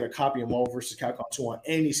 $100 to get a copy of Marvel vs. Capcom 2 on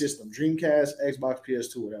any system, Dreamcast, Xbox,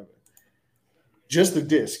 PS2, whatever. Just the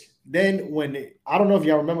disc. Then I don't know if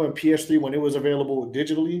y'all remember in PS3 when it was available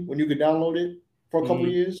digitally, when you could download it for a couple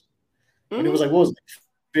of years, and it was like, what was it,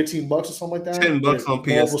 $15 or something like that? $10 on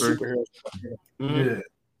PS3.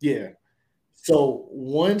 Yeah. So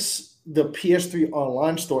once the PS3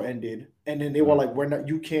 online store ended, and then they were like,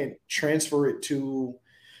 you can't transfer it to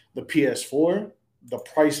the PS4. The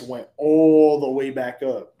price went all the way back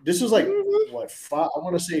up. This was like what, five? I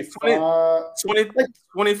want to say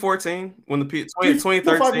 2014 when the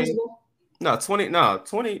 2013. No, 20. No,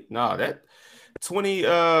 20. No, that 20.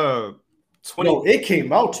 20. No, it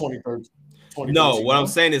came out 2013. No, what I'm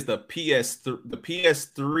saying is the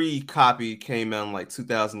PS3 copy came out in like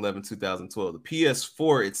 2011, 2012. The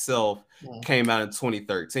PS4 itself came out in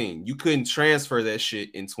 2013. You couldn't transfer that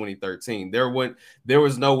shit in 2013. There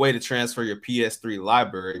was no way to transfer your PS3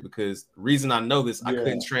 library because the reason I know this, I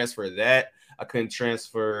couldn't transfer that. I couldn't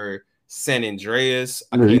transfer San Andreas.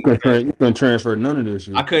 You couldn't transfer none of this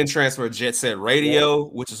shit. I couldn't transfer Jet Set Radio,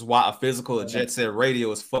 which is why a physical Jet Set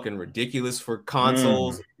Radio is fucking ridiculous for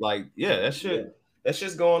consoles. Like, that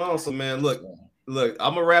shit's going on. So, man, look, I'm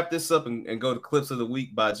gonna wrap this up and go to clips of the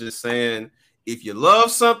week by just saying, if you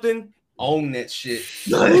love something, own that shit.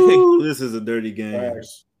 This is a dirty game.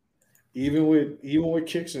 Even with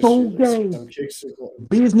kicks and shit, some kicks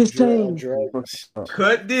business change.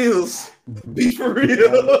 Cut deals. Be for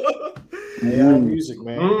real. Music,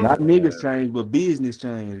 man. Not niggas change, but business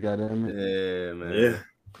change. Goddamn it. Yeah, man. Yeah.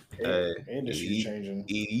 Hey, industry changing.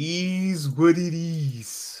 It is what it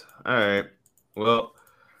is. All right. Well,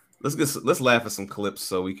 let's laugh at some clips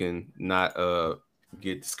so we can not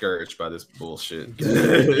get discouraged by this bullshit.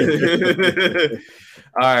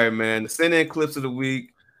 All right, man. Send in clips of the week.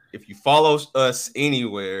 If you follow us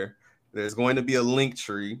anywhere, there's going to be a link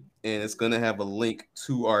tree, and it's going to have a link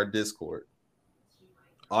to our Discord.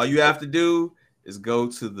 All you have to do is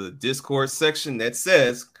go to the Discord section that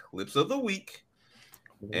says clips of the week.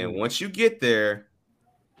 And once you get there,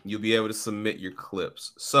 you'll be able to submit your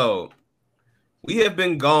clips. So we have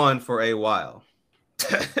been gone for a while.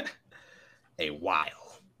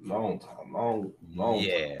 Long time.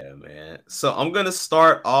 Yeah, man. So I'm going to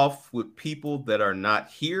start off with people that are not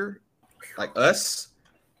here, like us.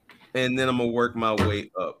 And then I'm going to work my way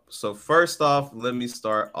up. So first off, let me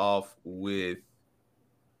start off with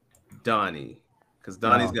Donnie, because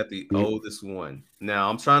Donnie's got the oldest one. Now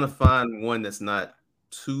I'm trying to find one that's not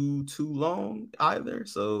too long either.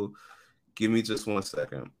 So give me just 1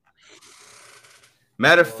 second.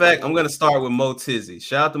 Matter of fact, I'm gonna start with Mo Tizzy.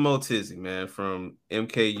 Shout out to Mo Tizzy, man, from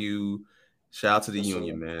MKU. Shout out to the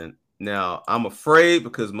Union, man. Now I'm afraid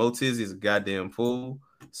because Mo Tizzy is a goddamn fool,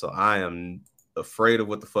 so I am afraid of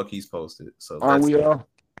what the fuck he's posted. So aren't we all?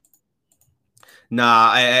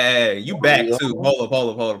 Nah, hey, you back too. Hold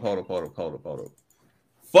up.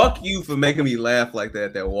 Fuck you for making me laugh like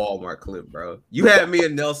that Walmart clip, bro. You had me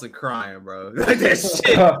and Nelson crying, bro. Like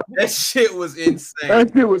that shit was insane.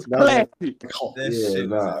 That shit was classic.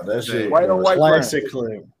 That shit white on white classic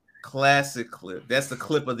clip. Classic clip. That's the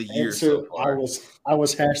clip of the year so far. I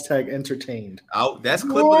was hashtag entertained. That's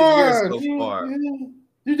clip of the year so far.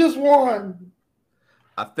 You just won.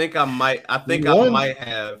 I think I might have clip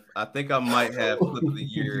of the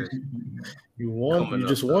year. You won? You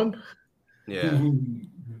just won? Yeah.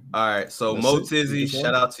 All right. So Mo Tizzy,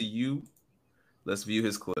 shout out to you. Let's view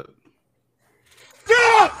his clip.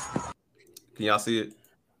 Can y'all see it?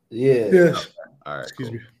 Yeah. Yeah. All right.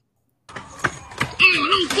 Excuse me.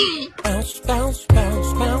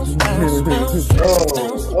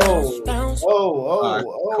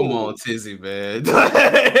 Come on, Tizzy, man.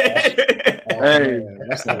 Hey,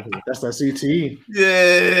 that's that CTE.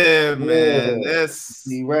 Yeah, man. That's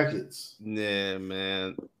the records. Yeah,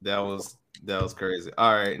 man. That was crazy.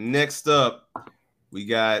 All right, next up, we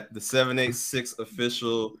got the 786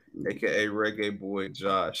 official, aka Reggae Boy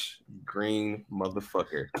Josh, green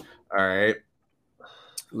motherfucker. All right,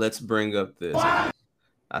 let's bring up this. I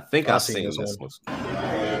think I've seen this one.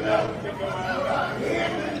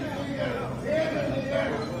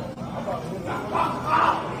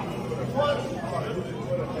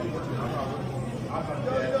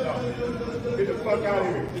 Get the fuck out of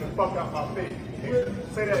here. Get the fuck out my face.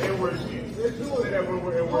 Say that N-word again. Say that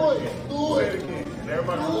N-word again. Say it again.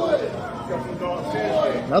 Everybody got some dog. Say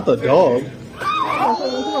it again. Not the dog.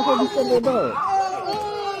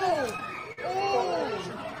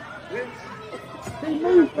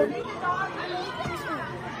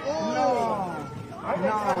 I ain't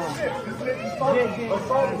got shit. This nigga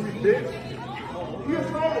assaulted me, bitch. He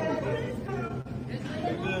assaulted me.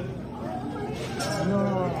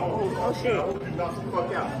 Oh shit. I hope you knock the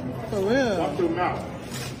fuck out. For real. Watch your mouth.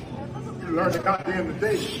 You learned the goddamn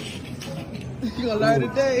today. You gonna learn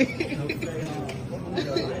today.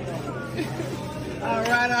 All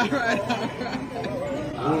right.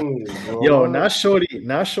 Yo, not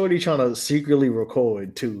shorty trying to secretly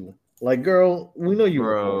record too. Like, girl, we know you,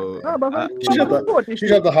 bro. She got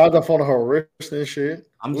the hard up on her wrist and shit.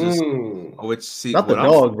 I'm just not the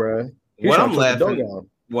dog, bro. What I'm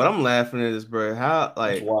laughing at is, bro, how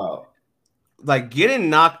wow. Like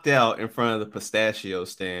getting knocked out in front of the pistachio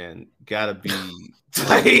stand gotta be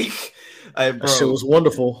like bro, that shit was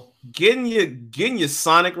wonderful. Getting your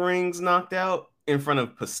Sonic rings knocked out in front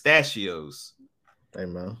of pistachios. Hey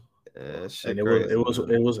man, And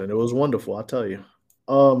it was wonderful. I tell you.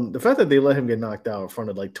 The fact that they let him get knocked out in front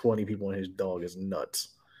of like 20 people and his dog is nuts.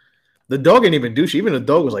 The dog ain't even douche. Even the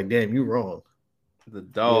dog was like, "Damn, you wrong." The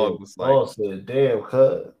dog was like, "Oh, said, damn,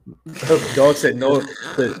 cut." The dog said no.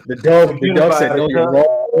 The dog said no. You're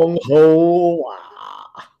wrong. Oh,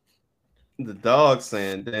 the dog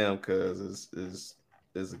saying "damn" cuz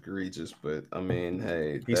is egregious, but I mean,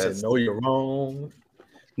 hey, he said no, you're wrong.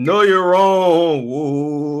 No, you're wrong.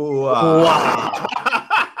 Whoa, wow.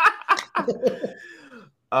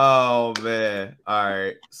 Oh man. All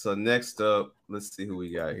right. So next up, let's see who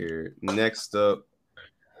we got here. Next up,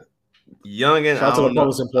 Youngin. I don't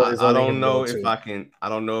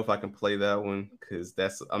know if I can play that one because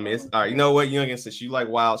that's. I mean, it's all right. You know what, Youngin? Since you like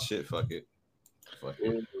wild shit, fuck it.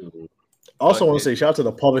 Also, want to say shout out to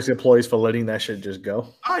the Publix employees for letting that shit just go.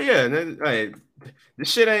 Oh yeah, hey, this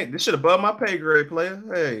shit above my pay grade, player.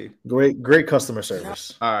 Hey, great customer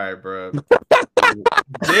service. All right, bro.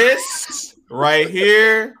 This right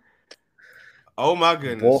here. Oh my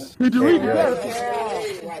goodness. I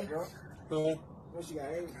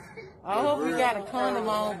hope you got a condom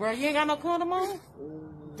on, bro. You ain't got no condom on?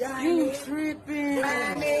 You tripping.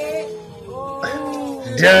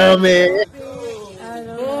 Dummy.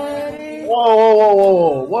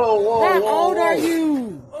 Whoa. How old are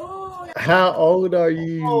you? How old are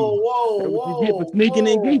you? Whoa. Sneaking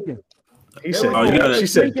and geeking. He said, she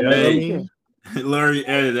said, dummy. Larry,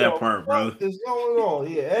 edit that part, bro. What is going on?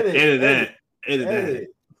 Yeah, edit that.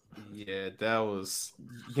 Yeah, that was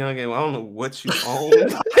Youngin. I don't know what you own,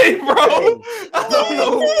 hey, bro.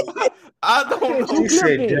 I don't know. He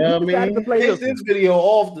said, dummy. Take this video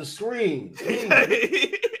off the screen.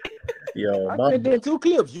 Yo, I did 2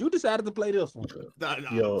 clips. You decided to play this one.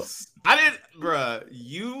 Yo, I didn't, bro.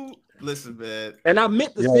 You listen, man. And I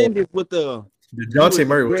meant to send it with the Dejounte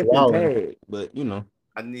Murray was wild, but you know,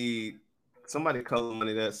 I need somebody color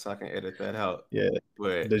money that so I can edit that out. Yeah,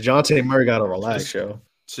 but Dejounte Murray got to relax, yo.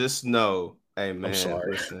 Just know, hey man, I'm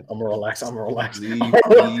sorry. Listen, I'm gonna relax.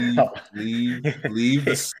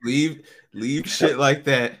 Leave shit like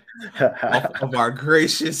that off of our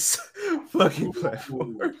gracious fucking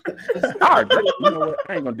platform. All right, you know what?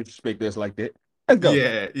 I ain't gonna disrespect this like that. Let's go.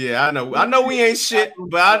 Yeah, I know we ain't shit,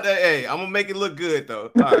 but hey, I'm gonna make it look good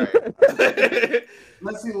though. All right.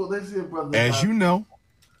 Let's see what brother. As you know,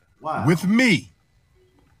 with me,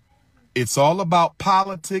 it's all about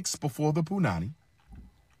politics before the punani.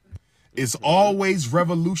 It's always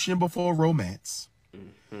revolution before romance.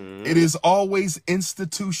 It is always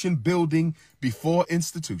institution building before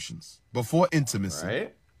institutions, before intimacy,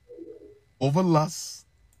 over lust,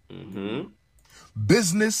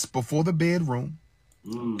 business before the bedroom,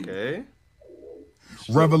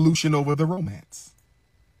 revolution over the romance.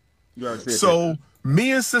 So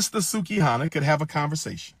me and Sister Sukihana could have a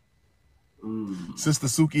conversation. Sister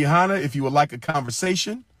Sukihana, if you would like a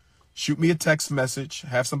conversation, shoot me a text message.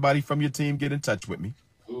 Have somebody from your team get in touch with me.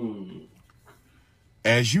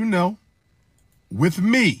 As you know, with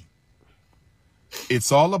me,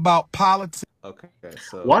 it's all about politics. Okay,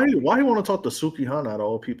 so why do you want to talk to Sukihana out of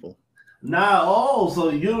all people? So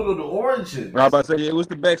you know the origins. I was about to say, what's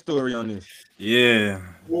the backstory on this? Yeah.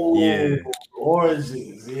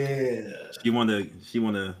 Origins, yeah. She wanna,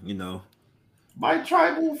 you know. My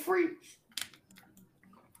tribal freak.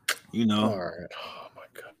 You know. All right. Oh my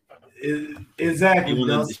God. Exactly.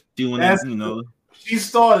 She wanna, you know. She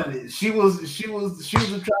started it. She was a tribal.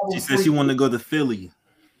 She said she wanted to go to Philly.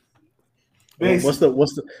 What's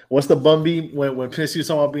the bum beat when Pissy was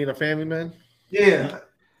talking about being a family man? Yeah.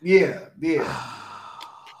 Y'all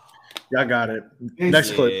got it.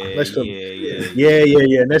 Next clip. Yeah. Next clip.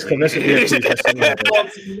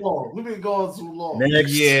 We've been going too long.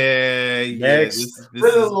 Next. This is been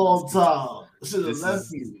a long time. Should have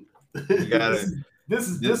left you. This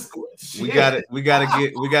is discourse. We gotta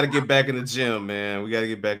get back in the gym, man.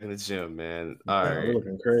 All right. We're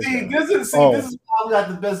looking crazy. See, this is why we got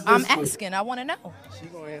the best. I'm asking. I want to know. She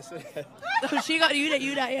gonna answer that.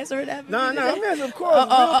 You not answering that? No, I'm answering. Of course,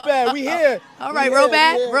 real bad. We here. All right, real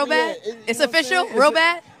bad. It's official. Real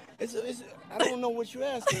bad. I don't know what you're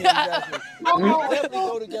asking exactly. We definitely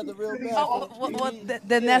go together real bad.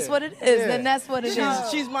 Then that's what it is. Then that's what it is.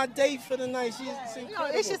 She's my date for the night.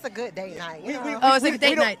 It's just a good date night. It's a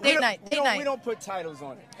date night. We don't put titles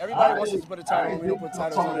on it. Everybody wants us to put a title on. We don't put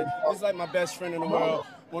titles on it. It's like my best friend in the world.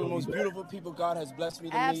 One of the most beautiful people God has blessed me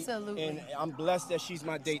to meet. And I'm blessed that she's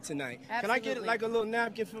my date tonight. Absolutely. Can I get like a little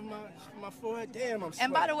napkin for my forehead? Damn, I'm sweating.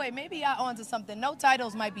 And by the way, maybe y'all onto something. No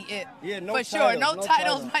titles might be it. Yeah, no for titles, sure. No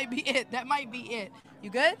titles might be it. That might be it. You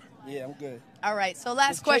good? Yeah, I'm good. All right. So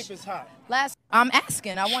last question. Is hot. I'm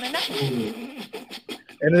asking. I want to know.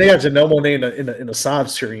 And then they got Janelle Monáe in the side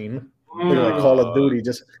screen, like Call of Duty.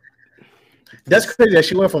 Just that's crazy. That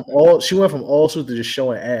she went from all suits to just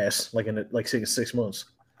showing ass like in 6 months.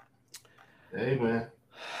 Hey man,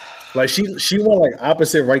 like she went like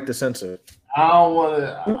opposite right to center. I don't want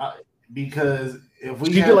to because if we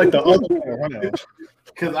did like the other one.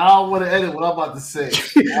 Because I don't want to edit what I'm about to say.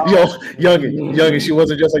 Youngin, she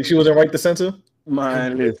wasn't right to center.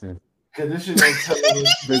 Man, listen. Because this shit don't tell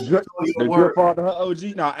you the good part of her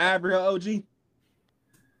OG. Now, Avery, her OG.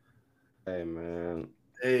 Hey, man.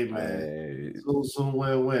 Hey. So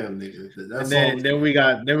win, nigga. That's and then we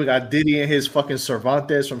got Diddy in his fucking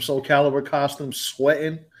Cervantes from Soul Calibur costume,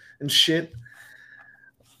 sweating and shit.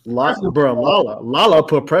 Lala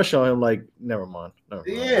put pressure on him. Like, never mind.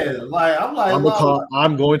 Yeah, like I'm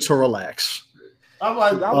going to relax. I'm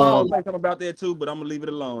like, I'm always thinking about that too, but I'm gonna leave it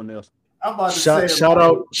alone now. I'm about to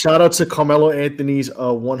shout out to Carmelo Anthony's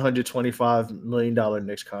 $125 million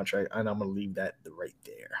next contract, and I'm gonna leave that right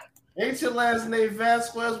there. Ain't your last name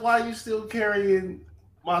Vasquez? Why you still carrying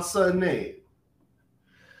my son's name?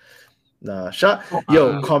 Nah,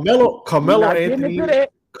 Carmelo Anthony.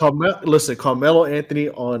 Carmelo Anthony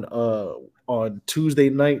on Tuesday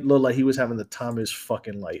night looked like he was having the time of his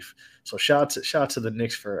fucking life. So shout out to the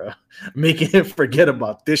Knicks for making him forget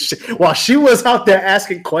about this shit. While she was out there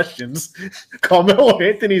asking questions, Carmelo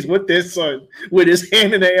Anthony's with his son with his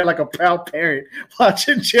hand in the air like a proud parent,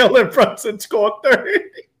 watching Jalen Brunson score 30.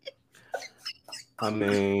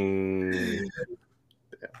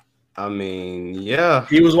 I mean, yeah.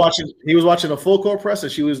 He was watching a full court press,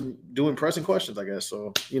 and she was doing pressing questions, I guess.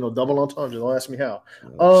 So, double entendre. Don't ask me how.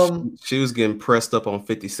 She was getting pressed up on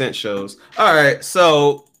 50 Cent shows. All right,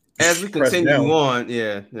 so as we continue on,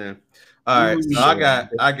 yeah. All right, so I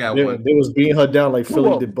got one. They was beating her down like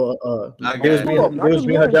Philly did. They was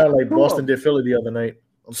beating her down like Boston did Philly the other night.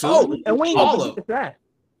 And we ain't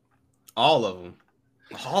all of them.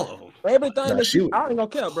 Everything I ain't gonna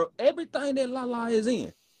care, bro. Everything that Lala is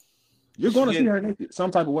in, you're gonna see her naked some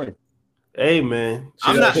type of way. Hey man,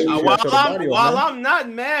 I'm not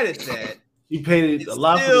mad at that. You paid a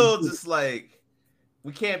lot. Still, just like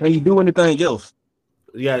we can't. Can you do anything else?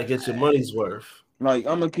 You gotta get your money's worth. Like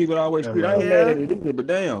I'm gonna keep it always straight. I ain't mad at it either, but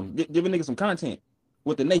damn, give a nigga some content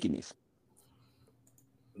with the nakedness.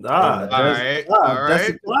 All right.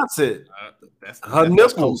 That's it. Her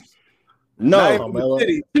nipples. No,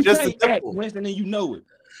 just the nipple. Winston, and you know it.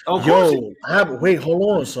 Wait,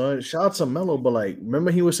 hold on, son. Shout out to Melo, but like, remember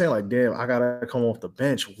he was saying like, "Damn, I gotta come off the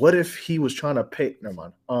bench." What if he was trying to pay? Never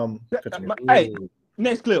mind. Hey,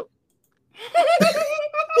 next clip.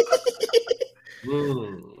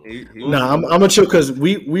 Nah, I'm gonna chill because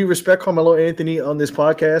we respect Carmelo Anthony on this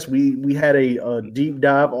podcast. We had a deep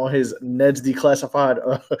dive on his Ned's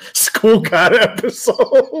Declassified School Guide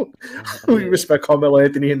episode. We respect Carmelo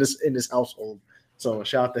Anthony in this household. So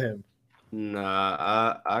shout out to him.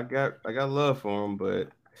 Nah, I got love for him, but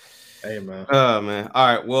hey man. Oh man.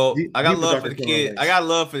 All right. Well, I got love for the kids. I got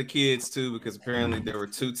love for the kids too, because apparently there were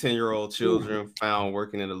 2 10-year-old children found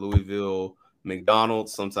working at a Louisville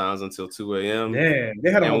McDonald's sometimes until 2 a.m. Damn,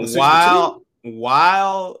 they had them on the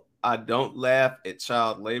while I don't laugh at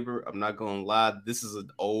child labor, I'm not gonna lie. This is an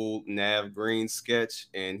old Nav Green sketch,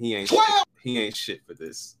 and he ain't shit for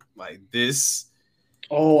this. Like this.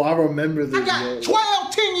 Oh, I remember this. I got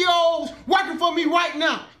 12 10-year-olds working for me right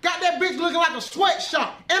now. Got that bitch looking like a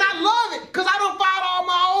sweatshop. And I love it, because I done fired all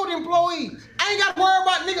my old employees. I ain't got to worry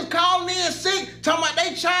about niggas calling in sick, talking about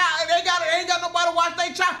they child, they ain't got nobody to watch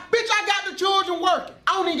they child. Bitch, I got the children working.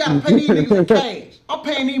 I don't even got to pay these niggas in cash. I'm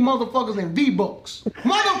paying these motherfuckers in V-Bucks.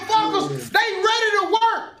 Motherfuckers, they ready to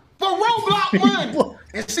work for Roblox money.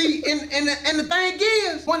 And see, and the thing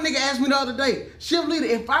is, one nigga asked me the other day, shift leader,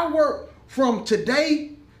 if I work from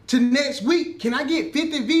today to next week, can I get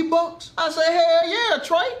 50 V-Bucks? I said, hell yeah,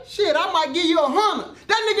 Trey. Shit, I might give you 100.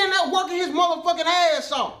 That nigga in there working his motherfucking ass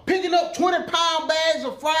off, picking up 20-pound bags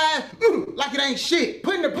of fries, like it ain't shit,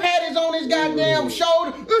 putting the patties on his goddamn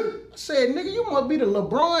shoulder. I said, nigga, you must be the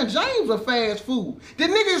LeBron James of fast food. The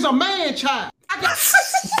nigga is a man child.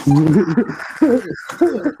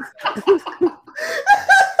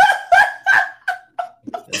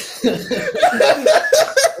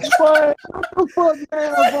 What the fuck,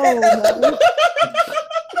 man?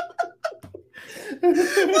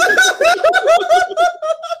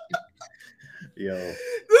 Yo,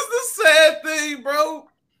 this is the sad thing, bro.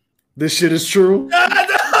 This shit is true.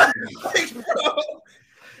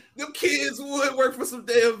 Them kids would work for some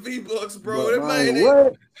damn V-Bucks, bro.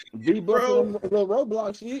 What? V-Bucks on little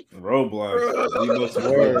Roblox shit. Roblox.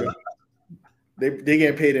 V-Bucks. They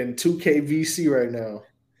getting paid in 2K VC right now.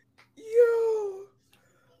 Yo.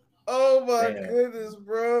 Oh Oh my goodness,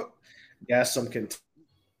 bro. Got some Kentucky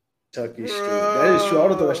street. That is true. I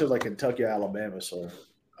don't think I should like Kentucky or Alabama. So.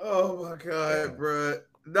 Oh my god, bro.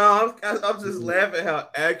 No, I'm just laughing how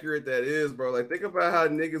accurate that is, bro. Like, think about how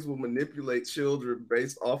niggas will manipulate children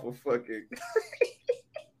based off of fucking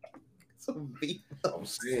some beat. I'm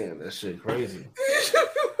saying that shit crazy.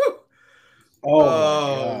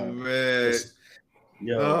 Oh man.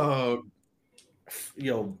 Yo,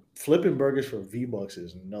 flipping burgers for V-Bucks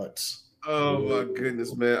is nuts. Oh my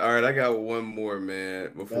goodness, man. All right, I got one more,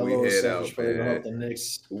 man, before we head out, man.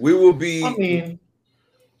 We will be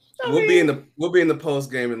we'll be in the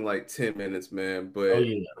post game in like 10 minutes, man. But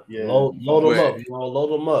load them up. You know,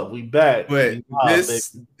 load them up. We back. But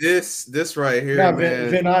this right here,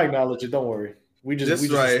 man. Vin, I acknowledge it. Don't worry. This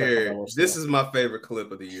is my favorite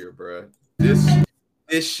clip of the year, bro.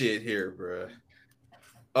 This shit here, bro.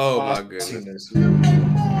 Oh my goodness.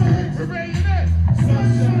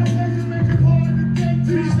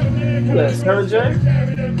 That's Sarah J.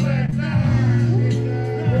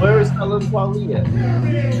 Where is Ellen Kweli at?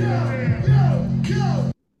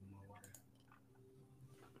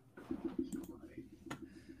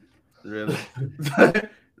 Really?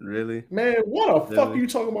 Really? Man, what the fuck are you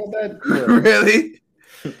talking about that? Really?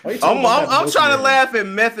 I'm trying to laugh at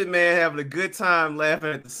Method Man having a good time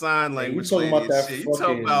laughing at the sign language. You talking about that shit. You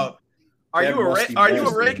talking about are you a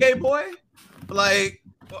reggae boy? Like,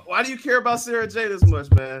 why do you care about Sarah J this much,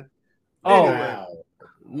 man? Oh, anyway.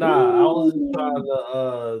 Nah, I was trying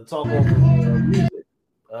to talk over music.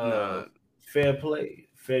 Fair play,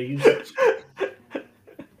 fair usage.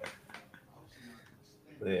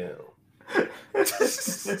 Damn.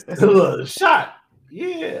 Shot.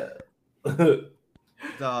 Yeah.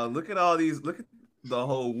 Dog, look at all these. Look at the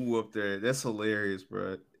whole woo up there. That's hilarious,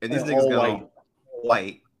 bro. And these niggas got on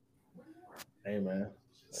white. Hey, man.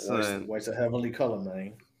 Son. White's a heavenly color,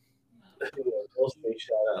 man. Ghostface,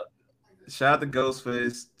 shout out. Shout out to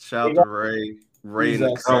Ghostface. Shout out to Ray. Ray in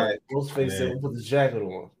the cut. Ghostface said put the jacket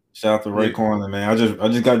on. Shout out to Ray Corner, man. I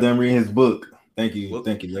just got done reading his book. Thank you,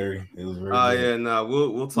 Larry. It was very good. Yeah, no,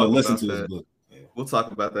 we'll talk about listen to that. his book. Yeah. We'll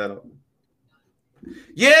talk about that.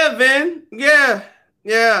 Yeah, Vin. Yeah.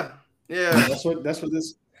 That's what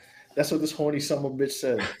this horny summer bitch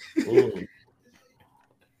said.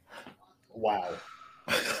 Wow.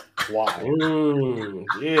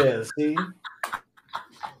 Yeah, see?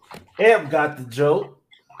 Amp got the joke.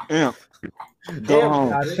 Amp. Go home.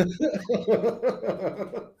 Got it.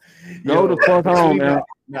 Go the fuck home, man.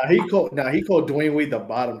 Now he called Dwayne Wade the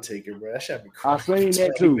bottom taker, bro. That should be crazy. I seen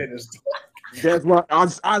that too. That's why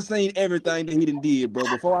I seen everything that he done did, bro.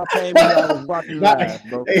 Before I came in, I was watching live,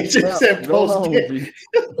 bro. He just said post game.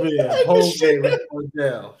 Yeah, post game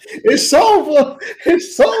down. It's over.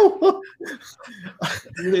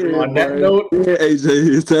 Yeah, on that note, AJ,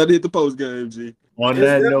 it's time to hit the post game, G. On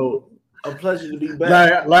that note, a pleasure to be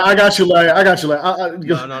back. Larry, I got you, Larry. I got you, Larry.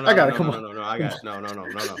 No. I gotta come on. No. I got no.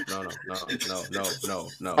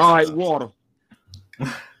 All right, water.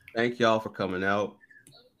 Thank y'all for coming out.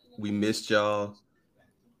 We missed y'all.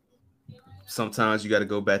 Sometimes you got to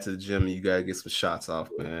go back to the gym and you got to get some shots off,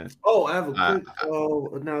 man. Oh, I have a quick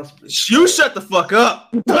announcement. You shut the fuck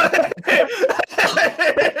up.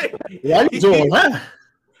 Why you doing that?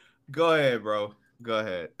 Go ahead, bro. Go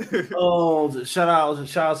ahead. Shout out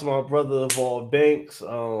to my brother Evolve Banks.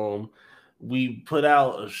 We put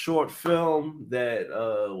out a short film that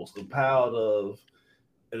was compiled of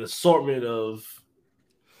an assortment of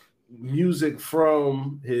music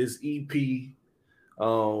from his EP,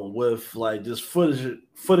 with like just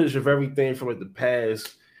footage of everything from like the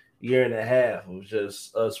past year and a half. It was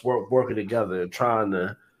just us working together and trying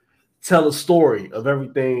to tell a story of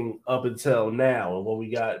everything up until now and what we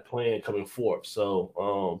got planned coming forth.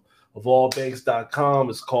 So evolvebanks.com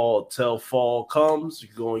is called Till Fall Comes. You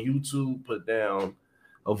can go on YouTube, put down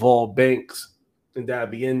Evolve Banks, and that'll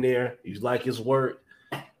be in there. If you like his work,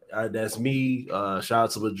 that's me. Shout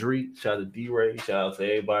out to Madrid, shout out to D-Ray, shout out to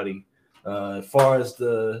everybody. As far as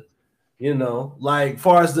the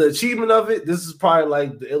achievement of it, this is probably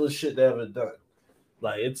like the illest shit they ever done.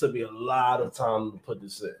 Like, it took me a lot of time to put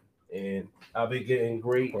this in, and I've been getting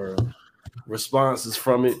great responses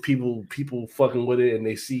from it. People fucking with it, and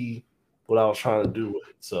they see what I was trying to do with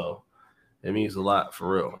it. So it means a lot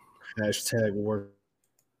for real. Hashtag work.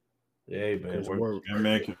 Yeah, man. Work.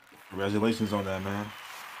 Man, congratulations on that, man.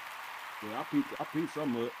 Yeah, I peeped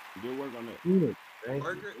some of it. Good work on that.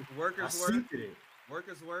 Workers work. This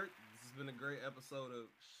has been a great episode of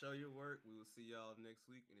Show Your Work. We will see y'all next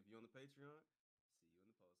week. And if you're on the Patreon,